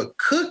having your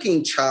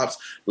cooking chops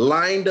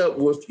lined up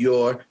with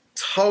your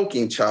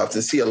talking chops.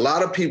 And see, a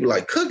lot of people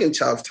like cooking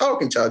chops,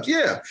 talking chops.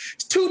 Yeah,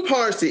 it's 2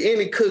 parts to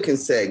any cooking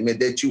segment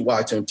that you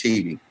watch on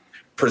TV.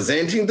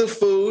 Presenting the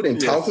food and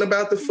talking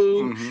about the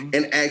food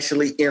and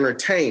actually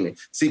entertaining.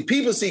 See,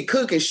 people see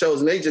cooking shows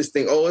and they just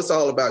think, oh, it's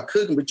all about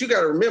cooking. But you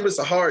got to remember, it's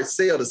a hard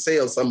sell to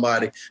sell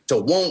somebody to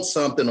want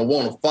something or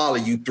want to follow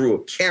you through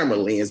a camera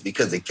lens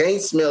because they can't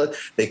smell it,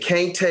 they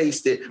can't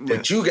taste it,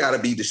 but you got to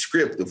be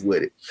descriptive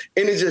with it.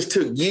 And it just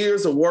took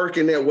years of work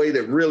in that way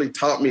that really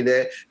taught me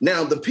that.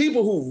 Now, the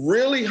people who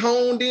really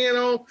honed in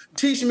on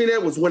teaching me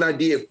that was when I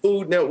did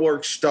Food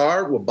Network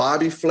Star with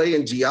Bobby Flay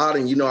and Giada.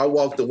 And, I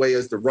walked away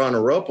as the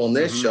runner-up on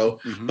that show,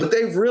 but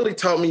they've really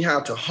taught me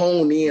how to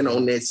hone in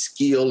on that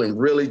skill and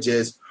really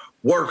just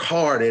work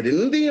hard at it.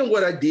 And then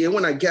what I did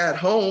when I got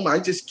home, I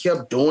just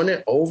kept doing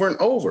it over and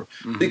over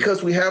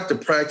because we have to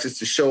practice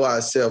to show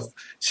ourselves,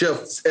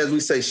 as we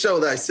say,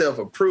 show thyself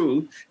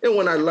approved. And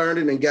when I learned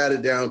it and got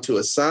it down to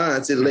a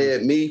science, it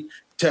led me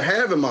to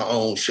having my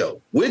own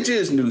show, which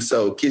is New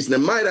Soul Kitchen.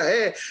 And might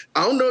I add,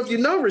 I don't know if you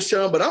know,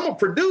 Rashawn, but I'm a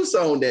producer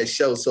on that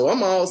show. So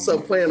I'm also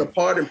playing a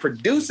part in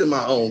producing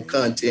my own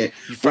content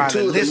with 2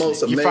 of the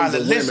most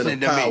amazing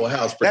women of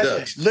Powerhouse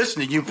Productions.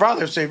 Listening, you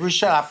probably say,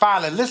 Rashawn, I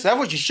finally listened. That's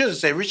what you should have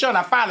said. Rashawn,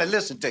 I finally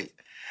listened to you.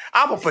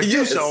 I'm a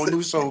producer on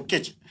New Soul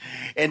Kitchen.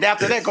 And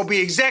after that, go be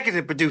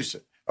executive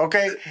producer,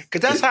 okay?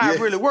 Because that's how it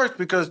really works,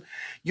 because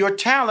your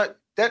talent,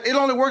 it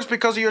only works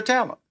because of your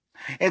talent.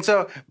 And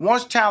so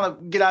once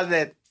talent get out of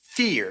that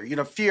fear,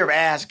 fear of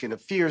asking, the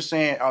fear of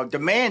saying, or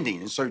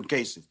demanding in certain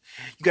cases.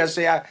 You got to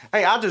say,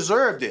 hey, I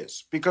deserve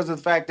this because of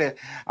the fact that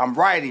I'm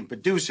writing,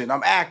 producing,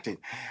 I'm acting,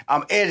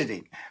 I'm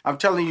editing. I'm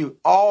telling you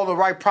all the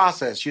right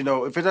process.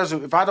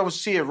 If I don't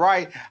see it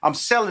right, I'm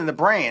selling the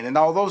brand and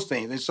all those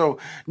things. And so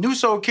New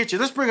Soul Kitchen,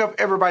 let's bring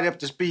everybody up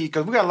to speed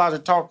because we got a lot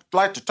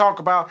to talk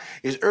about.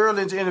 It's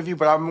early in the interview,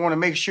 but I want to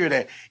make sure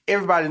that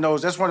everybody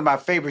knows that's one of my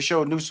favorite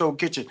shows, New Soul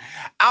Kitchen.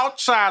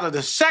 Outside of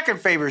the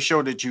second favorite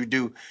show that you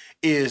do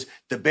is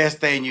The Best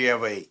Thing You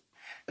Ever Ate.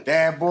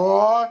 That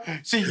boy.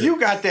 See, you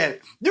got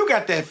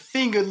that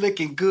finger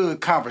licking good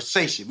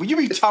conversation. When you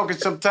be talking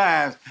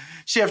sometimes,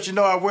 Chef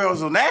Jernard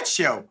Wells on that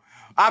show,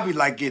 I be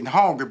like getting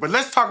hungry. But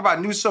let's talk about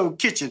New Soul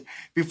Kitchen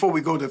before we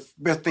go to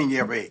Best Thing You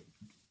Ever Ate.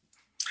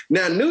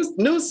 Now,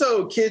 New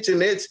Soul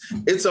Kitchen,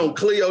 it's on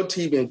Clio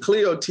TV, and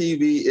Clio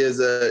TV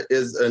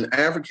is an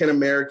African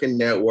American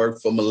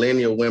network for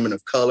millennial women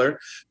of color.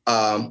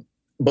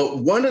 But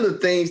one of the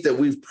things that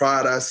we've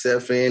prided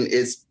ourselves in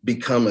is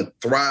become a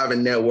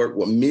thriving network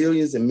with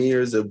millions and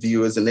millions of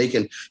viewers, and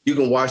you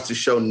can watch the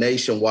show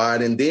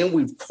nationwide. And then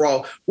we've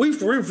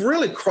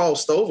really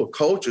crossed over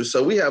culture.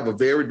 So we have a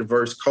very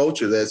diverse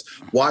culture that's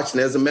watching.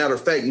 As a matter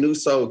of fact, New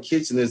Soul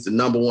Kitchen is the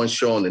number 1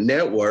 show on the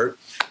network.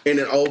 And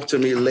it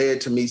ultimately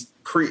led to me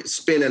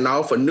spinning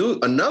off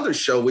another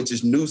show, which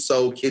is New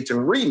Soul Kitchen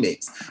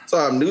Remix. So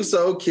I'm New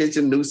Soul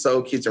Kitchen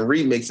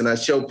Remix, and I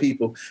show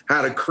people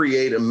how to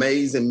create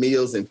amazing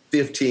meals in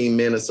 15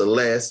 minutes or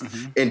less.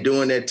 And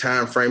during that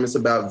time frame, it's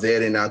about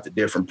vetting out the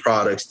different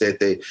products that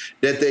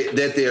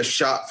they're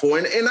shot for.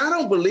 And I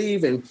don't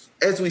believe in,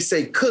 as we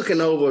say,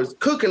 cooking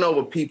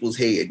over people's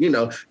head,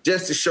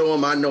 just to show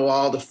them I know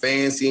all the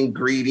fancy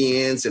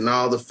ingredients and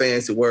all the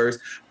fancy words.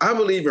 I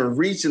believe in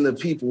reaching the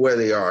people where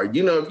they are. If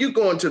you're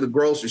going to the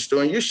grocery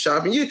store and you're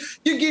shopping, you're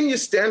getting your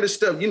standard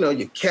stuff,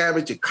 your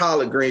cabbage, your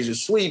collard greens, your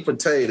sweet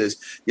potatoes,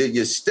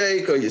 your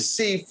steak or your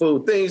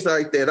seafood, things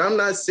like that. I'm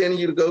not sending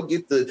you to go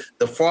get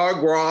the foie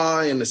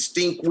gras and the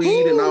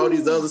stinkweed and all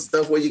these other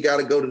stuff where you got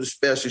to go to the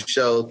special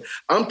shows.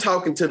 I'm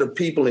talking to the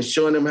people and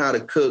showing them how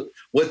to cook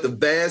what the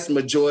vast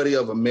majority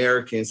of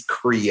Americans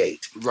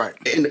create. Right.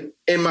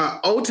 And my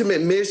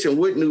ultimate mission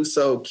with New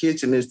Soul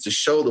Kitchen is to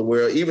show the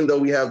world, even though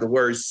we have the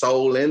word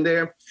soul in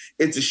there,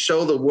 it's to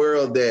show the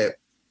world that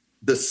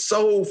the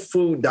soul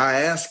food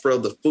diaspora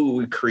of the food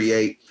we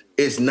create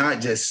is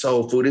not just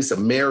soul food, it's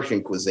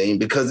American cuisine,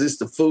 because it's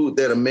the food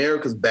that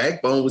America's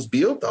backbone was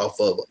built off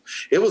of.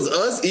 It was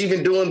us,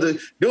 even during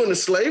the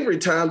slavery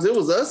times, it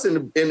was us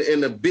in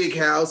the big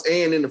house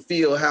and in the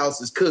field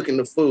houses cooking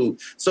the food.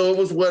 So it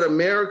was what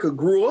America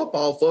grew up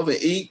off of and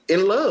eat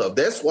and love.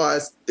 That's why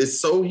it's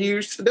so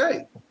huge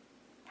today.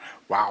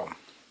 Wow.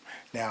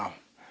 Now,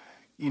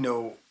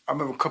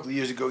 remember a couple of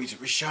years ago, he said,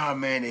 Rashawn,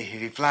 man,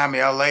 they fly me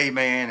to L.A.,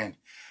 man, and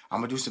I'm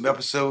going to do some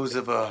episodes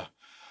of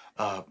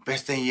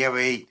Best Thing You Ever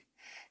Ate.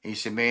 And he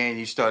said, man,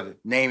 you started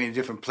naming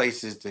different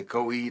places to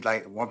go eat,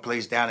 like one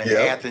place down in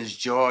Athens,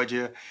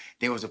 Georgia.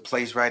 There was a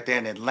place right there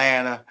in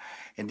Atlanta.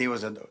 And there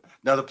was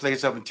another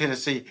place up in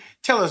Tennessee.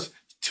 Tell us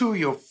 2 of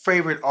your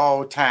favorite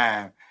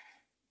all-time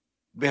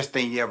Best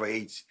Thing You Ever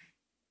Ate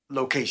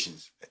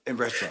locations in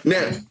restaurants.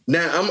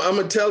 Now I'm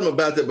gonna tell them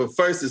about that, but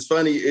first it's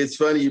funny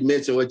you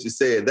mentioned what you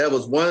said. That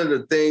was one of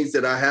the things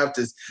that I have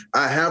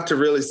to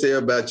really say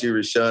about you,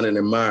 Rashawn, and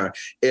admire.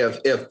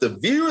 If the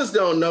viewers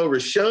don't know,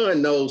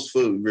 Rashawn knows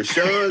food.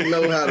 Rashawn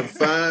knows how to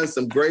find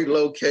some great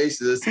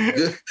locations,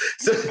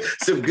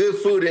 some good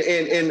food,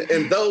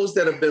 and those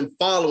that have been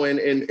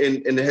following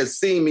and has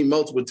seen me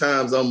multiple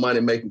times on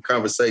Money Making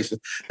Conversations,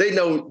 they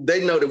know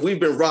that we've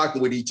been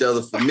rocking with each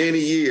other for many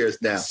years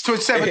now.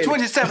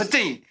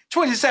 2017.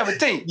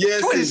 2017.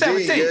 Yes,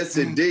 2017. Indeed. Yes,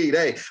 indeed.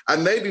 Hey, I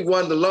may be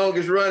one of the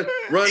longest running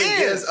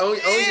guests on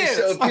your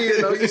show,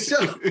 Peter, on your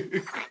show.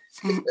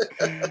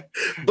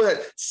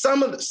 But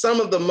some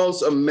of the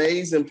most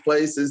amazing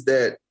places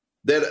that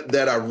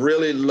I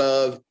really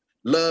love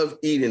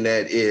eating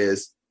at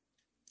is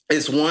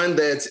one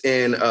that's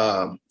in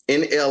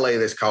LA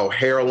that's called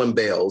Harold and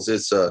Bell's.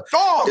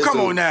 Come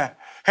on now.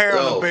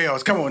 Harold and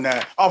Bell's. Come on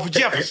now. Off of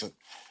Jefferson.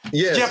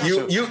 Yes,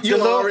 Jefferson.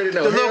 you already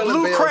know. The little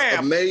blue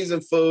crab.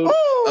 Amazing food.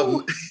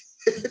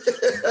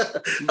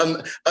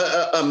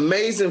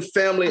 Amazing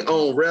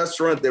family-owned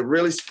restaurant that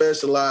really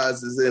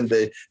specializes in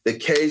the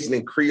Cajun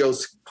and Creole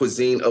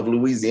cuisine of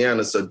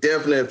Louisiana. So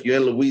definitely, if you're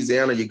in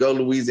Louisiana, you go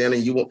to Louisiana.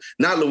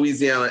 Not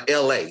Louisiana,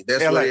 L.A.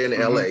 That's where they're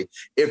in L.A.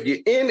 If you're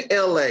in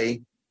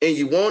L.A. and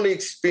you want to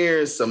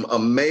experience some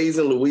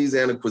amazing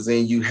Louisiana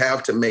cuisine, you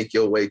have to make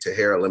your way to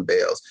Harold and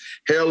Bell's.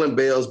 Harold and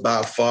Bell's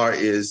by far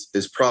is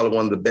probably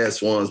one of the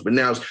best ones. But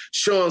now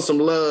showing some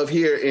love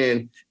here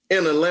in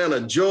Atlanta,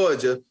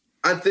 Georgia,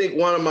 I think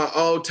one of my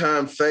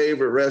all-time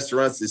favorite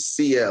restaurants is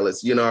C.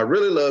 Ellis. You know, I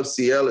really love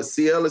C. Ellis.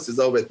 C. Ellis is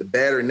over at the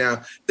Battery.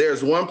 Now,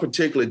 there's one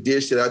particular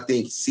dish that I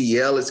think C.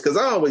 Ellis, because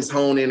I always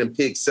hone in and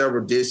pick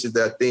several dishes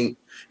that I think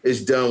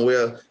is done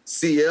well.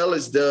 C.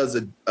 Ellis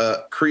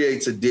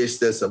creates a dish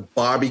that's a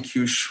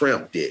barbecue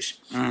shrimp dish.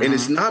 Mm-hmm. And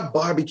it's not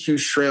barbecue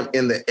shrimp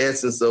in the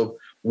essence of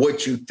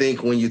what you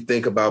think when you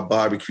think about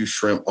barbecue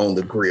shrimp on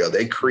the grill.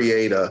 They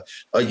create a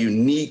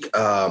unique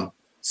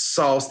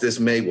sauce that's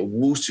made with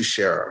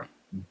Worcestershire,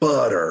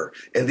 butter,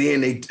 and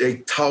then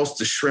they toss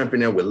the shrimp in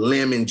there with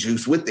lemon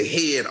juice with the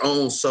head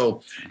on.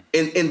 So,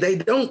 and they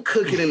don't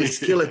cook it in the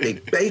skillet, they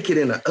bake it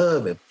in the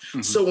oven.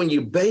 Mm-hmm. So when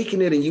you're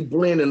baking it and you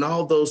blending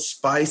all those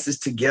spices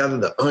together,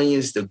 the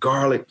onions, the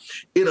garlic,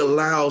 it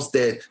allows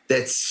that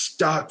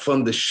stock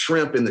from the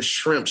shrimp and the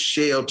shrimp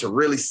shell to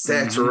really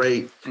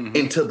saturate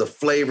into the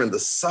flavor and the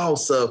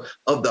sauce of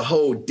the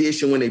whole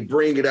dish. And when they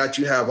bring it out,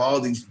 you have all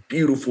these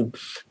beautiful,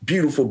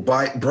 beautiful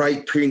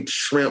bright pink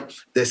shrimp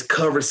that's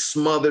covered,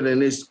 smothered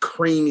in this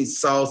creamy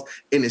sauce,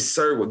 and it's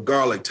served with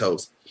garlic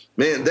toast.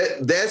 Man,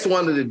 that's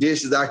one of the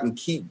dishes I can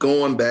keep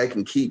going back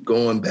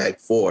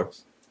for.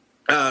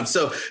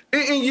 So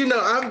you know,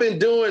 I've been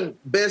doing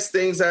Best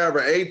Things I Ever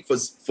Ate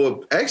for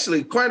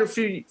actually quite a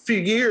few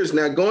years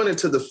now, going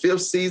into the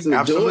 5th season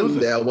of doing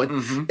that one.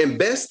 Mm-hmm. And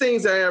Best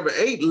Things I Ever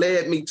Ate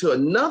led me to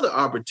another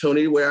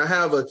opportunity where I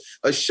have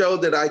a show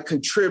that I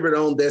contribute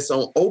on that's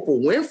on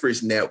Oprah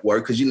Winfrey's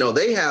network, because you know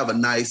they have a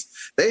nice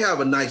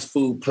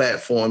food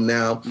platform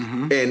now,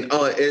 and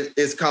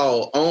it's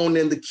called On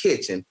in the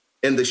Kitchen.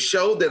 And the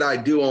show that I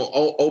do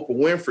on Oprah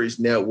Winfrey's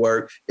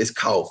network is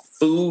called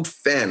Food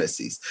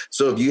Fantasies.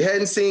 So if you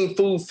hadn't seen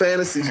Food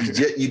Fantasies,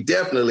 you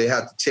definitely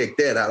have to check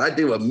that out. I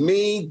do a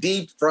mean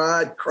deep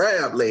fried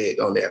crab leg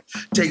on there.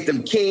 Take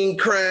them king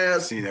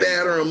crabs,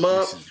 batter them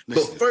up.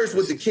 But first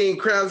with the king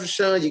crabs,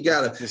 Rashawn,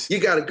 you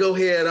gotta go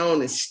ahead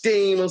on and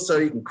steam them so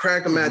you can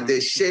crack them out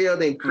that shell,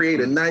 then create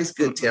a nice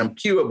good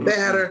tempura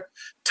batter.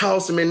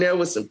 Toss them in there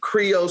with some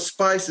Creole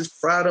spices,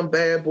 fry them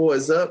bad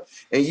boys up,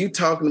 and you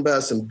talking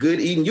about some good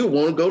eating. You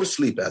want to go to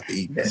sleep after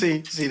eating that.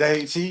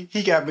 See,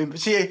 he got me.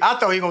 See, I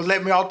thought he was going to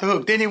let me off the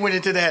hook. Then he went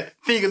into that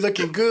finger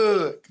looking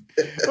good.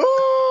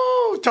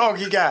 Ooh, talk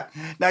he got.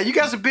 Now, you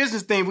got some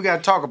business things we got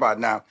to talk about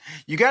now.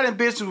 You got in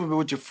business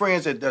with your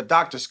friends at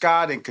Dr.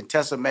 Scott and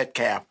Contessa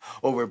Metcalf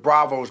over at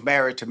Bravo's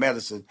Married to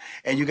Medicine,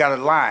 and you got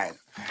a line.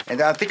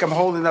 And I think I'm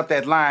holding up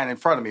that line in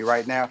front of me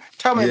right now.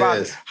 Tell me about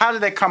it. How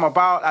did that come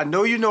about? I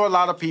know you know a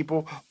lot of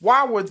people.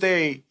 Why were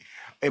they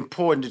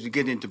important to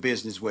get into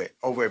business with?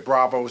 Over at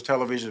Bravo's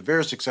television, a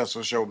very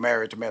successful show,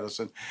 Married to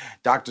Medicine,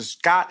 Dr.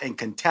 Scott and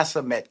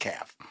Contessa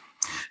Metcalf.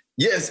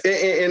 Yes,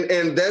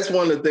 and that's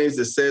one of the things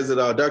that says it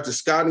all. Dr.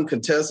 Scott and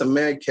Contessa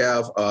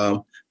Metcalf,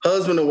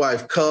 husband and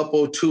wife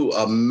couple, 2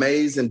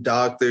 amazing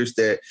doctors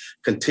that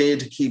continue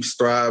to keep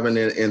striving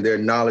in their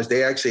knowledge.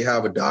 They actually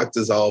have a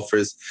doctor's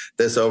office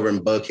that's over in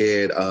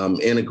Buckhead,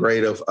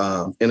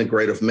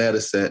 integrative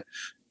medicine.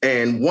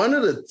 And one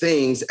of the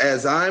things,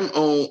 as I'm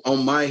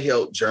on my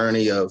health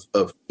journey of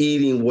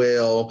eating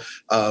well,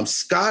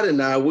 Scott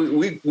and I,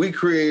 we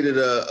created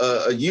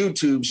a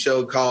YouTube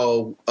show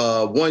called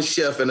One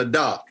Chef and a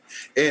Doc.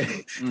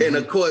 And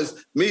of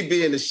course, me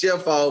being the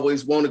chef, I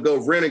always want to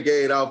go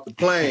renegade off the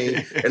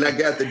plane. And I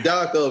got the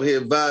doc over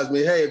here advise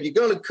me, hey, if you're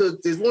going to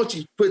cook this, why don't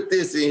you put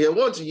this in here?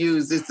 Why don't you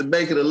use this to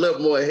make it a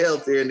little more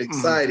healthier and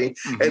exciting?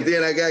 And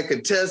then I got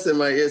contestants in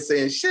my ear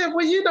saying, chef,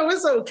 well,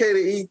 it's okay to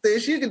eat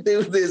this. You can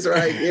do this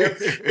right here.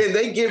 And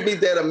they give me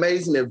that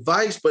amazing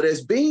advice. But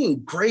as being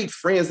great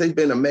friends, they've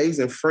been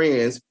amazing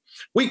friends.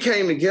 We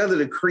came together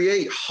to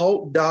create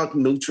Hope Doc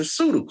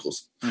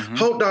Nutraceuticals.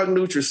 Hope Doc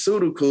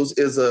Nutraceuticals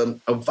is a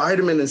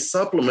vitamin and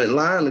supplement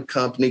line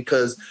company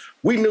because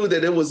we knew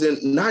that it was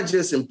not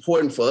just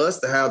important for us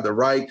to have the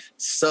right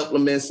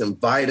supplements and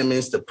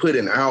vitamins to put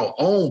in our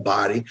own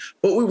body,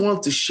 but we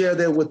want to share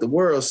that with the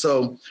world.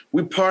 So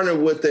we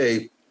partnered with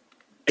a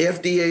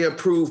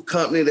FDA-approved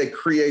company that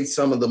creates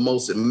some of the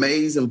most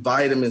amazing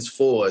vitamins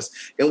for us.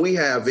 And we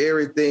have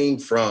everything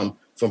from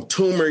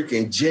turmeric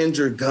and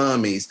ginger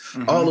gummies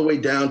all the way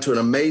down to an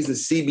amazing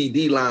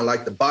CBD line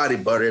like the body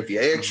butter. If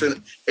you're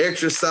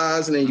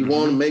exercising and you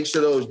want to make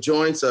sure those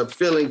joints are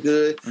feeling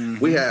good,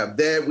 we have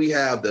that. We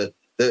have the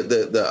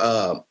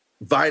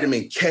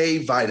vitamin K,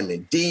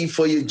 vitamin D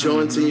for your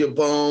joints and your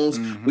bones.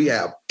 We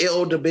have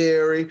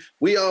elderberry.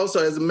 We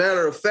also, as a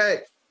matter of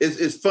fact,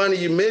 it's funny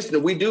you mentioned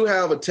it. We do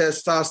have a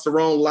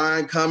testosterone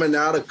line coming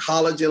out, a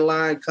collagen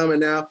line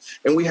coming out,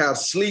 and we have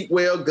Sleep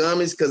Well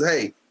gummies because,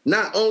 hey,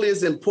 not only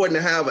is it important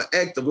to have an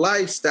active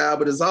lifestyle,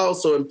 but it's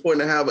also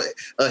important to have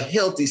a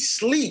healthy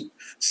sleep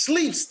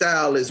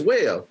style as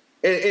well.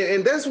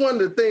 And that's one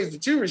of the things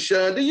that you,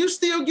 Rashawn, do you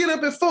still get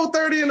up at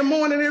 4:30 in the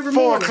morning every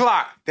morning? 4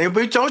 o'clock.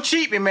 Don't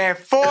cheat me, man.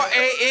 4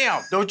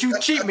 a.m. Don't you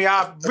cheat me.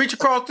 I'll reach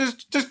across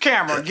this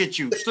camera and get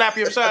you. Slap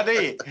you upside the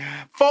head.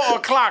 4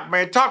 o'clock,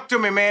 man. Talk to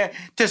me, man.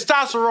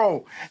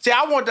 Testosterone. See,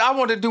 I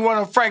want to do one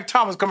of Frank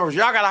Thomas commercials.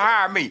 Y'all got to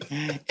hire me.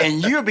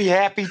 And you'll be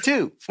happy,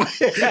 too.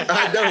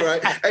 I know,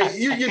 right? Hey,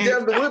 you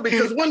definitely will,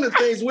 because one of the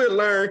things we'll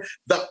learn,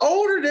 the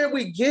older that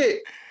we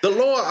get, the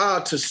lower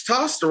our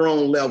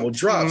testosterone level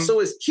drops. So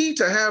it's key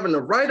to having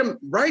the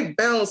right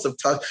balance of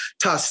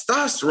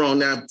testosterone.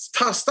 Now,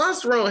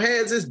 testosterone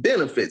has its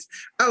benefits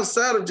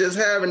outside of just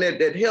having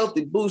that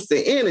healthy boost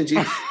of energy.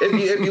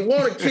 If you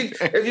want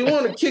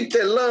to kick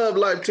that love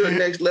life to the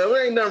next level,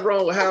 there ain't nothing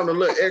wrong with having a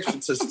little extra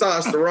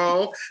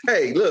testosterone.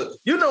 Hey, look,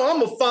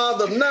 I'm a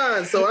father of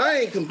 9, so I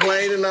ain't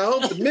complaining. I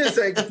hope the miss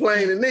ain't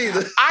complaining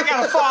either. I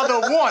got a father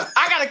of 1.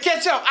 I got to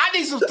catch up. I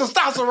need some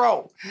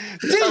testosterone.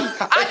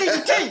 I need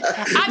the tea.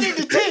 I need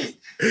the tea.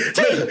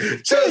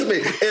 Trust me,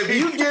 if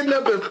you getting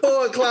up at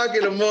 4 o'clock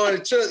in the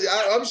morning,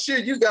 I'm sure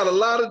you got a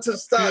lot of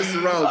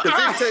testosterone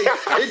because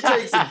it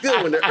takes a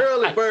good one. The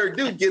early bird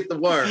do get the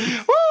worm.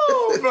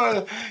 Woo,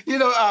 brother.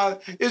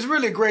 It's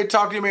really great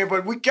talking to you, man,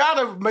 but we got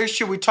to make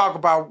sure we talk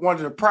about one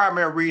of the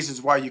primary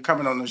reasons why you're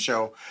coming on the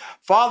show.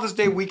 Father's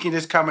Day weekend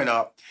is coming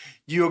up.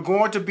 You're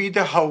going to be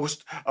the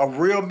host of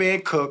Real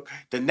Men Cook,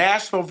 the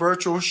national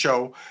virtual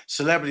show.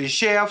 Celebrity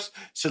chefs,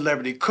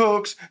 celebrity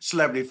cooks,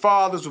 celebrity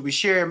fathers will be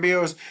sharing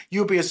meals.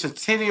 You'll be at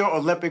Centennial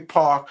Olympic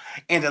Park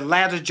in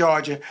Atlanta,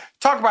 Georgia.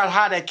 Talk about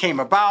how that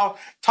came about.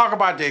 Talk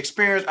about the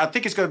experience. I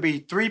think it's going to be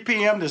 3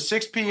 p.m. to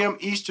 6 p.m.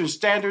 Eastern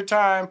Standard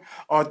Time,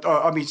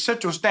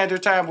 Central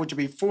Standard Time, which will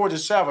be 4 to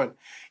 7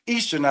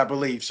 Eastern, I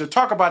believe. So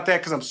talk about that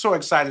because I'm so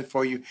excited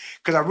for you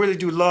because I really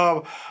do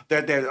love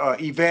that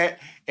Yvette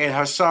and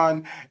her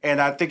son,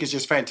 and I think it's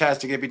just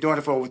fantastic. They've been doing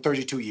it for over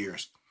 32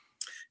 years.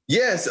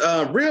 Yes,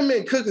 Real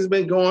Men Cook has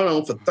been going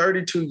on for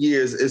 32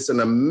 years. It's an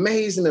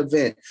amazing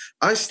event.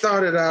 I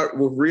started out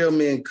with Real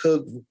Men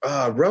Cook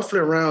roughly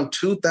around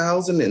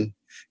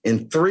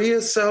 2003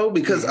 or so,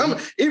 because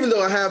even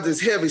though I have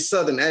this heavy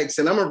Southern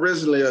accent, I'm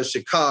originally a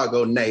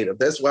Chicago native.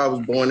 That's where I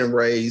was born and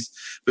raised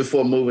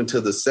before moving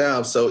to the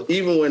South. So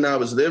even when I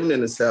was living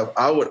in the South,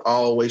 I would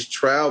always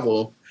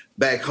travel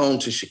back home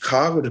to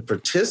Chicago to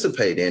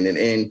participate in it.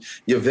 And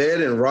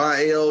Yvette and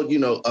Rael,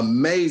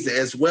 amazing,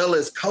 as well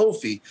as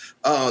Kofi,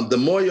 the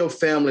Moyo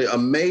family,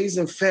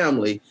 amazing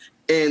family.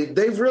 And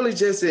they've really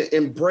just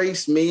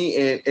embraced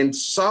me and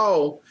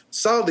saw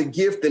the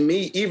gift in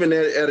me, even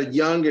at a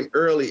young and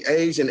early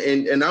age.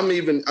 And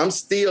I'm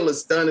still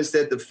astonished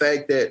at the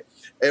fact that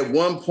at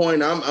one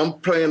point I'm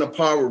playing a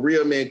part with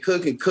Real Men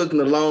Cooking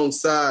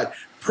alongside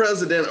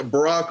President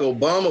Barack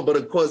Obama, but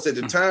of course at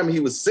the time he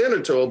was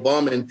Senator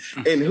Obama,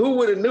 and who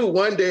would have knew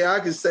one day I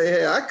could say,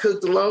 hey, I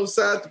cooked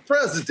alongside the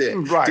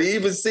president. Right. To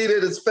even see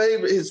that his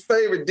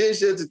favorite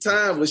dish at the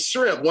time was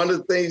shrimp, one of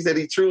the things that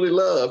he truly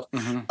loved.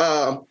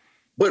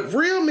 But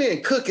Real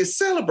Men Cook, it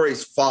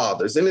celebrates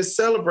fathers, and it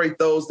celebrates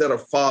those that are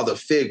father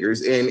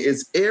figures, and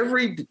it's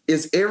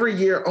every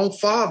year on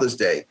Father's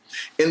Day,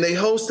 and they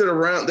hosted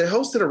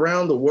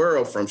around the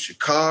world, from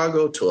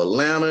Chicago to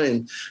Atlanta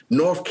and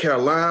North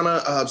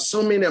Carolina,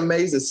 so many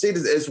amazing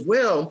cities as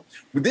well.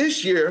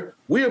 This year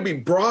we'll be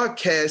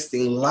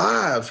broadcasting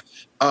live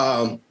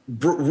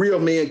Real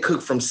Men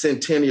Cook from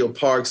Centennial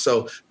Park.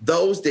 So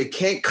those that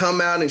can't come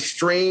out and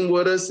stream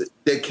with us,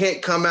 that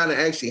can't come out and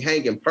actually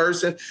hang in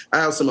person, I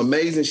have some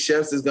amazing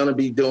chefs that's going to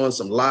be doing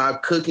some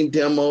live cooking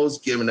demos,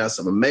 giving us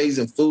some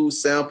amazing food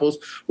samples.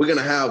 We're going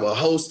to have a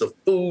host of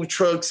food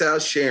trucks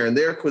out sharing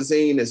their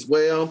cuisine as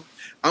well.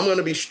 I'm going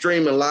to be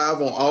streaming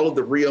live on all of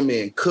the Real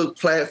Men Cook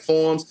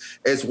platforms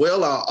as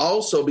well. I'll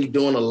also be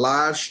doing a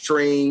live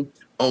stream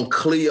on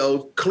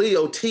Clio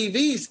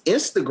TV's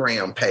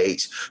Instagram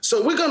page.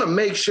 So we're going to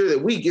make sure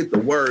that we get the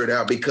word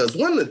out, because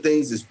one of the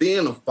things is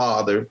being a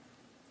father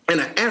and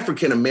an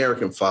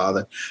African-American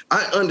father,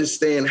 I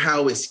understand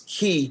how it's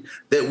key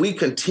that we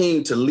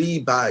continue to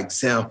lead by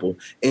example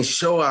and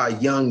show our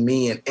young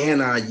men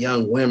and our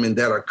young women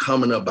that are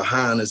coming up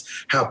behind us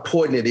how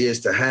important it is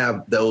to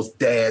have those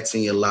dads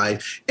in your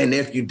life. And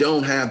if you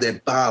don't have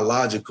that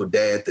biological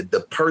dad,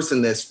 the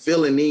person that's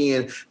filling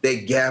in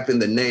that gap in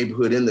the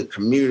neighborhood, in the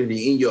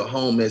community, in your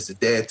home as a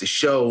dad, to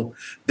show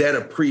that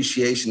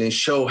appreciation and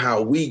show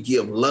how we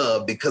give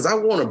love. Because I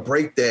want to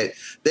break that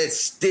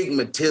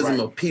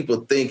stigmatism of people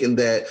thinking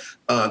that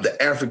the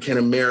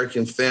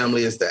African-American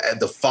family is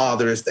the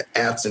father is the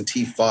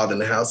absentee father in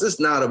the house. It's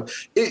not and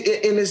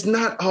it's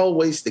not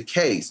always the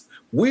case.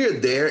 We're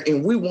there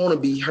and we want to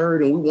be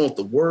heard and we want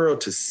the world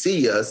to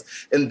see us.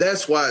 And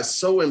that's why it's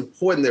so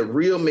important that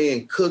Real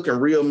Men Cook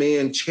and Real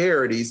Men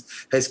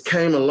Charities has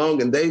came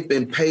along, and they've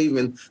been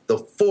paving the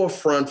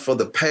forefront for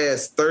the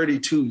past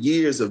 32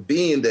 years of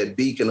being that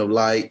beacon of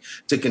light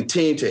to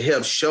continue to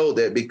help show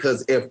that,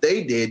 because if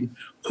they didn't,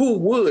 who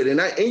would?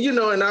 And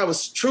I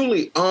was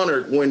truly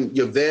honored when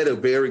Yvette, a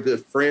very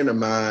good friend of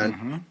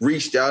mine,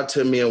 reached out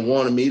to me and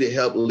wanted me to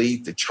help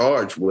lead the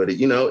charge with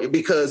it,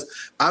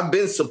 because I've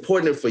been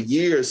supporting it for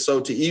years. So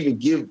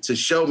to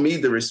show me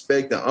the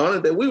respect and honor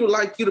that we would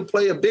like you to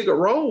play a bigger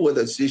role with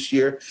us this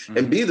year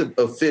and be the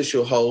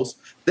official host,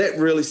 that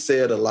really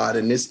said a lot.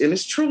 And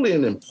it's truly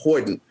an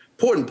important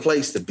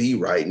place to be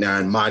right now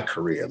in my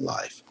career in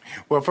life.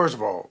 Well, first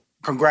of all,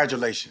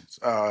 congratulations.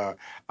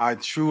 I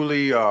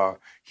truly,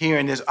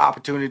 hearing this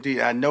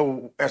opportunity, I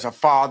know as a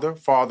father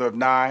of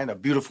 9, a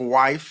beautiful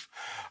wife,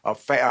 a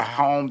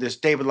home that's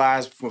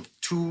stabilized with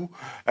two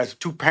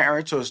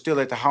parents who are still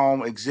at the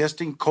home,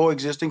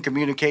 coexisting,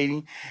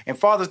 communicating. And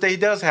Father's Day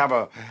does have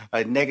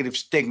a negative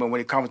stigma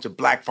when it comes to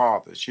Black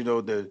fathers.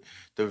 The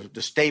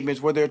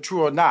statements, whether they're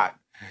true or not,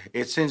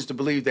 it tends to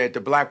believe that the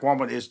Black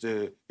woman is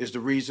the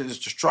reason, is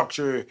the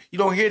structure. You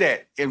don't hear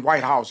that in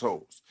white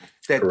households.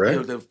 That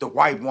the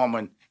white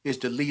woman is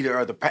the leader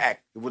of the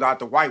pack. Without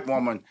the white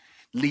woman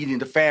leading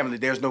the family,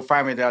 there's no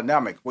family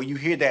dynamic. Well, you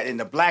hear that in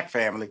the Black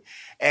family,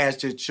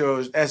 as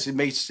it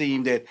may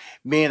seem that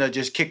men are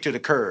just kicked to the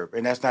curb,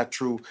 and that's not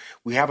true.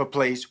 We have a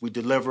place, we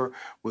deliver,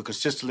 we're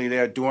consistently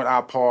there doing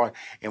our part,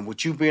 and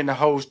with you being the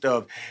host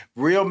of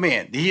Real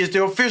Men, he is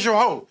the official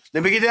host.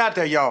 Let me get it out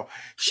there, y'all.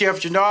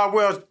 Chef Jernard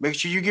Wells, make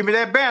sure you give me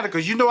that banner,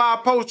 because I'll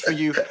post for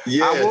you.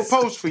 Yes. I will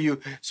post for you.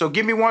 So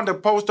give me one to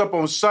post up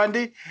on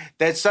Sunday.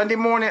 That Sunday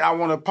morning, I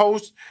want to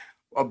post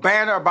a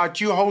banner about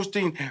you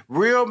hosting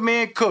Real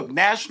Men Cook,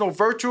 national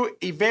virtual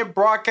event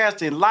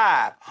broadcasting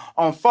live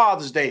on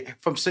Father's Day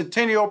from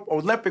Centennial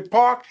Olympic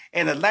Park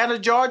in Atlanta,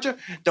 Georgia.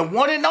 The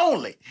one and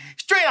only,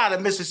 straight out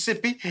of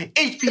Mississippi,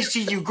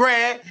 HBCU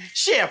grad,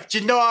 Chef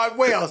Jernard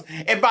Wells.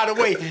 And by the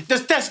way, the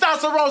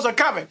testosterones are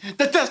coming.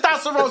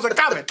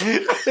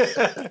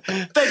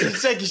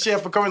 Thank you,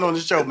 Chef, for coming on the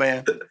show,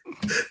 man.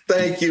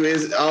 Thank you.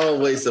 It's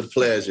always a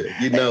pleasure.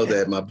 You know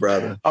that, my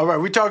brother. All right,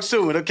 we talk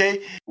soon,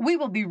 okay? We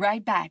will be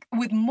right back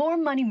with more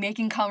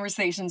money-making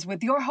conversations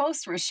with your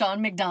host,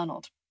 Rushion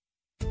McDonald.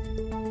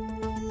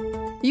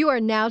 You are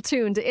now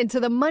tuned into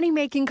the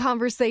Money-Making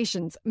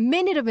Conversations,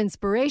 Minute of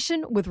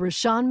Inspiration with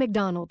Rushion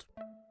McDonald.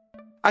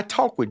 I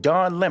talked with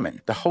Don Lemon,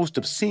 the host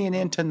of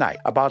CNN Tonight,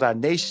 about our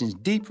nation's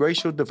deep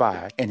racial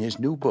divide and his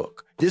new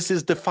book. This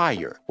is The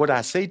Fire, What I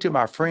Say to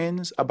My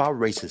Friends About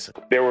Racism.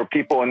 There were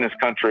people in this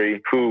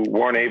country who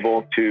weren't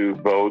able to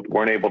vote,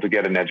 weren't able to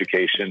get an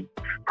education,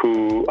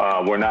 who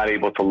were not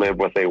able to live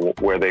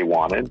where they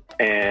wanted,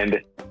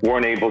 and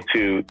weren't able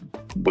to,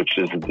 which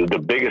is the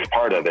biggest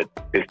part of it,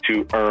 is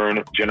to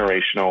earn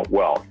generational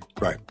wealth.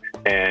 Right.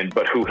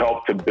 But who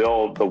helped to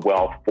build the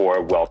wealth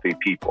for wealthy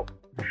people.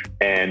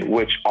 And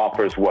which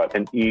offers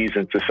an ease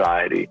in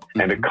society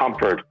and a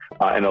comfort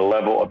and a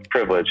level of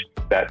privilege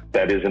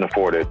that isn't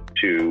afforded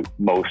to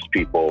most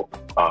people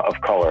of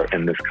color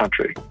in this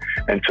country.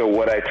 And so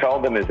what I tell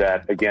them is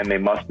that, again, they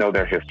must know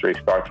their history,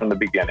 start from the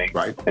beginning,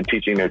 and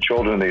teaching their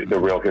children the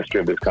real history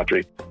of this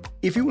country.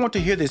 If you want to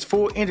hear this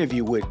full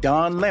interview with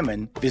Don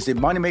Lemon, visit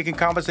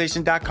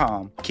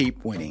moneymakingconversation.com.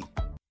 Keep winning.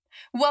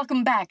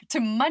 Welcome back to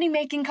Money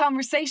Making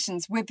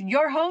Conversations with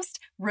your host,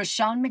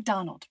 Rushion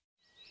McDonald.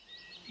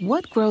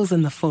 What grows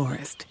in the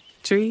forest?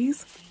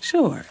 Trees?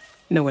 Sure.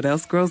 Know what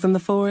else grows in the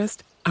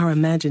forest? Our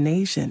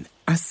imagination,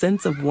 our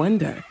sense of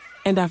wonder,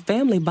 and our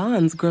family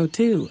bonds grow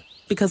too.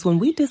 Because when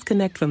we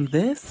disconnect from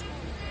this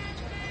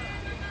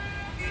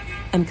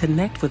and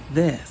connect with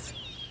this,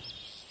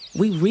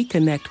 we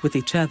reconnect with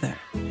each other.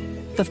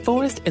 The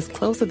forest is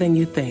closer than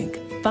you think.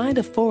 Find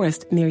a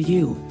forest near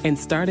you and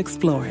start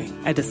exploring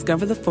at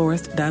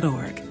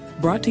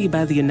discovertheforest.org. Brought to you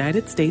by the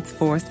United States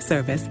Forest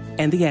Service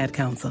and the Ad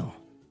Council.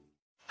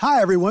 Hi,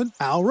 everyone.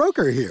 Al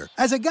Roker here.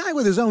 As a guy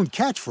with his own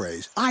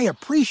catchphrase, I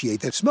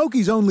appreciate that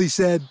Smokey's only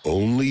said,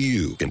 "Only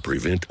you can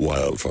prevent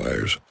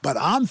wildfires." But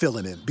I'm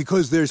filling in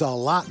because there's a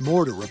lot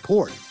more to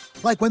report.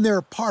 Like when there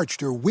are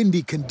parched or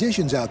windy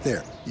conditions out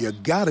there, you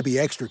gotta be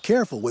extra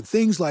careful with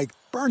things like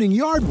burning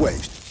yard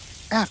waste.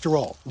 After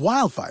all,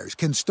 wildfires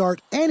can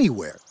start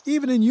anywhere,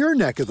 even in your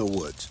neck of the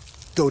woods.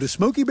 Go to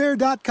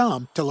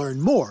SmokeyBear.com to learn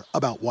more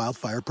about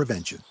wildfire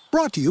prevention.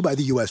 Brought to you by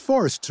the U.S.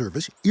 Forest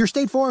Service, your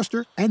state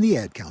forester, and the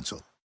Ad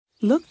Council.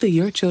 Look through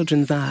your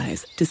children's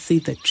eyes to see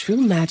the true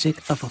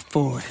magic of a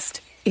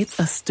forest. It's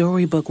a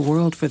storybook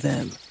world for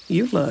them.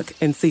 You look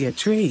and see a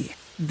tree.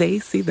 They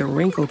see the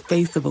wrinkled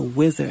face of a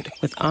wizard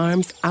with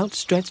arms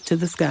outstretched to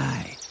the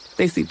sky.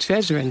 They see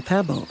treasure in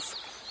pebbles.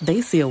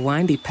 They see a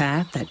windy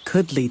path that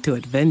could lead to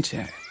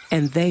adventure.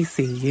 And they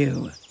see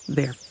you,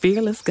 their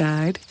fearless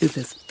guide through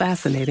this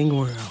fascinating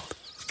world.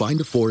 Find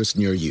a forest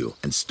near you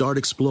and start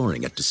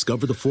exploring at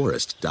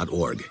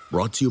discovertheforest.org.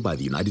 Brought to you by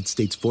the United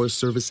States Forest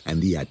Service and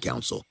the Ad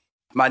Council.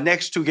 My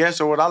next two guests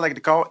are what I like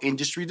to call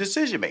industry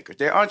decision makers.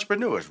 They're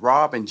entrepreneurs,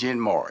 Rob and Jen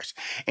Morris.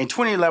 In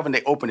 2011,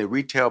 they opened a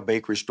retail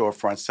bakery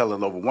storefront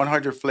selling over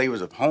 100 flavors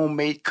of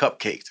homemade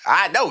cupcakes.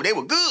 I know, they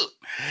were good.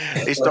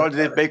 They started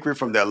this bakery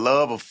from their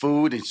love of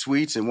food and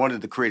sweets and wanted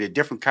to create a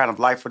different kind of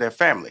life for their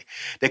family.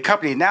 Their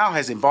company now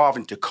has evolved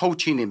into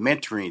coaching and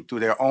mentoring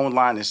through their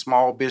online and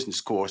small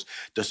business course,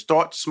 the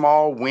Start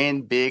Small,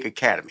 Win Big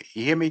Academy.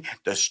 You hear me?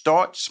 The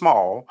Start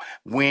Small,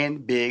 Win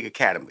Big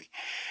Academy,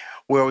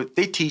 where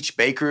they teach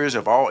bakers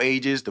of all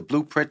ages the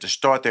blueprint to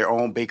start their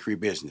own bakery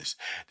business.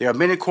 There are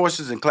many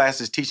courses and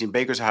classes teaching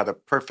bakers how to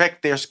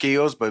perfect their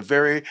skills, but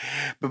very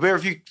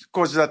few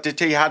courses out there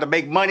tell you how to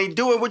make money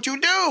doing what you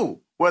do,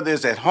 whether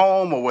it's at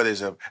home or whether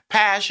it's a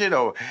passion,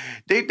 or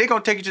they're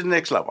going to take you to the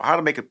next level, how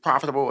to make it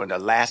profitable and a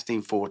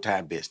lasting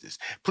full-time business.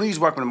 Please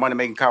welcome to Money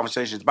Making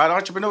Conversations about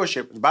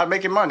entrepreneurship. It's about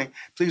making money.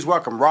 Please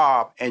welcome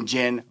Rob and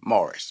Jen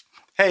Morris.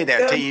 Hey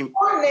there, team. Good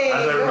morning.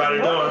 How's everybody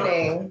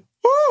doing?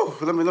 Woo!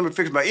 Let me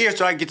fix my ears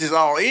so I can get this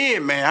all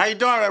in, man. How you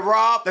doing,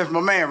 Rob? That's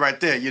my man right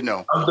there, you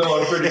know. I'm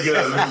doing pretty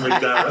good, Mr.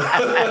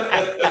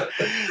 McDonald.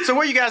 So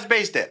where you guys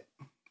based at?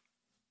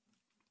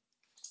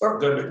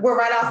 We're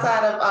right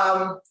outside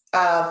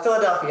of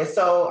Philadelphia.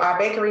 So our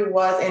bakery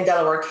was in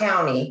Delaware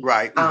County.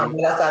 Right.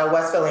 Right outside of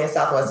West Philly and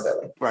Southwest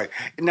Philly. Right.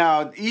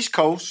 Now, East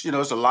Coast,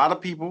 it's a lot of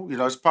people.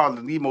 It's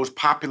probably the most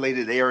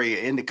populated area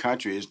in the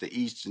country is the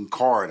Eastern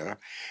Corridor.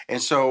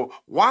 And so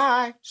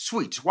why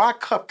sweets? Why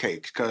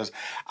cupcakes? Because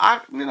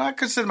I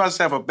consider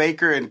myself a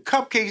baker, and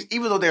cupcakes,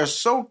 even though they're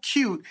so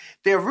cute,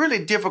 they're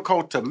really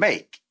difficult to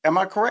make. Am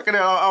I correct?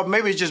 Or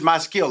maybe it's just my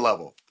skill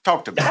level.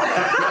 Talk to me.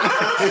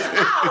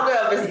 I don't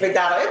know, Mr.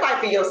 McDonald. It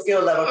might be your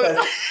skill level,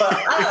 because for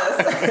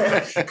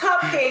us,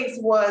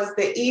 cupcakes was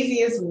the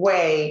easiest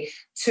way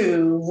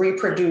to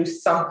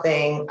reproduce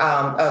something,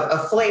 a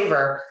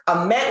flavor,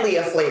 a medley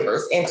of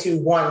flavors into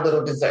one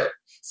little dessert.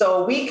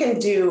 So we can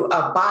do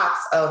a box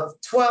of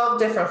 12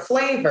 different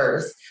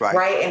flavors,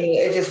 right? And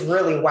it just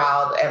really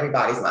wowed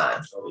everybody's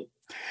mind.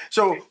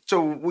 So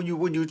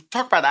when you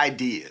talk about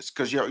ideas,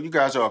 because you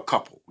guys are a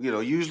couple,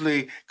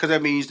 usually, because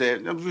that means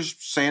that, I'm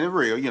just saying it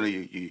real,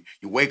 you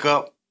wake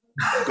up,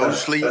 you go to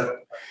sleep,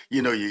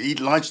 you eat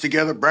lunch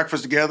together,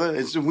 breakfast together.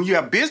 And so when you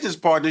have business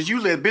partners,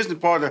 usually a business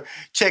partner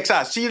checks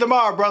out. See you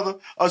tomorrow, brother.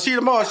 Or see you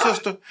tomorrow,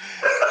 sister.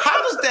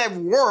 How does that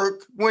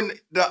work when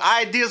the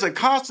ideas are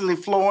constantly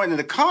flowing and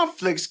the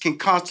conflicts can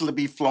constantly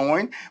be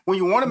flowing? When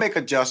you want to make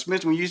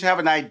adjustments, when you have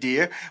an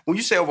idea, when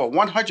you say over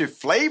 100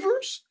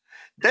 flavors?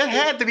 There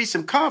had to be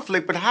some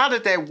conflict, but how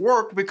did that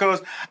work?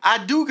 Because I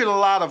do get a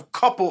lot of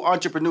couple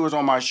entrepreneurs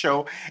on my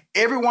show.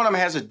 Every one of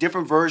them has a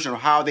different version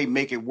of how they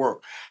make it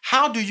work.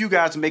 How do you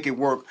guys make it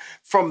work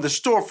from the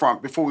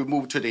storefront before we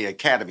move to the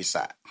academy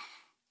side?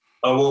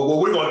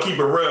 Well, we're going to keep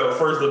it real.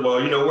 First of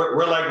all,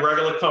 we're like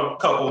regular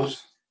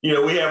couples. We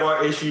have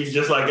our issues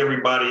just like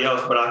everybody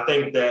else, but I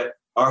think that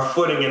our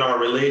footing in our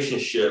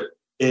relationship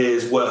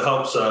is what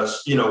helps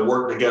us,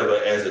 work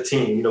together as a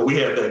team. We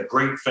have that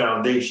great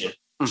foundation.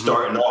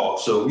 Starting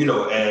off. So,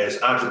 as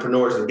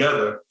entrepreneurs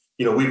together,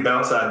 we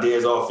bounce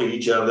ideas off of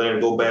each other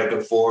and go back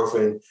and forth.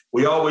 And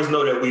we always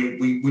know that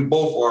we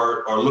both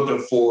are looking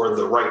for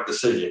the right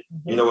decision.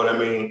 You know what I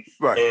mean?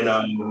 Right.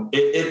 And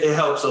it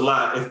helps a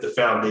lot if the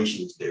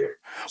foundation is there.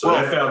 So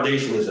that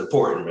foundation is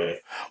important, man.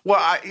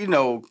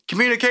 Well,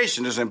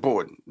 communication is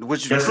important,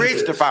 which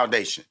creates the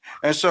foundation.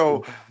 And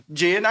so,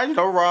 Jen,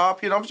 Rob,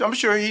 I'm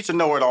sure he's a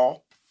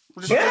know-it-all.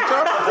 For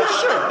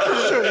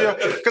sure.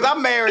 Because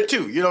I'm married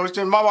too.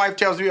 My wife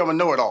tells me I'm a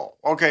know-it-all.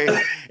 Okay,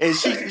 and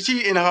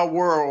she in her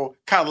world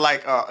kind of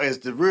like is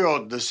the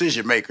real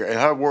decision maker. And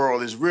her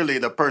world is really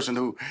the person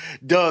who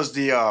does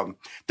the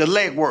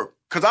leg work.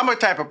 Because I'm a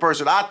type of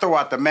person, I throw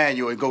out the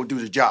manual and go do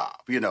the job.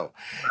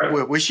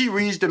 Where she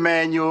reads the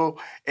manual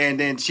and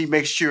then she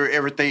makes sure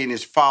everything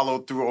is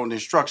followed through on the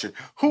instruction.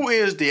 Who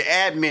is the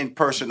admin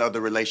person of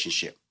the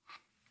relationship?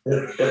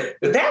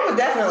 That would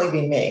definitely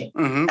be me.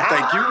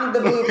 Thank you. I'm the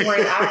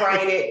blueprint. I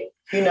write it.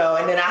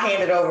 and then I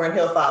hand it over and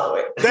he'll follow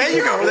it. There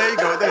you go.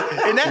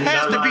 And that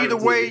has to be the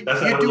way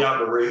you do.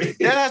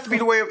 That has to be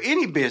the way of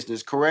any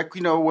business, correct?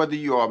 Whether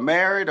you are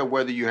married or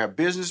whether you have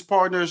business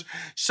partners,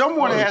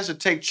 someone has to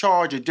take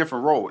charge of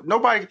different roles.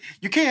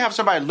 You can't have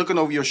somebody looking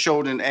over your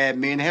shoulder in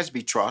admin. It has to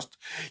be trust.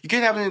 You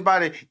can't have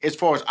anybody as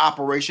far as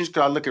operations,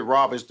 because I look at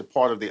Rob as the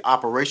part of the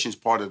operations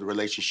part of the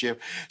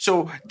relationship.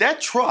 So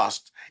that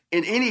trust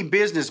in any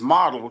business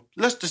model,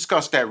 let's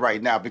discuss that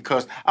right now,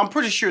 because I'm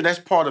pretty sure that's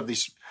part of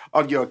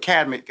your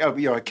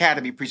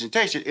academy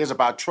presentation is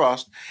about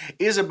trust,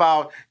 is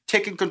about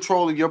taking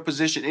control of your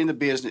position in the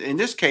business. In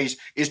this case,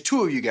 it's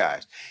two of you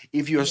guys.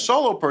 If you're a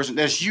solo person,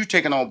 that's you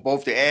taking on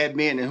both the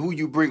admin and who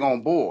you bring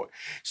on board.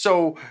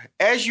 So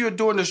as you're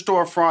doing the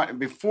storefront, and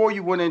before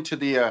you went into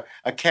the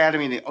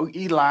academy, the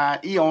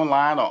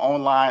e-online or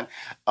online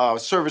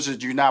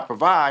services you now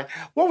provide,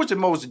 what was the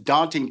most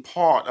daunting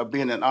part of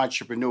being an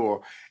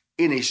entrepreneur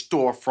in a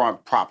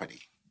storefront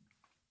property?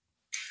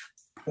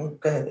 Go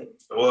ahead.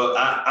 Well,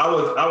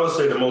 I would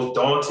say the most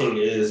daunting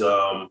is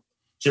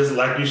just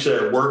like you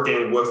said,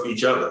 working with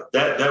each other.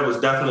 That was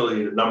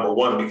definitely the number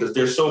one, because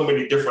there's so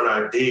many different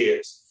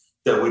ideas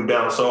that we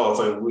bounce off,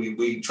 and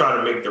we try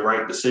to make the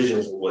right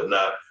decisions and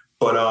whatnot.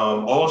 But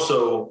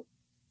also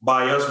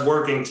by us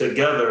working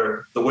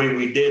together the way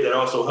we did, that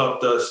also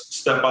helped us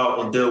step out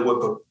and deal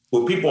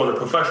with people on a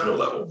professional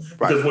level.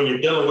 Right. Because when you're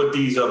dealing with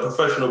these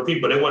professional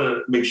people, they want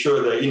to make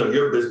sure that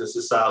your business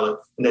is solid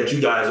and that you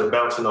guys are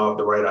bouncing off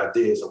the right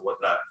ideas and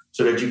whatnot,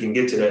 so that you can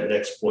get to that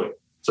next point.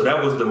 So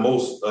that was the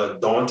most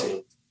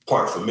daunting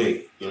part for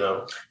me.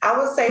 I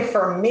would say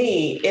for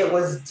me, it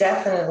was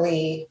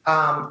definitely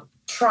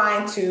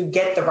trying to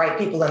get the right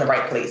people in the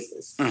right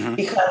places. Mm-hmm.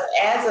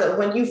 Because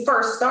when you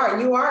first start,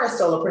 you are a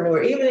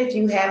solopreneur. Even if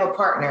you have a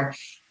partner,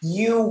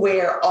 you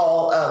wear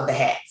all of the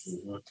hats.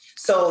 Mm-hmm.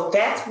 So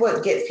that's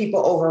what gets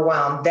people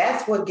overwhelmed.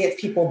 That's what gets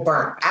people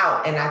burnt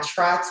out. And I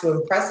try to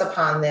impress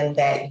upon them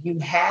that you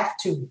have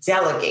to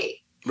delegate.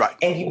 Right.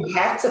 And you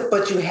have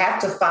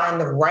to find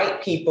the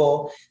right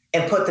people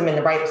and put them in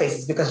the right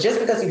places, because just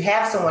because you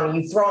have someone and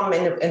you throw them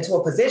into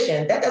a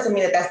position, that doesn't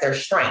mean that that's their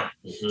strength.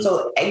 Mm-hmm.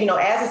 So,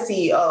 as a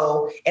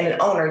CEO and an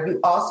owner, you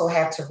also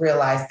have to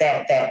realize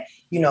that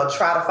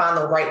try to find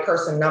the right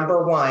person,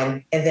 number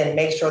one, and then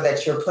make sure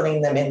that you're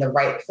putting them in the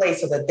right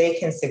place so that they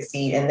can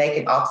succeed and they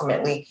can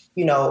ultimately,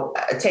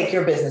 take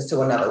your business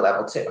to another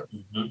level too.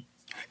 Mm-hmm.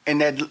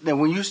 And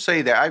when you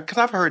say that, because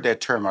I've heard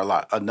that term a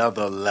lot,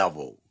 another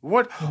level.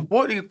 What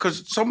do you,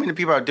 because so many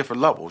people are at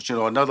different levels.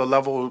 Another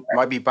level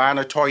might be buying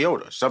a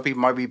Toyota. Some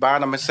people might be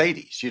buying a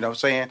Mercedes, you know what I'm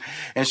saying?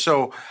 And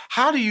so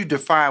how do you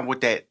define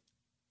what that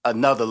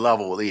another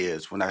level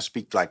is when I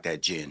speak like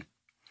that, Jen?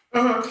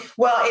 Mm-hmm.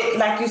 Well,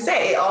 like you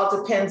say, it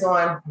all depends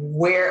on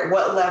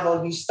what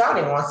level you're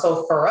starting on.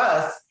 So for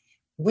us,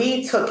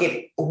 we took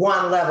it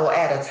one level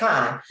at a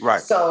time.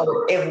 Right.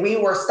 So if we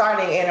were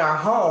starting in our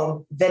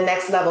home, the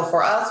next level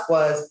for us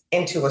was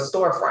into a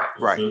storefront.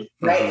 Right.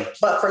 Mm-hmm. Right.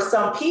 But for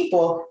some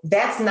people,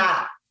 that's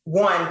not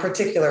one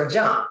particular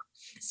jump.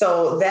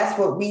 So that's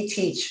what we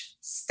teach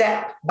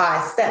step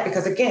by step,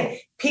 because again,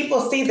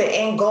 people see the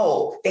end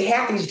goal. They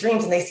have these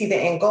dreams and they see the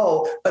end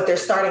goal, but they're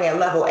starting at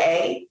level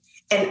A.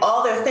 And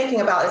all they're thinking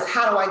about is,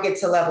 how do I get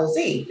to level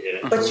Z?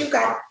 Yeah. But you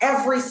got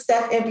every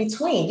step in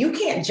between. You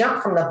can't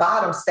jump from the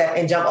bottom step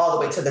and jump all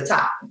the way to the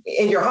top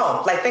in your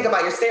home. Like, think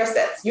about your stair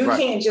steps. You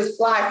can't just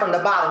fly from the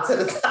bottom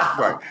to the top.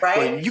 Right.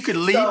 Well, you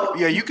can leap.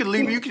 You can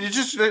leap. You can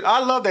just, I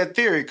love that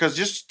theory, because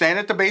just stand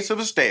at the base of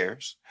the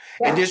stairs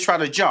and just try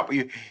to jump.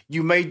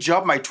 You may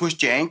jump, might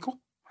twist your ankle.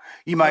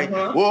 You might,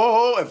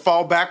 and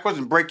fall backwards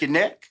and break your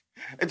neck.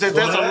 There's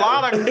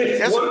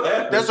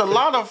a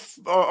lot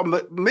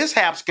of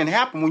mishaps can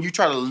happen when you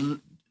try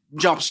to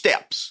jump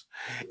steps.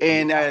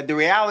 And the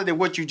reality of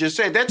what you just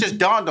said, that just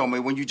dawned on me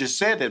when you just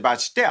said it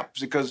about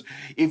steps. Because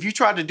if you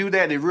try to do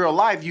that in real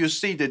life, you'll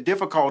see the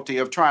difficulty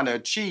of trying to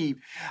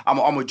achieve, I'm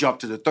going to jump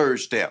to the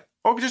third step.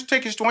 Or just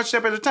take it one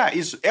step at a time.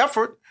 It's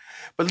effort,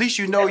 but at least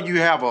you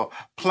have a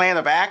plan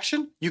of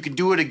action. You can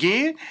do it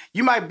again.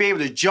 You might be able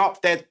to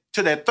jump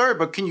to that third,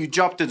 but can you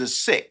jump to the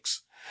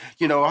sixth?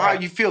 How are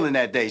you feeling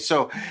that day?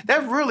 So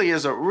that really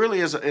is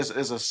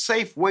a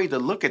safe way to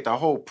look at the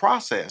whole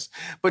process.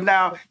 But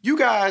now, you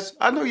guys,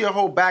 I know your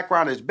whole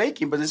background is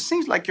baking, but it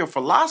seems like your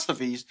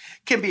philosophies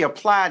can be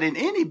applied in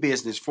any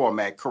business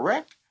format,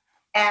 correct?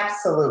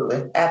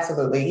 Absolutely.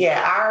 Absolutely.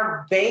 Yeah.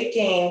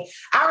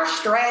 Our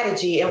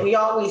strategy, and we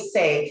always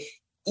say,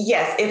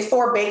 yes, it's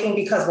for baking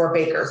because we're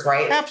bakers,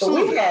 right?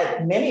 Absolutely. But we've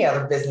had many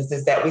other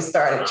businesses that we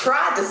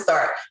tried to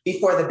start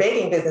before the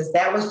baking business.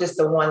 That was just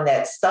the one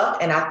that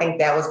stuck. And I think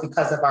that was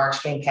because of our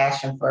extreme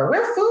passion we're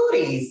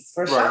foodies.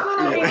 We're come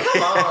on.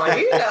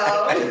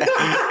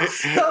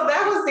 So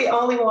that was the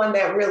only one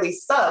that really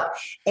stuck.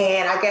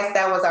 And I guess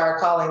that was our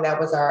calling. That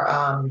was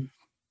our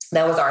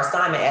That was our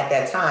assignment at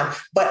that time.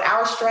 But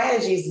our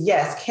strategies,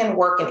 yes, can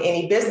work in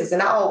any business.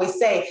 And I always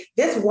say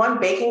this one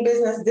baking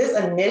business, this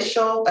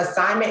initial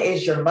assignment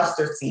is your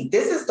mustard seed.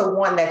 This is the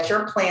one that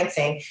you're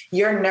planting,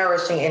 you're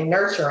nourishing and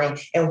nurturing.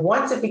 And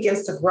once it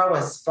begins to grow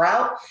and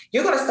sprout,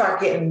 you're going to start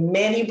getting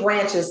many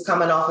branches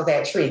coming off of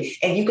that tree.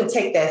 And you can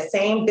take that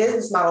same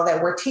business model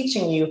that we're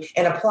teaching you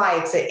and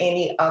apply it to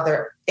any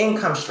other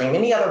income stream,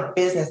 any other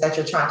business that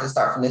you're trying to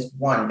start from this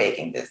one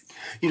baking business.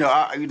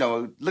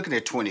 Looking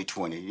at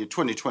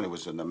 2020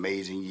 was an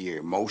amazing year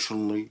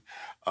emotionally,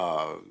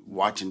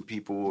 watching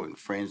people and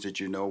friends that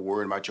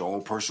worrying about your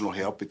own personal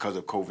health because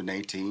of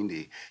COVID-19,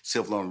 the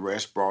civil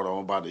unrest brought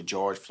on by the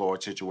George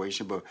Floyd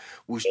situation, but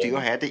we still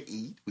had to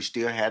eat, we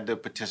still had to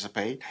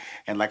participate.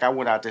 And like I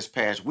went out this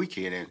past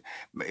weekend, and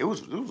it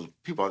was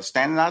people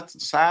standing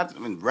outside,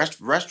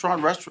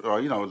 restaurants,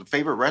 the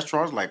favorite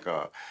restaurants,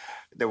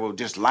 they were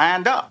just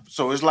lined up.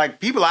 So it's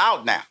like people are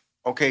out now,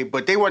 okay?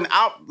 But they weren't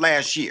out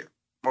last year,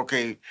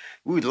 okay?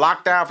 We were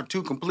locked down for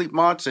 2 complete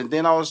months, and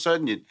then all of a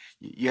sudden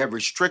you have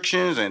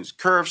restrictions and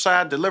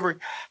curbside delivery.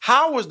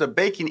 How was the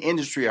baking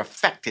industry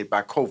affected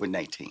by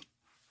COVID-19?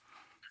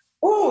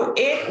 Oh,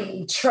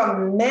 it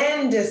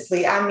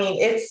tremendously. I mean,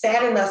 it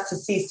saddened us to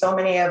see so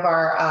many of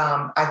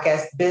our,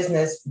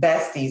 business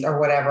besties or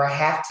whatever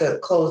have to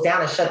close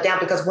down and shut down,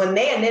 because when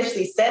they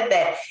initially said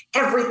that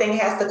everything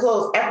has to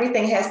close,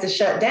 everything has to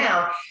shut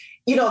down,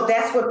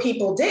 that's what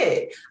people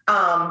did.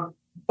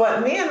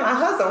 But me and my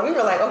husband, we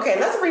were like, okay,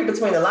 let's read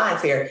between the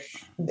lines here.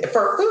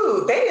 For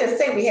food, they didn't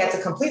say we had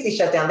to completely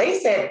shut down. They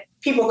said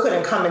people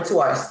couldn't come into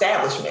our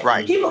establishment.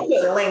 Right. People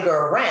couldn't linger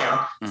around.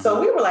 Mm-hmm.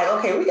 So we were like,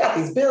 okay, we got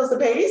these bills to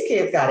pay. These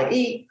kids got to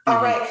eat. Mm-hmm.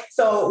 All right.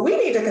 So we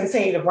need to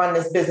continue to run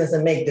this business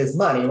and make this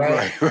money.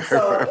 Right.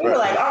 So we were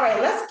like, all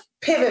right, let's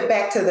pivot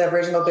back to the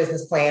original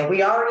business plan.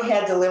 We already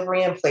had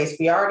delivery in place.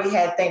 We already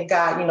had, thank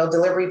God,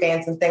 delivery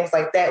vans and things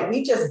like that.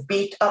 We just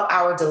beefed up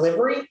our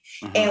delivery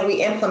and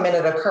we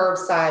implemented a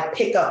curbside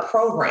pickup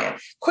program.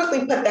 Quickly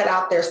put that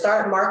out there,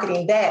 started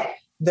marketing that.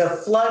 The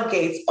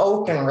floodgates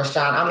open,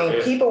 Rashawn. I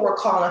mean, people were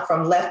calling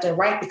from left and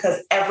right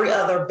because every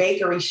other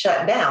bakery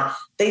shut down.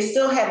 They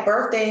still had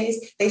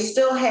birthdays. They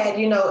still had,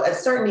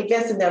 certain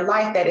events in their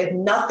life that if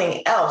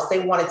nothing else, they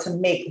wanted to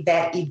make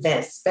that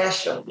event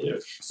special. Yeah.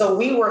 So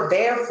we were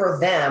there for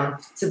them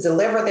to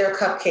deliver their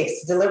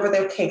cupcakes, to deliver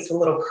their cakes with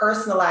little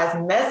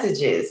personalized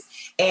messages.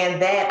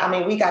 And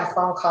we got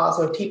phone calls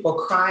with people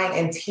crying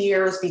in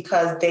tears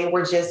because they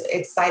were just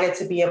excited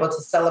to be able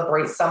to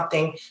celebrate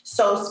something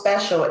so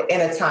special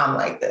in a time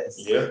like this.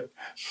 Yeah.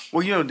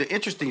 Well, the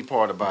interesting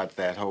part about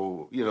that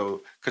whole,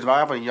 because I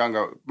have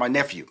my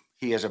nephew,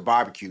 he has a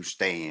barbecue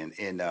stand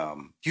in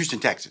Houston,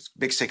 Texas,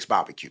 Big Six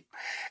Barbecue.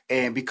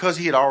 And because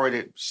he had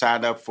already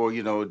signed up for,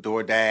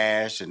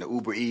 DoorDash and the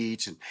Uber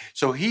Eats, and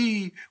so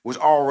he was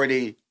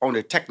already on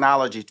the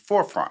technology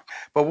forefront.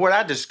 But what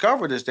I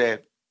discovered is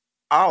that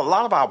a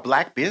lot of our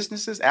Black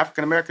businesses,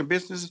 African-American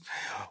businesses,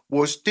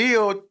 were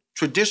still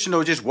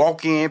traditional, just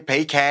walk in,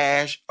 pay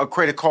cash, a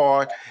credit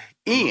card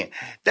in.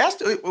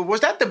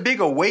 Was that the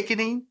big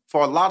awakening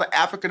for a lot of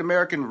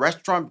African-American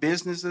restaurant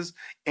businesses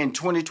in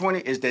 2020,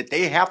 is that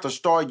they have to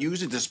start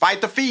using,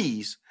 despite the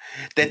fees,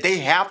 that they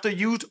have to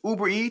use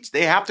Uber Eats,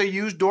 they have to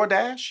use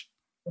DoorDash?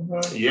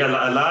 Mm-hmm.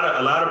 Yeah, a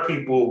lot of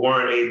people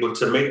weren't able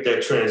to make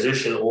that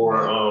transition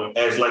or,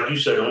 as like you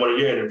said in one of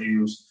your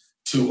interviews,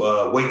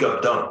 to wake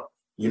up dumb.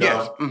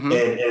 Yes. Mm-hmm.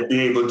 and be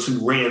able to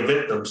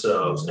reinvent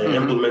themselves and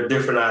implement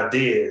different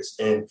ideas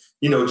and,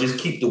 just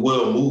keep the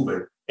wheel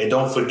moving. And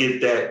don't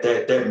forget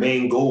that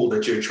main goal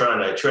that you're trying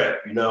to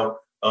attract. A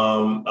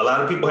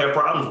lot of people have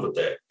problems with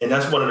that. And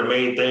that's one of the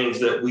main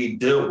things that we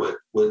deal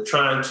with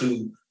trying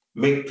to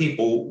make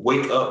people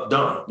wake up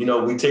dumb.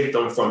 We take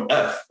them from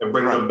F and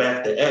bring them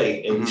back to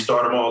A and we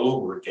start them all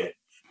over again.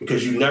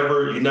 Because you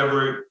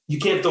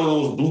can't throw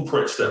those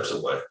blueprint steps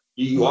away.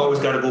 You always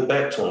got to go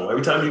back to them.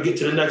 Every time you get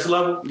to the next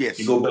level,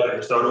 you go back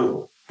and start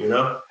over,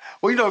 Well,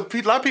 a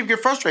lot of people get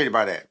frustrated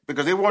by that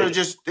because they want it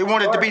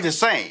to be the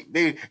same.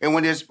 Then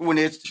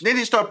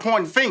they start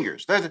pointing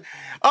fingers.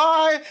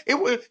 I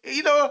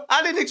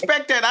didn't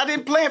expect that. I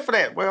didn't plan for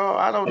that. Well,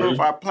 I don't know if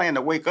I plan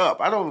to wake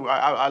up.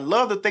 I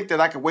love to think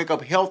that I can wake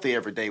up healthy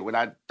every day. When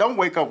I don't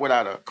wake up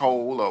without a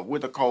cold or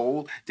with a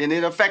cold, then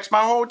it affects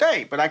my whole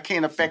day. But I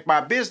can't affect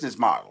my business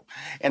model.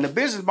 And the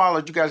business model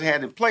that you guys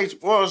had in place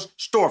was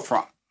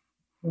storefront.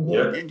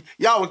 Yeah.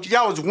 Y'all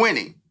was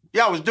winning.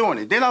 Y'all was doing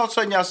it. Then all of a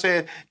sudden y'all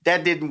said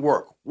that didn't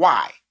work.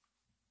 Why?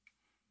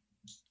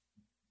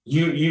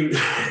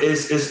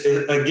 It's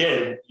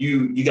again,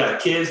 you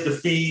got kids to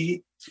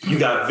feed, you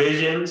got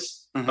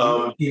visions.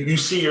 Mm-hmm. You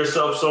see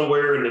yourself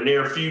somewhere in the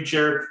near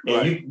future,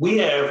 and we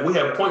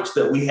have points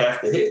that we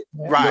have to hit.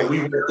 Right.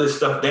 We write this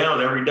stuff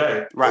down every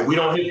day. Right. If we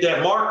don't hit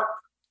that mark,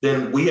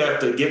 then we have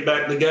to get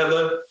back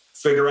together,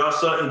 figure out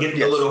something, get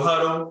in a little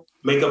huddle,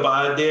 make up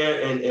an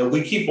idea, and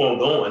we keep on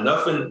going.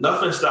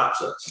 Nothing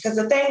stops us. Because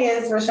the thing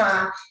is,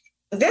 Rashawn,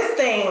 this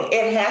thing,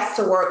 it has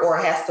to work or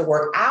it has to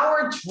work.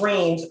 Our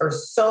dreams are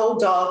so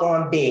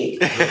doggone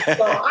big.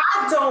 So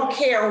I don't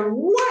care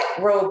what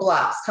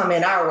roadblocks come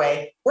in our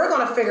way. we're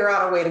going to figure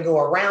out a way to go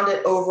around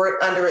it, over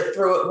it, under it,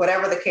 through it,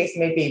 whatever the case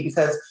may be,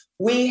 because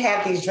we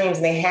have these dreams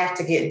and they have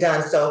to get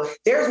done. So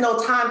there's no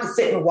time to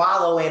sit and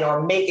wallow in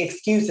or make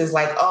excuses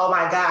like, oh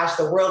my gosh,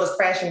 the world is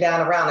crashing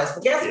down around us.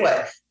 But guess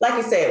what? Like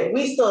you said,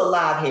 we still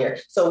alive here.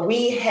 So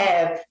we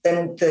have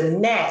the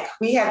knack,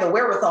 we have the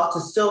wherewithal to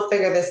still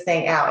figure this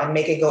thing out and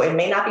make it go. It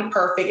may not be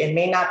perfect. It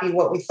may not be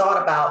what we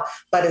thought about,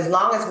 but as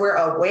long as we're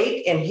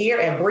awake and here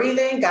and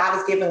breathing, God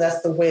is giving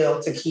us the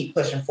will to keep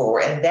pushing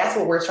forward. And that's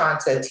what we're trying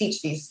to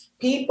teach these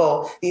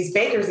people, these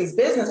bakers, these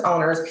business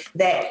owners,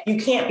 that you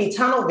can't be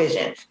tunnel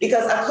vision,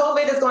 because a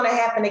COVID is going to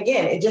happen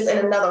again. It's just in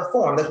another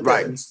form.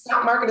 The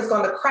stock market is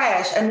going to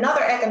crash.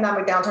 Another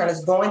economic downturn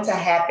is going to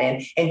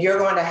happen, and you're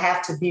going to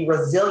have to be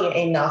resilient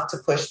enough to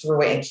push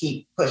through it and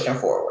keep pushing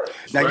forward.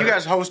 Now, you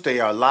guys host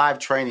a live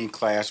training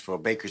class for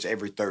bakers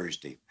every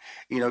Thursday,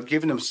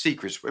 giving them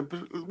secrets.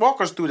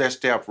 Walk us through that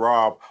step,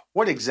 Rob.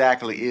 What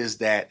exactly is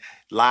that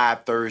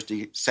live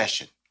Thursday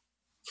session?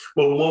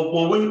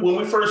 Well, when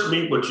we first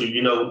meet with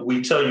you,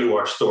 we tell you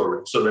our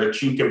story so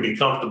that you can be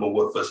comfortable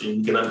with us and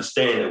you can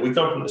understand that we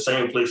come from the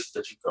same places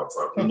that you come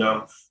from.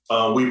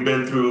 We've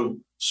been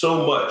through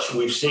so much,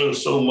 we've seen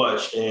so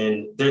much,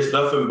 and there's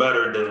nothing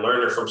better than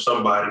learning from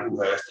somebody who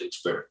has the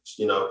experience.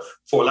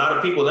 For a lot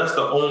of people, that's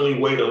the only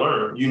way to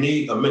learn. You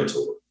need a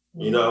mentor.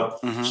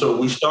 So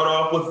we start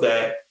off with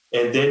that,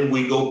 and then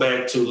we go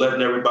back to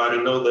letting everybody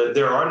know that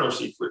there are no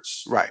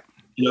secrets. Right.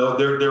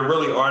 There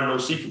really are no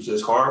secrets.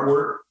 It's hard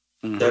work.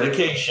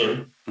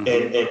 Dedication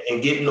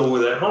and getting over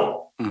that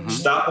home.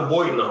 Stop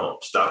avoiding the home.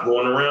 Stop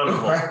going around the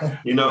home.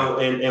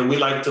 And we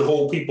like to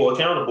hold people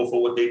accountable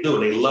for what they do,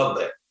 and they love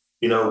that.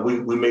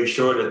 We make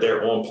sure that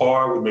they're on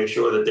par. We make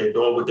sure that they're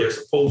doing what they're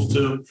supposed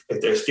to. If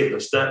they're skipping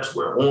steps,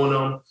 we're on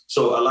them.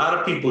 So a lot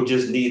of people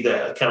just need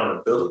that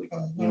accountability.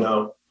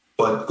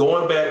 But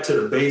going back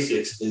to the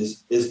basics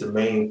is the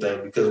main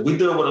thing, because we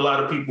deal with a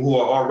lot of people who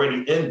are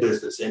already in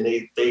business and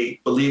they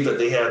believe that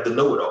they have the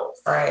know-it-all.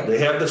 Right. They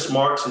have the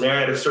smarts and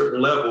they're at a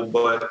certain level,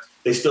 but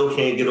they still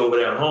can't get over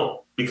that hump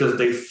because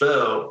they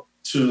fail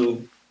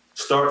to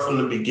start from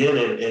the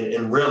beginning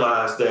and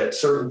realize that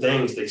certain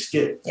things they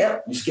skip.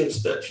 Yep. You skip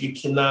steps. You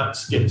cannot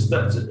skip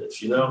steps in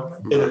this,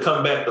 It'll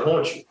come back to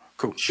haunt you.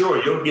 Cool.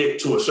 Sure, you'll get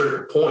to a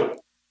certain point,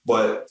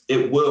 but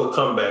it will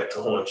come back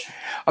to haunt you.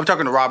 I'm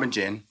talking to Rob and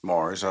Jen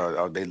Morris.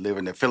 They live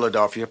in the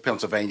Philadelphia,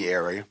 Pennsylvania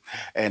area,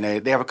 and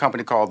they have a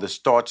company called the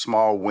Start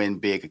Small, Win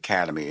Big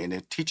Academy, and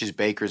it teaches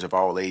bakers of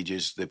all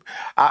ages.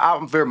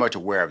 I'm very much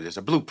aware of this,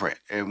 a blueprint.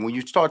 And when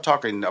you start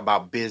talking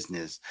about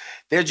business,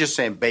 they're just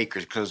saying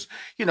bakers because,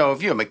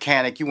 if you're a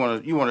mechanic, you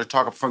want to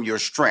talk from your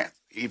strength.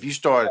 If you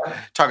start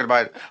talking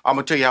about, I'm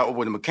going to tell you how to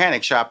open a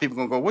mechanic shop, people are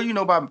going to go, what do you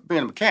know about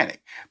being a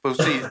mechanic? But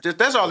see,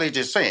 that's all they're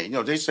just saying.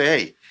 They say,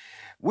 hey,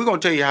 we're going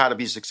to tell you how to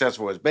be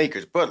successful as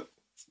bakers, but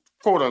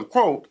quote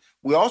unquote,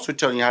 we also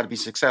tell you how to be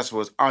successful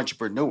as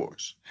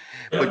entrepreneurs.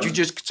 Yeah. But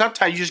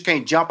sometimes you just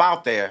can't jump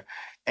out there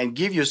and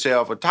give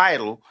yourself a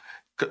title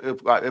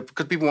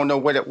because people want to know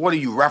what are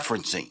you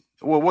referencing?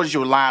 Well, what is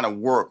your line of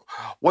work?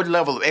 What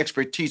level of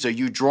expertise are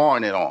you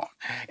drawing it on?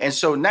 And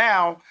so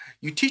now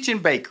you're teaching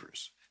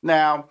bakers.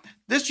 Now,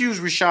 let's use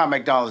Rushion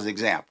McDonald's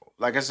example.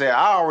 Like I said,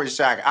 I already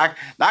said I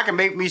can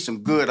make me some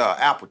good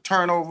apple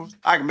turnovers.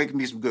 I can make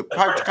me some good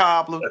punch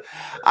cobblers.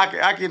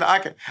 I can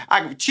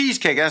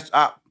cheesecake.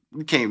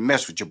 You can't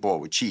mess with your boy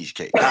with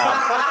cheesecake. Is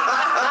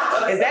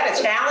that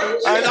a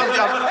challenge?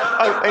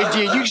 Hey,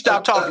 Jen, you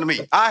stop talking to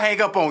me. I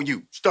hang up on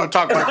you. Start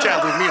talking about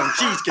challenging me on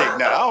cheesecake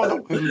now. I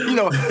don't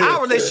know.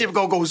 Our relationship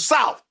gonna go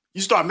south.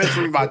 You start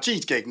messing with my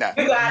cheesecake now.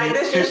 You got it.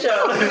 This your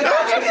show.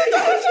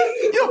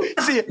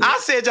 See, I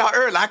said y'all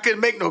earlier I couldn't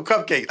make no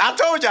cupcakes. I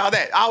told y'all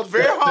that. I was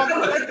very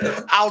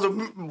humble. I was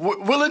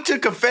willing to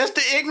confess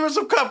the ignorance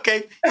of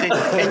cupcakes.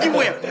 And you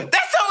went,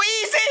 that's so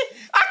easy.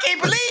 I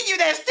can't believe you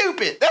that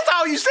stupid. That's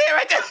all you said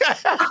right there.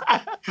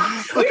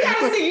 We got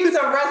to see you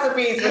some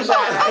recipes, Michelle.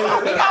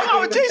 I'm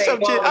going to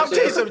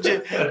tell you something,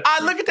 Jen. I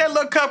look at that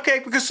little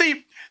cupcake because,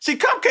 see,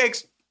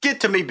 cupcakes get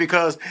to me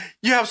because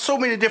you have so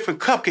many different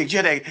cupcakes.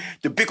 You have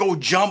the big old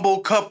jumbo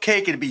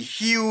cupcake. It'd be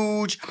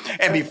huge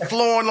and be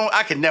flowing on.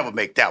 I can never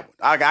make that one.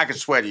 I can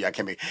swear to you, I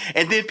can't make it.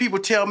 And then people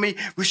tell me,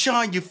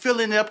 Rushion, you're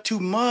filling it up too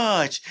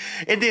much.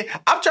 And then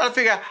I'm trying to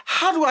figure out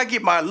how do I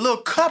get my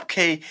little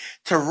cupcake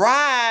to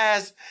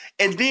rise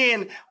and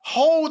then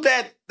hold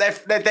that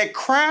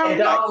crown,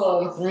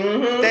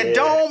 that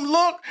dome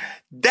look.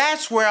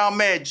 That's where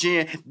I'm at,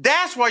 Jen.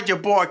 That's what your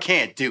boy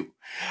can't do.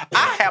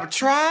 I have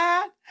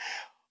tried.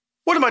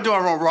 What am I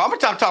doing wrong, Rob? I'm going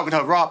to stop talking to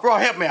her, Rob.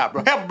 Rob, help me out,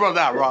 bro. Help a brother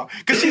out, Rob.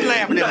 Because she's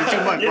laughing at me too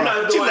much,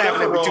 bro. She's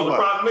laughing at me too much. The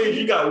problem is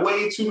you got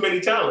way too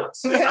many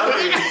talents. A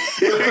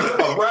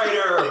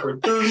writer, a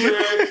producer,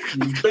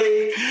 you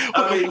bake.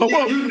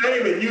 You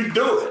name it, you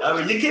do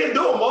it. You can't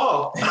do them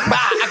all.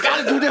 I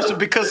got to do this one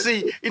because,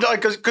 see,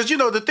 because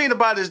the thing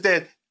about it is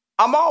that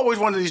I'm always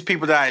one of these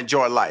people that I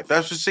enjoy life.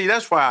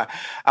 That's why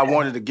I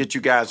wanted to get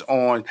you guys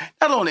on,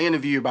 not only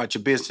interview you about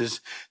your business,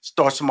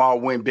 Start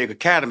Small, Win Big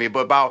Academy, but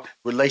about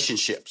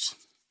relationships.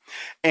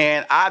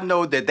 And I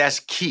know that that's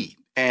key.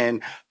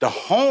 And the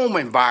home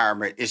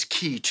environment is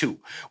key too.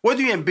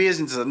 Whether you're in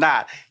business or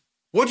not,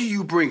 what do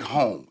you bring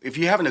home? If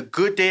you're having a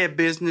good day at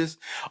business,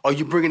 are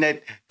you bringing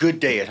that good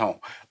day at home?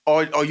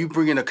 Or are you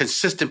bringing a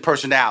consistent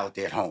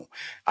personality at home?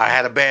 I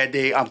had a bad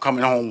day, I'm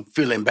coming home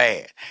feeling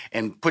bad.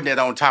 And putting that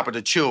on top of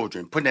the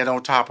children, putting that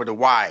on top of the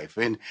wife,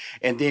 and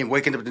then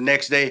waking up the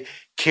next day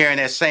carrying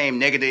that same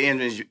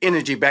negative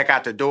energy back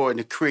out the door, and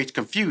it creates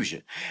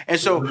confusion. And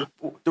so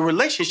the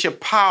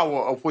relationship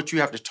power of what you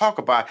have to talk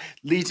about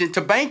leads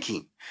into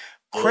banking,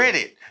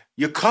 credit,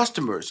 your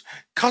customers,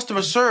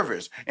 customer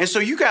service. And so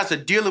you guys are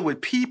dealing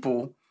with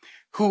people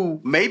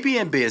who may be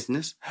in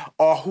business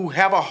or who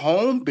have a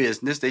home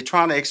business. They're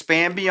trying to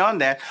expand beyond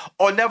that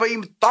or never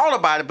even thought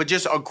about it, but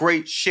just are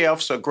great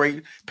chefs or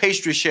great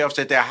pastry chefs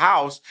at their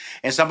house.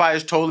 And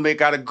somebody's told them they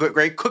got a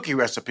great cookie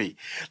recipe.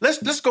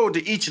 Let's go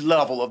to each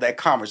level of that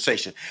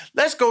conversation.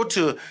 Let's go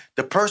to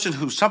the person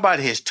who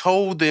somebody has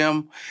told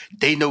them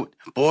they know,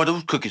 boy,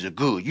 those cookies are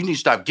good. You need to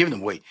stop giving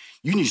them away.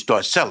 You need to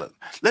start selling them.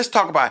 Let's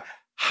talk about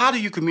how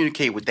do you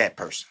communicate with that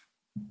person?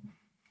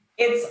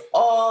 It's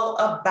all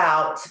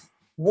about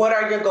what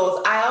are your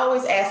goals? I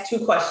always ask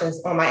 2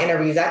 questions on my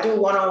interviews. I do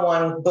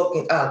one-on-one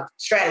booking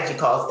strategy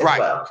calls as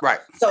well. Right.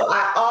 So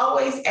I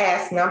always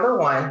ask, number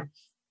 1,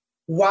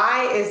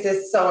 why is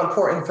this so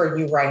important for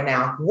you right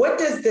now? What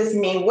does this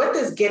mean? What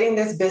does getting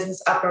this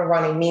business up and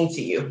running mean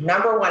to you?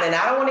 Number 1, and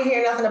I don't want to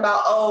hear nothing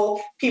about,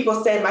 oh,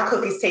 people said my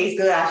cookies taste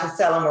good, I should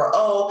sell them, or,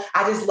 oh,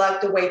 I just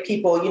like the way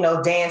people,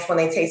 dance when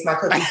they taste my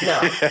cookies. No.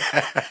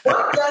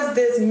 What does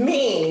this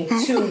mean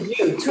to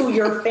you, to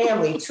your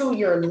family, to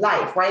your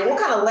life, right?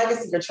 What kind of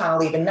legacy you're trying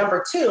to leave? And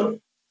number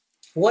 2,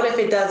 what if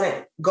it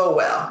doesn't go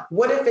well?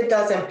 What if it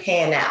doesn't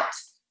pan out,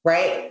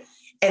 right?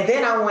 And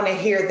then I want to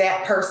hear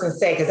that person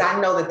say, because I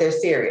know that they're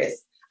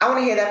serious. I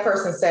want to hear that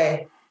person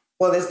say,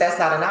 well, that's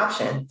not an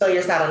option.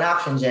 Failure's not an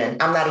option, Jen.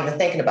 I'm not even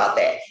thinking about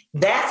that.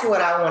 That's what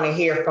I want to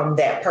hear from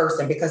that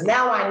person, because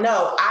now I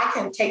know I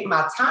can take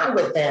my time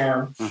with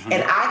them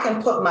and I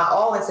can put my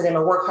all into them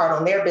and work hard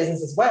on their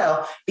business as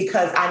well,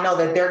 because I know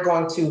that they're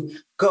going to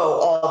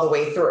go all the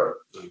way through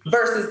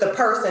versus the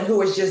person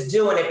who is just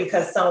doing it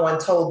because someone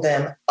told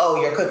them,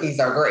 oh, your cookies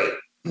are great,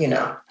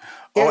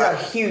 There's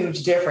a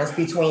huge difference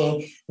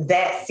between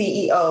that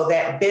CEO,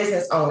 that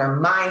business owner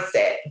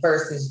mindset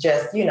versus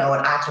just, an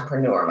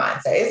entrepreneur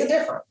mindset. It's a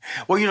difference.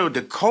 Well,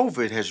 the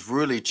COVID has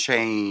really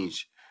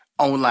changed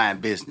online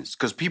business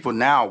because people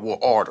now will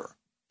order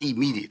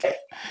immediately,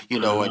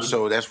 and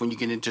so that's when you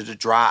get into the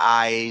dry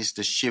ice,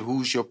 the ship,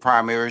 who's your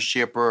primary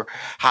shipper,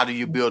 how do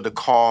you build the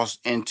cost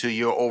into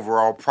your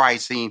overall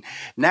pricing.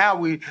 Now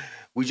we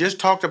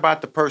just talked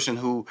about the person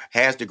who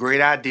has the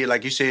great idea.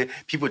 Like you said,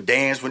 people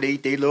dance when they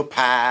eat their little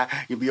pie.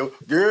 You be,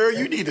 girl,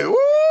 you need to,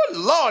 oh,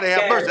 Lord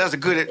have mercy. That's a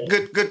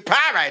good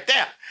pie right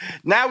there.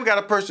 Now we got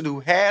a person who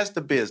has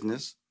the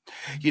business.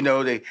 They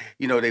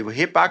were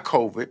hit by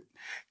COVID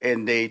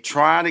and they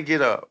trying to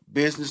get a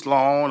business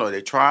loan or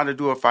they trying to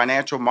do a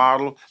financial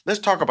model. Let's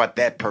talk about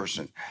that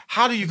person.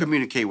 How do you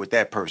communicate with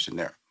that person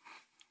there?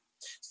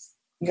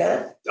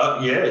 Yeah.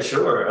 Yeah,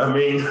 sure. I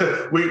mean,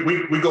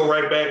 we go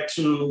right back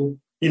to,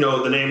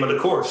 the name of the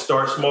course,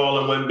 start small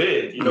and win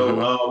big.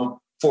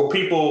 For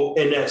people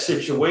in that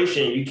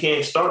situation, you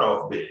can't start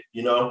off big,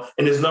 and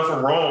there's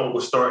nothing wrong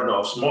with starting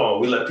off small.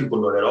 We let people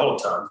know that all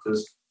the time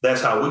because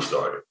that's how we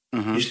started.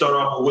 You start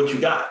off with what you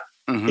got.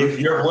 If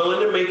you're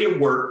willing to make it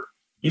work,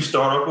 you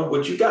start off with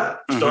what you got.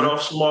 Start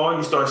off small,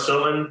 you start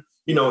selling,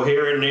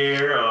 here and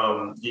there.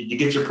 You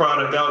get your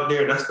product out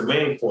there. That's the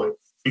main point,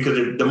 because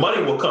the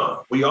money will come.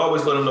 We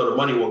always let them know the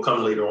money will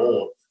come later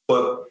on.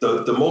 But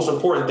the most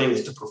important thing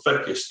is to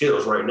perfect your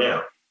skills right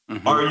now.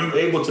 Are you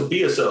able to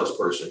be a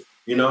salesperson?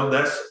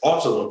 That's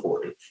also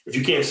important. If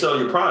you can't sell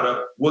your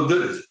product, what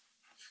good is it?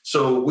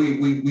 So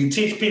we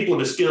teach people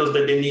the skills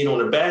that they need on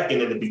the back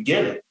end in the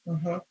beginning.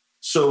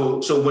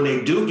 So when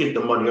they do get the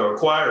money or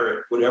acquire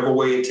it, whatever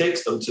way it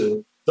takes them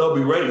to, they'll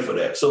be ready for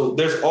that. So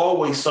there's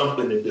always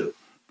something to do.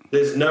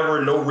 There's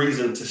never no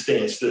reason to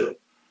stand still.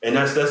 And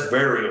that's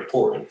very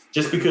important.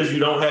 Just because you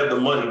don't have the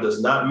money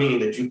does not mean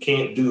that you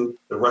can't do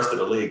the rest of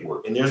the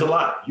legwork. And there's a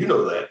lot. You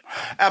know that.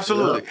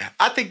 Absolutely.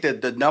 I think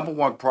that the number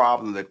one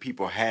problem that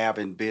people have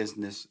in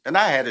business, and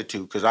I had it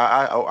too, because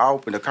I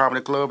opened a comedy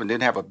club and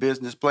didn't have a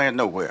business plan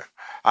nowhere.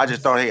 I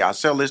just thought, hey, I'll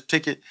sell this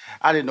ticket.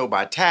 I didn't know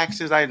about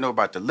taxes. I didn't know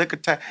about the liquor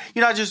tax.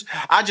 I just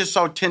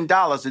saw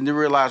 $10 and then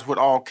realized what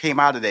all came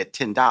out of that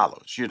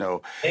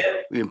 $10.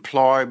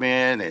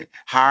 Employment and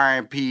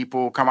hiring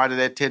people come out of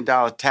that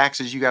 $10.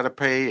 Taxes you got to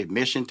pay,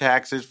 admission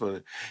taxes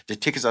for the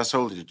tickets I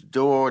sold at the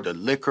door, the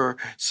liquor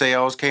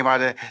sales came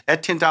out of that.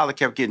 That $10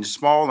 kept getting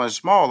smaller and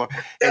smaller.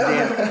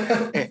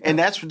 And then, and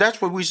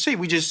that's what we see.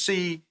 We just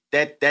see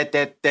that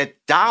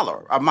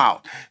dollar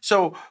amount.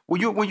 So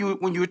when you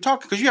were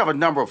talking, because you have a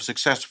number of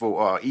successful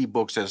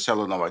ebooks that are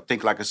selling on, I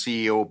think like a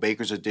CEO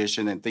Baker's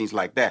Edition and things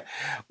like that.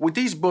 With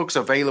these books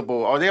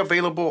available, are they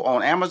available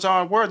on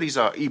Amazon? Where are these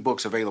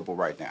ebooks available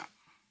right now?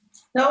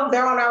 No,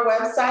 they're on our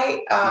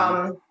website.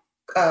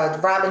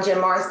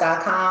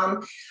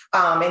 robinjernard.com.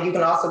 And you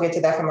can also get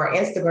to that from our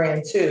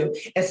Instagram too.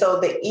 And so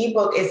the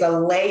ebook is a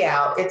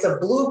layout. It's a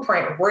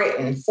blueprint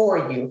written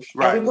for you.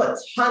 Right. And we put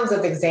tons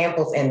of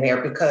examples in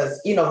there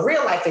because,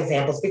 real life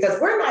examples, because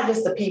we're not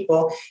just the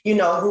people,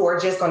 who are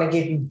just going to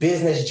give you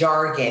business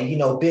jargon,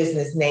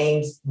 business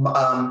names,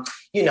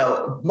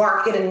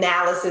 market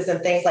analysis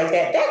and things like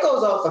that. That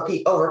goes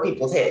over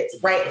people's heads,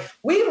 right?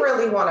 We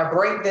really want to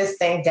break this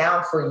thing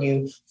down for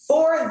you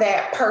for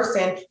that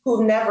person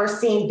who's never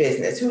seen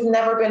business, who's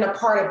never been a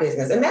part of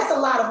business. And that's a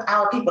lot of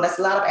our people. That's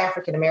a lot of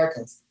African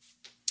Americans.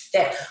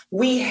 That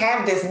we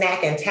have this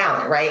knack and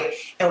talent, right?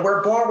 And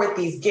we're born with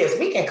these gifts.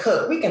 We can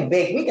cook, we can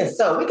bake, we can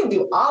sew, we can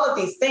do all of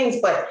these things,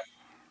 but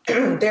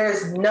there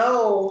was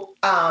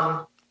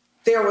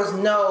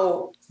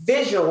no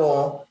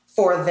visual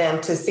for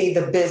them to see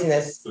the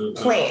business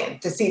plan,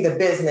 to see the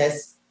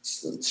business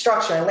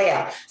structure and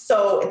layout.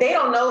 So they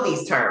don't know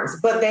these terms,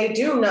 but they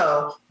do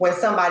know when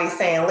somebody's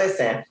saying,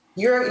 listen,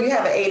 you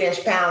have an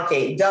 8-inch pound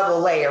cake, double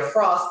layer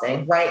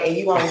frosting, right? And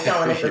you only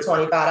selling it for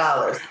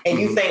 $25. And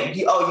you think,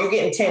 you're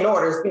getting 10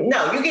 orders.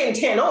 No, you're getting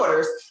 10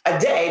 orders a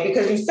day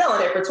because you're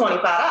selling it for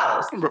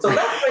 $25. So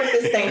let's break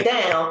this thing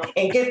down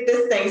and get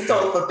this thing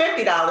sold for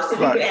 $50 so you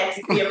can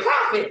actually see a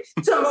profit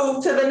to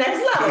move to the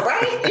next level,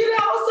 right?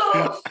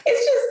 So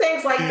it's just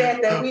things like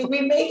that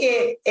we make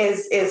it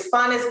as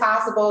fun as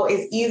possible,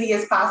 as easy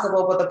as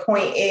possible. But the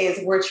point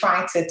is we're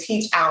trying to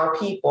teach our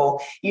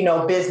people,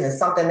 business,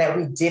 something that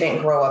we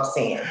didn't grow up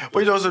seeing.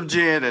 Well, some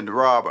Jen and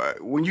Rob,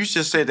 when you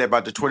just said that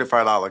about the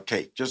 $25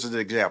 cake, just as an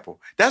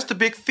example, that's the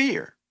big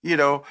fear.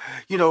 Will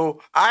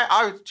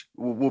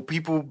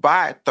people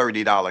buy a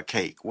 $30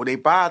 cake? Will they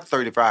buy a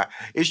 $35?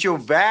 It's your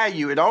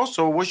value, and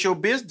also what's your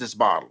business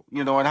model,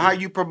 and how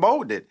you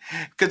promote it.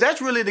 Because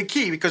that's really the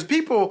key, because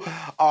people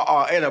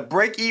are at a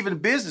break-even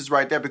business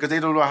right there because they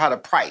don't know how to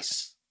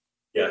price.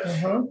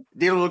 Yeah.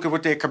 They don't look at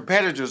what their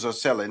competitors are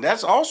selling.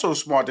 That's also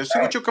smart. To see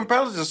what your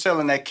competitors are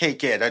selling that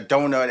cake at, that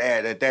donut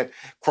at, that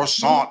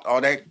croissant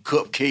or that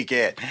cupcake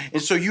at.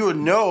 And so you'll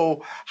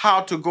know how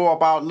to go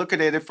about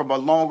looking at it from a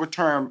longer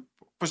term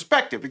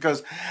perspective.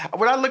 Because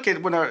when I look at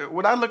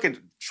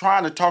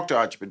trying to talk to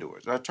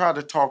entrepreneurs, I try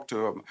to talk to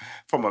them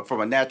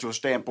from a natural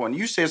standpoint.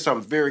 You said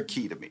something very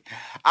key to me.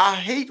 I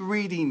hate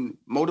reading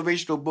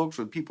motivational books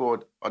when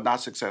people are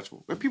not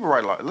successful. When people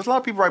write there's a lot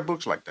of people write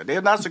books like that.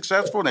 They're not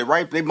successful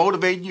and they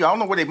motivate you. I don't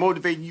know where they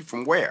motivate you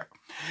from where.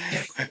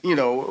 Do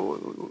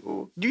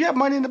you have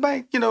money in the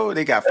bank?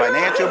 They got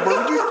financial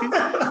books.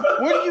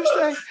 What do you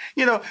say?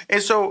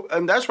 And so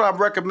that's what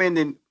I'm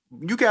recommending.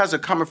 You guys are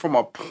coming from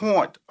a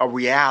point of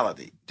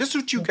reality. This is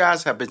what you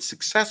guys have been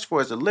successful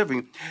as a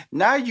living.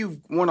 Now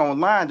you went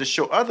online to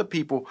show other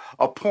people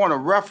a point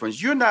of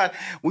reference. You're not,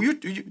 we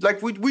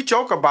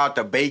joke about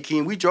the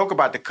baking, we joke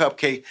about the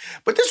cupcake,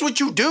 but this is what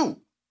you do.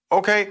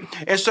 Okay?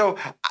 And so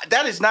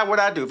that is not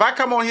what I do. If I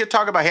come on here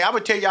talking about, hey, I'm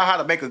going to tell y'all how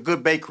to make a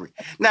good bakery.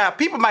 Now,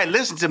 people might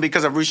listen to me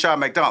because of Rushion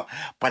McDonald,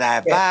 but I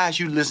advise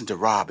you listen to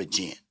Rob and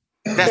Jen.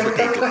 That's what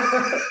they do.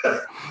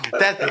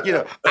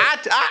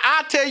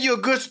 I tell you a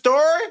good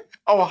story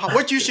on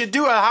what you should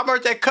do and how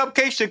much that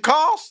cupcake should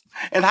cost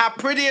and how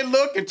pretty it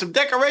look and some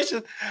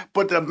decorations.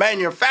 But the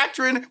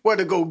manufacturing, where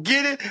to go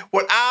get it,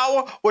 what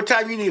hour, what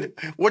time you need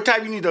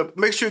to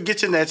make sure it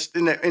gets in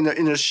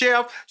the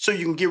shelf so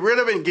you can get rid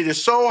of it and get it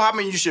sold. How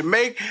many you should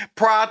make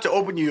prior to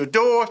opening your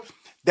doors.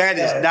 That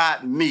is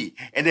not me.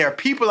 And there are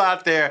people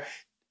out there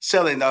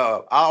selling.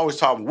 I always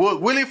talk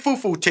Willie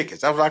Foo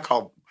tickets. That's what I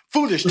call them.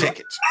 Foolish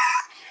tickets.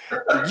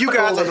 You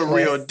guys are the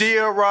real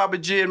deal, Rob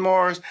and Jen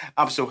Morris.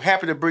 I'm so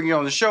happy to bring you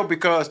on the show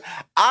because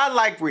I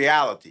like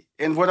reality.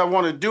 And what I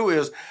want to do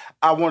is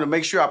I want to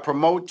make sure I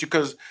promote you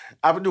because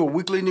I would do a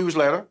weekly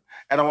newsletter.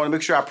 And I want to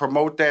make sure I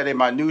promote that in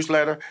my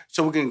newsletter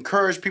so we can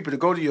encourage people to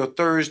go to your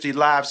Thursday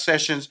live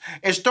sessions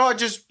and start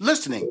just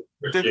listening.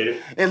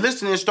 And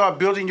start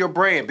building your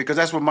brand because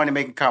that's what Money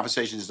Making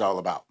Conversations is all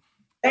about.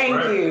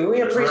 Thank you.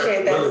 We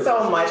appreciate that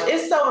so much.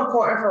 It's so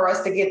important for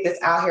us to get this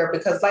out here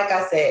because, like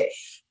I said,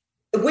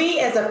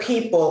 we as a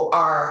people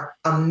are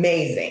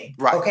amazing,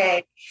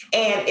 okay?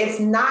 And it's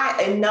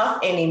not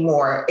enough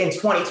anymore in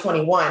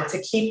 2021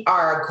 to keep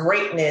our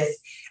greatness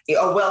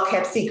a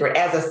well-kept secret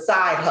as a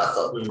side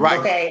hustle,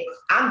 okay?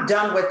 I'm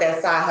done with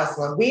that side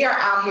hustling. We are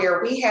out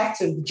here. We have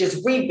to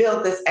just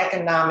rebuild this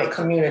economic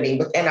community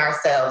within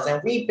ourselves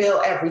and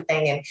rebuild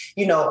everything. And,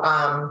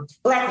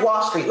 Black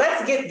Wall Street,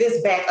 let's get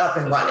this back up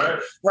and running,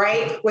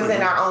 right?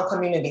 Within our own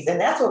communities. And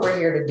that's what we're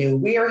here to do.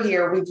 We are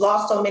here. We've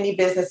lost so many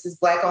businesses,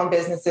 Black-owned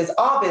businesses,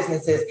 all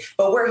businesses,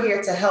 but we're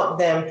here to help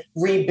them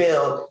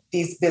rebuild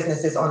these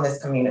businesses in these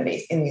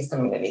communities.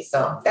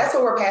 So that's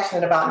what we're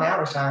passionate about now,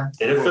 Rushion.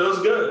 And it feels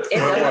good. It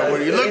does.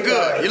 Well, you look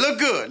good. You look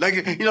good.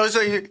 Like, you know,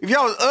 so if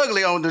y'all was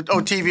ugly on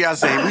TV, I'd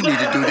say we need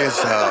to do this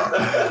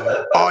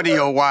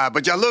audio-wise.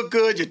 But y'all look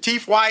good. Your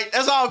teeth white.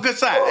 That's all good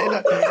sign.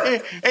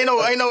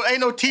 Ain't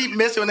no teeth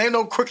missing. Ain't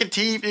no crooked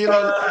teeth. You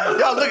know,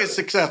 y'all looking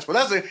successful.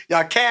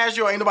 Y'all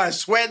casual. Ain't nobody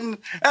sweating.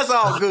 That's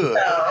all good.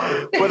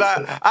 But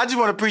I just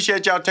want to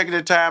appreciate y'all taking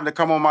the time to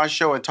come on my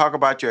show and talk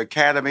about your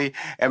academy.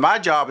 And my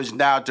job is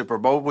now to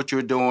promote what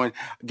you're doing,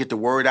 get the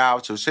word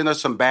out. So send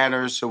us some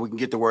banners so we can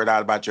get the word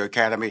out about your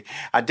academy.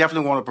 I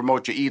definitely want to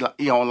promote your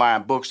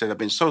e-online books that have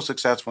been so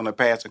successful in the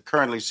past and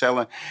currently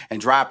selling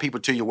and drive people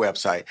to your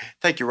website.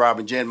 Thank you,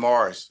 Robin Jen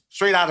Morris.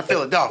 Straight out of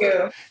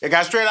Philadelphia. They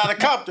got straight out of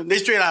Compton. They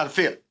straight out of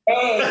Philly.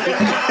 Hey,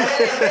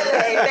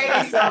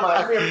 thank you so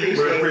much. We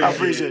appreciate it. I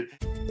appreciate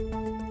it.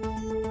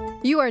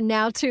 You are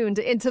now tuned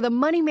into the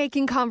Money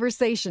Making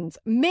Conversations,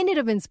 Minute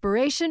of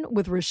Inspiration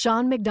with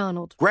Rushion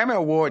McDonald. Grammy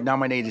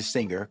Award-nominated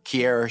singer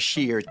Kiara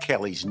Sheard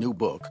Kelly's new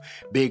book,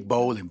 Big,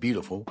 Bold, and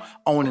Beautiful,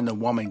 Owning the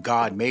Woman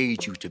God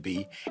Made You to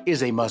Be,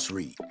 is a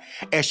must-read,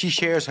 as she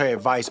shares her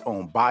advice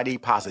on body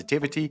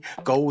positivity,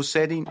 goal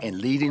setting, and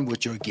leading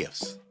with your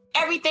gifts.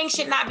 Everything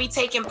should not be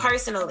taken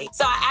personally.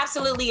 So I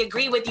absolutely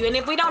agree with you. And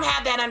if we don't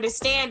have that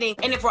understanding,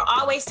 and if we're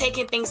always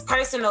taking things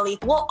personally,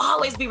 we'll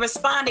always be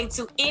responding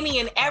to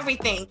any and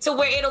everything, to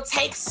where it'll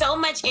take so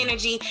much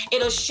energy,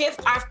 it'll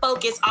shift our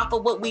focus off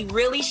of what we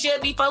really should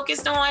be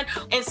focused on.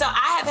 And so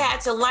I have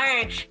had to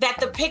learn that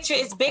the picture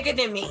is bigger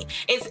than me.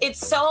 It's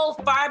so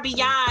far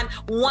beyond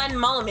one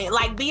moment.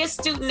 Like, be a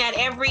student at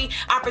every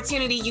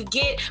opportunity you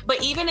get.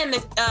 But even in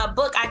the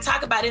book I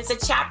talk about, it's a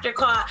chapter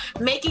called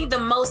Making the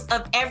Most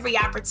of Every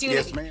Opportunity.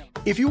 Yes, ma'am.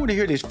 If you want to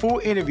hear this full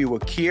interview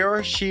with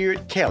Kiara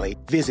Sheard Kelly,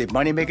 visit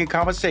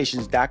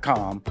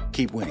moneymakingconversations.com.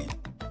 Keep winning.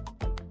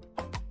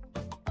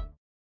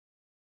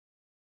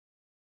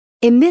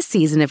 In this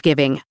season of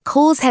giving,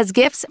 Kohl's has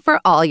gifts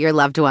for all your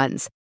loved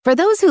ones. For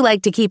those who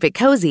like to keep it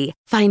cozy,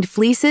 find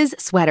fleeces,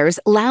 sweaters,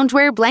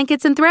 loungewear,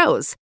 blankets, and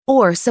throws.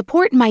 Or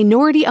support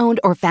minority-owned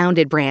or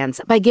founded brands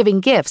by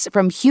giving gifts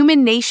from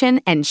Human Nation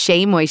and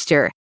Shea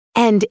Moisture.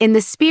 And in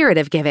the spirit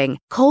of giving,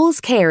 Kohl's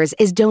Cares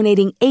is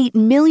donating $8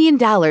 million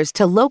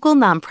to local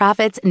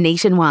nonprofits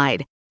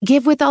nationwide.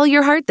 Give with all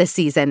your heart this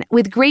season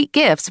with great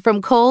gifts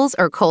from Kohl's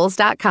or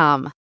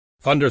Kohls.com.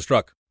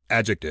 Thunderstruck.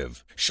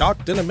 Adjective.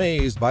 Shocked and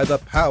amazed by the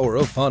power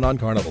of fun on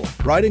Carnival.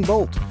 Riding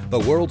Bolt, the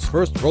world's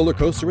first roller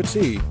coaster at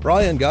sea,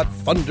 Brian got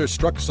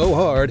thunderstruck so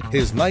hard,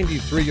 his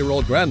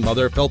 93-year-old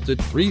grandmother felt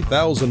it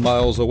 3,000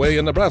 miles away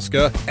in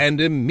Nebraska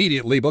and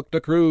immediately booked a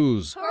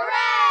cruise.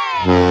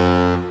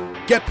 Hooray!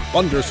 Get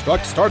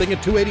Thunderstruck starting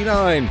at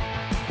 $289.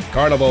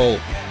 Carnival.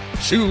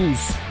 Choose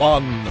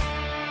fun.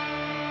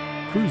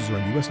 Cruises are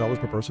in U.S. dollars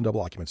per person,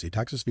 double occupancy.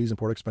 Taxes, fees, and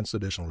port expenses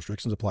additional.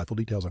 Restrictions apply. Full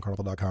details on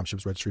carnival.com.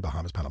 Ships registry,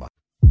 Bahamas, Panama.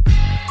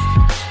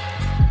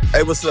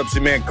 Hey, what's up? It's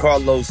your man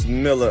Carlos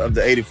Miller of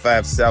the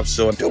 85 South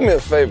Show. And do me a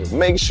favor,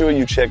 make sure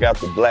you check out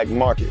The Black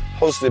Market,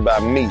 hosted by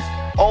me,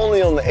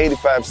 only on the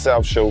 85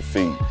 South Show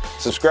feed.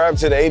 Subscribe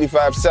to the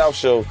 85 South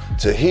Show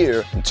to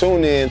hear and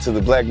tune in to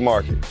The Black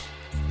Market.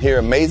 Hear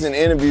amazing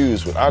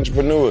interviews with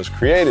entrepreneurs,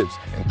 creatives,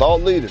 and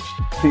thought leaders,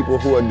 people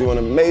who are doing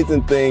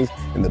amazing things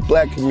in the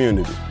Black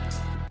community.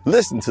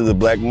 Listen to The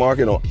Black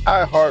Market on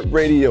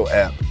iHeartRadio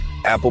app,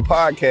 Apple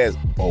Podcasts,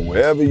 or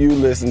wherever you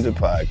listen to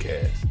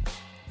podcasts.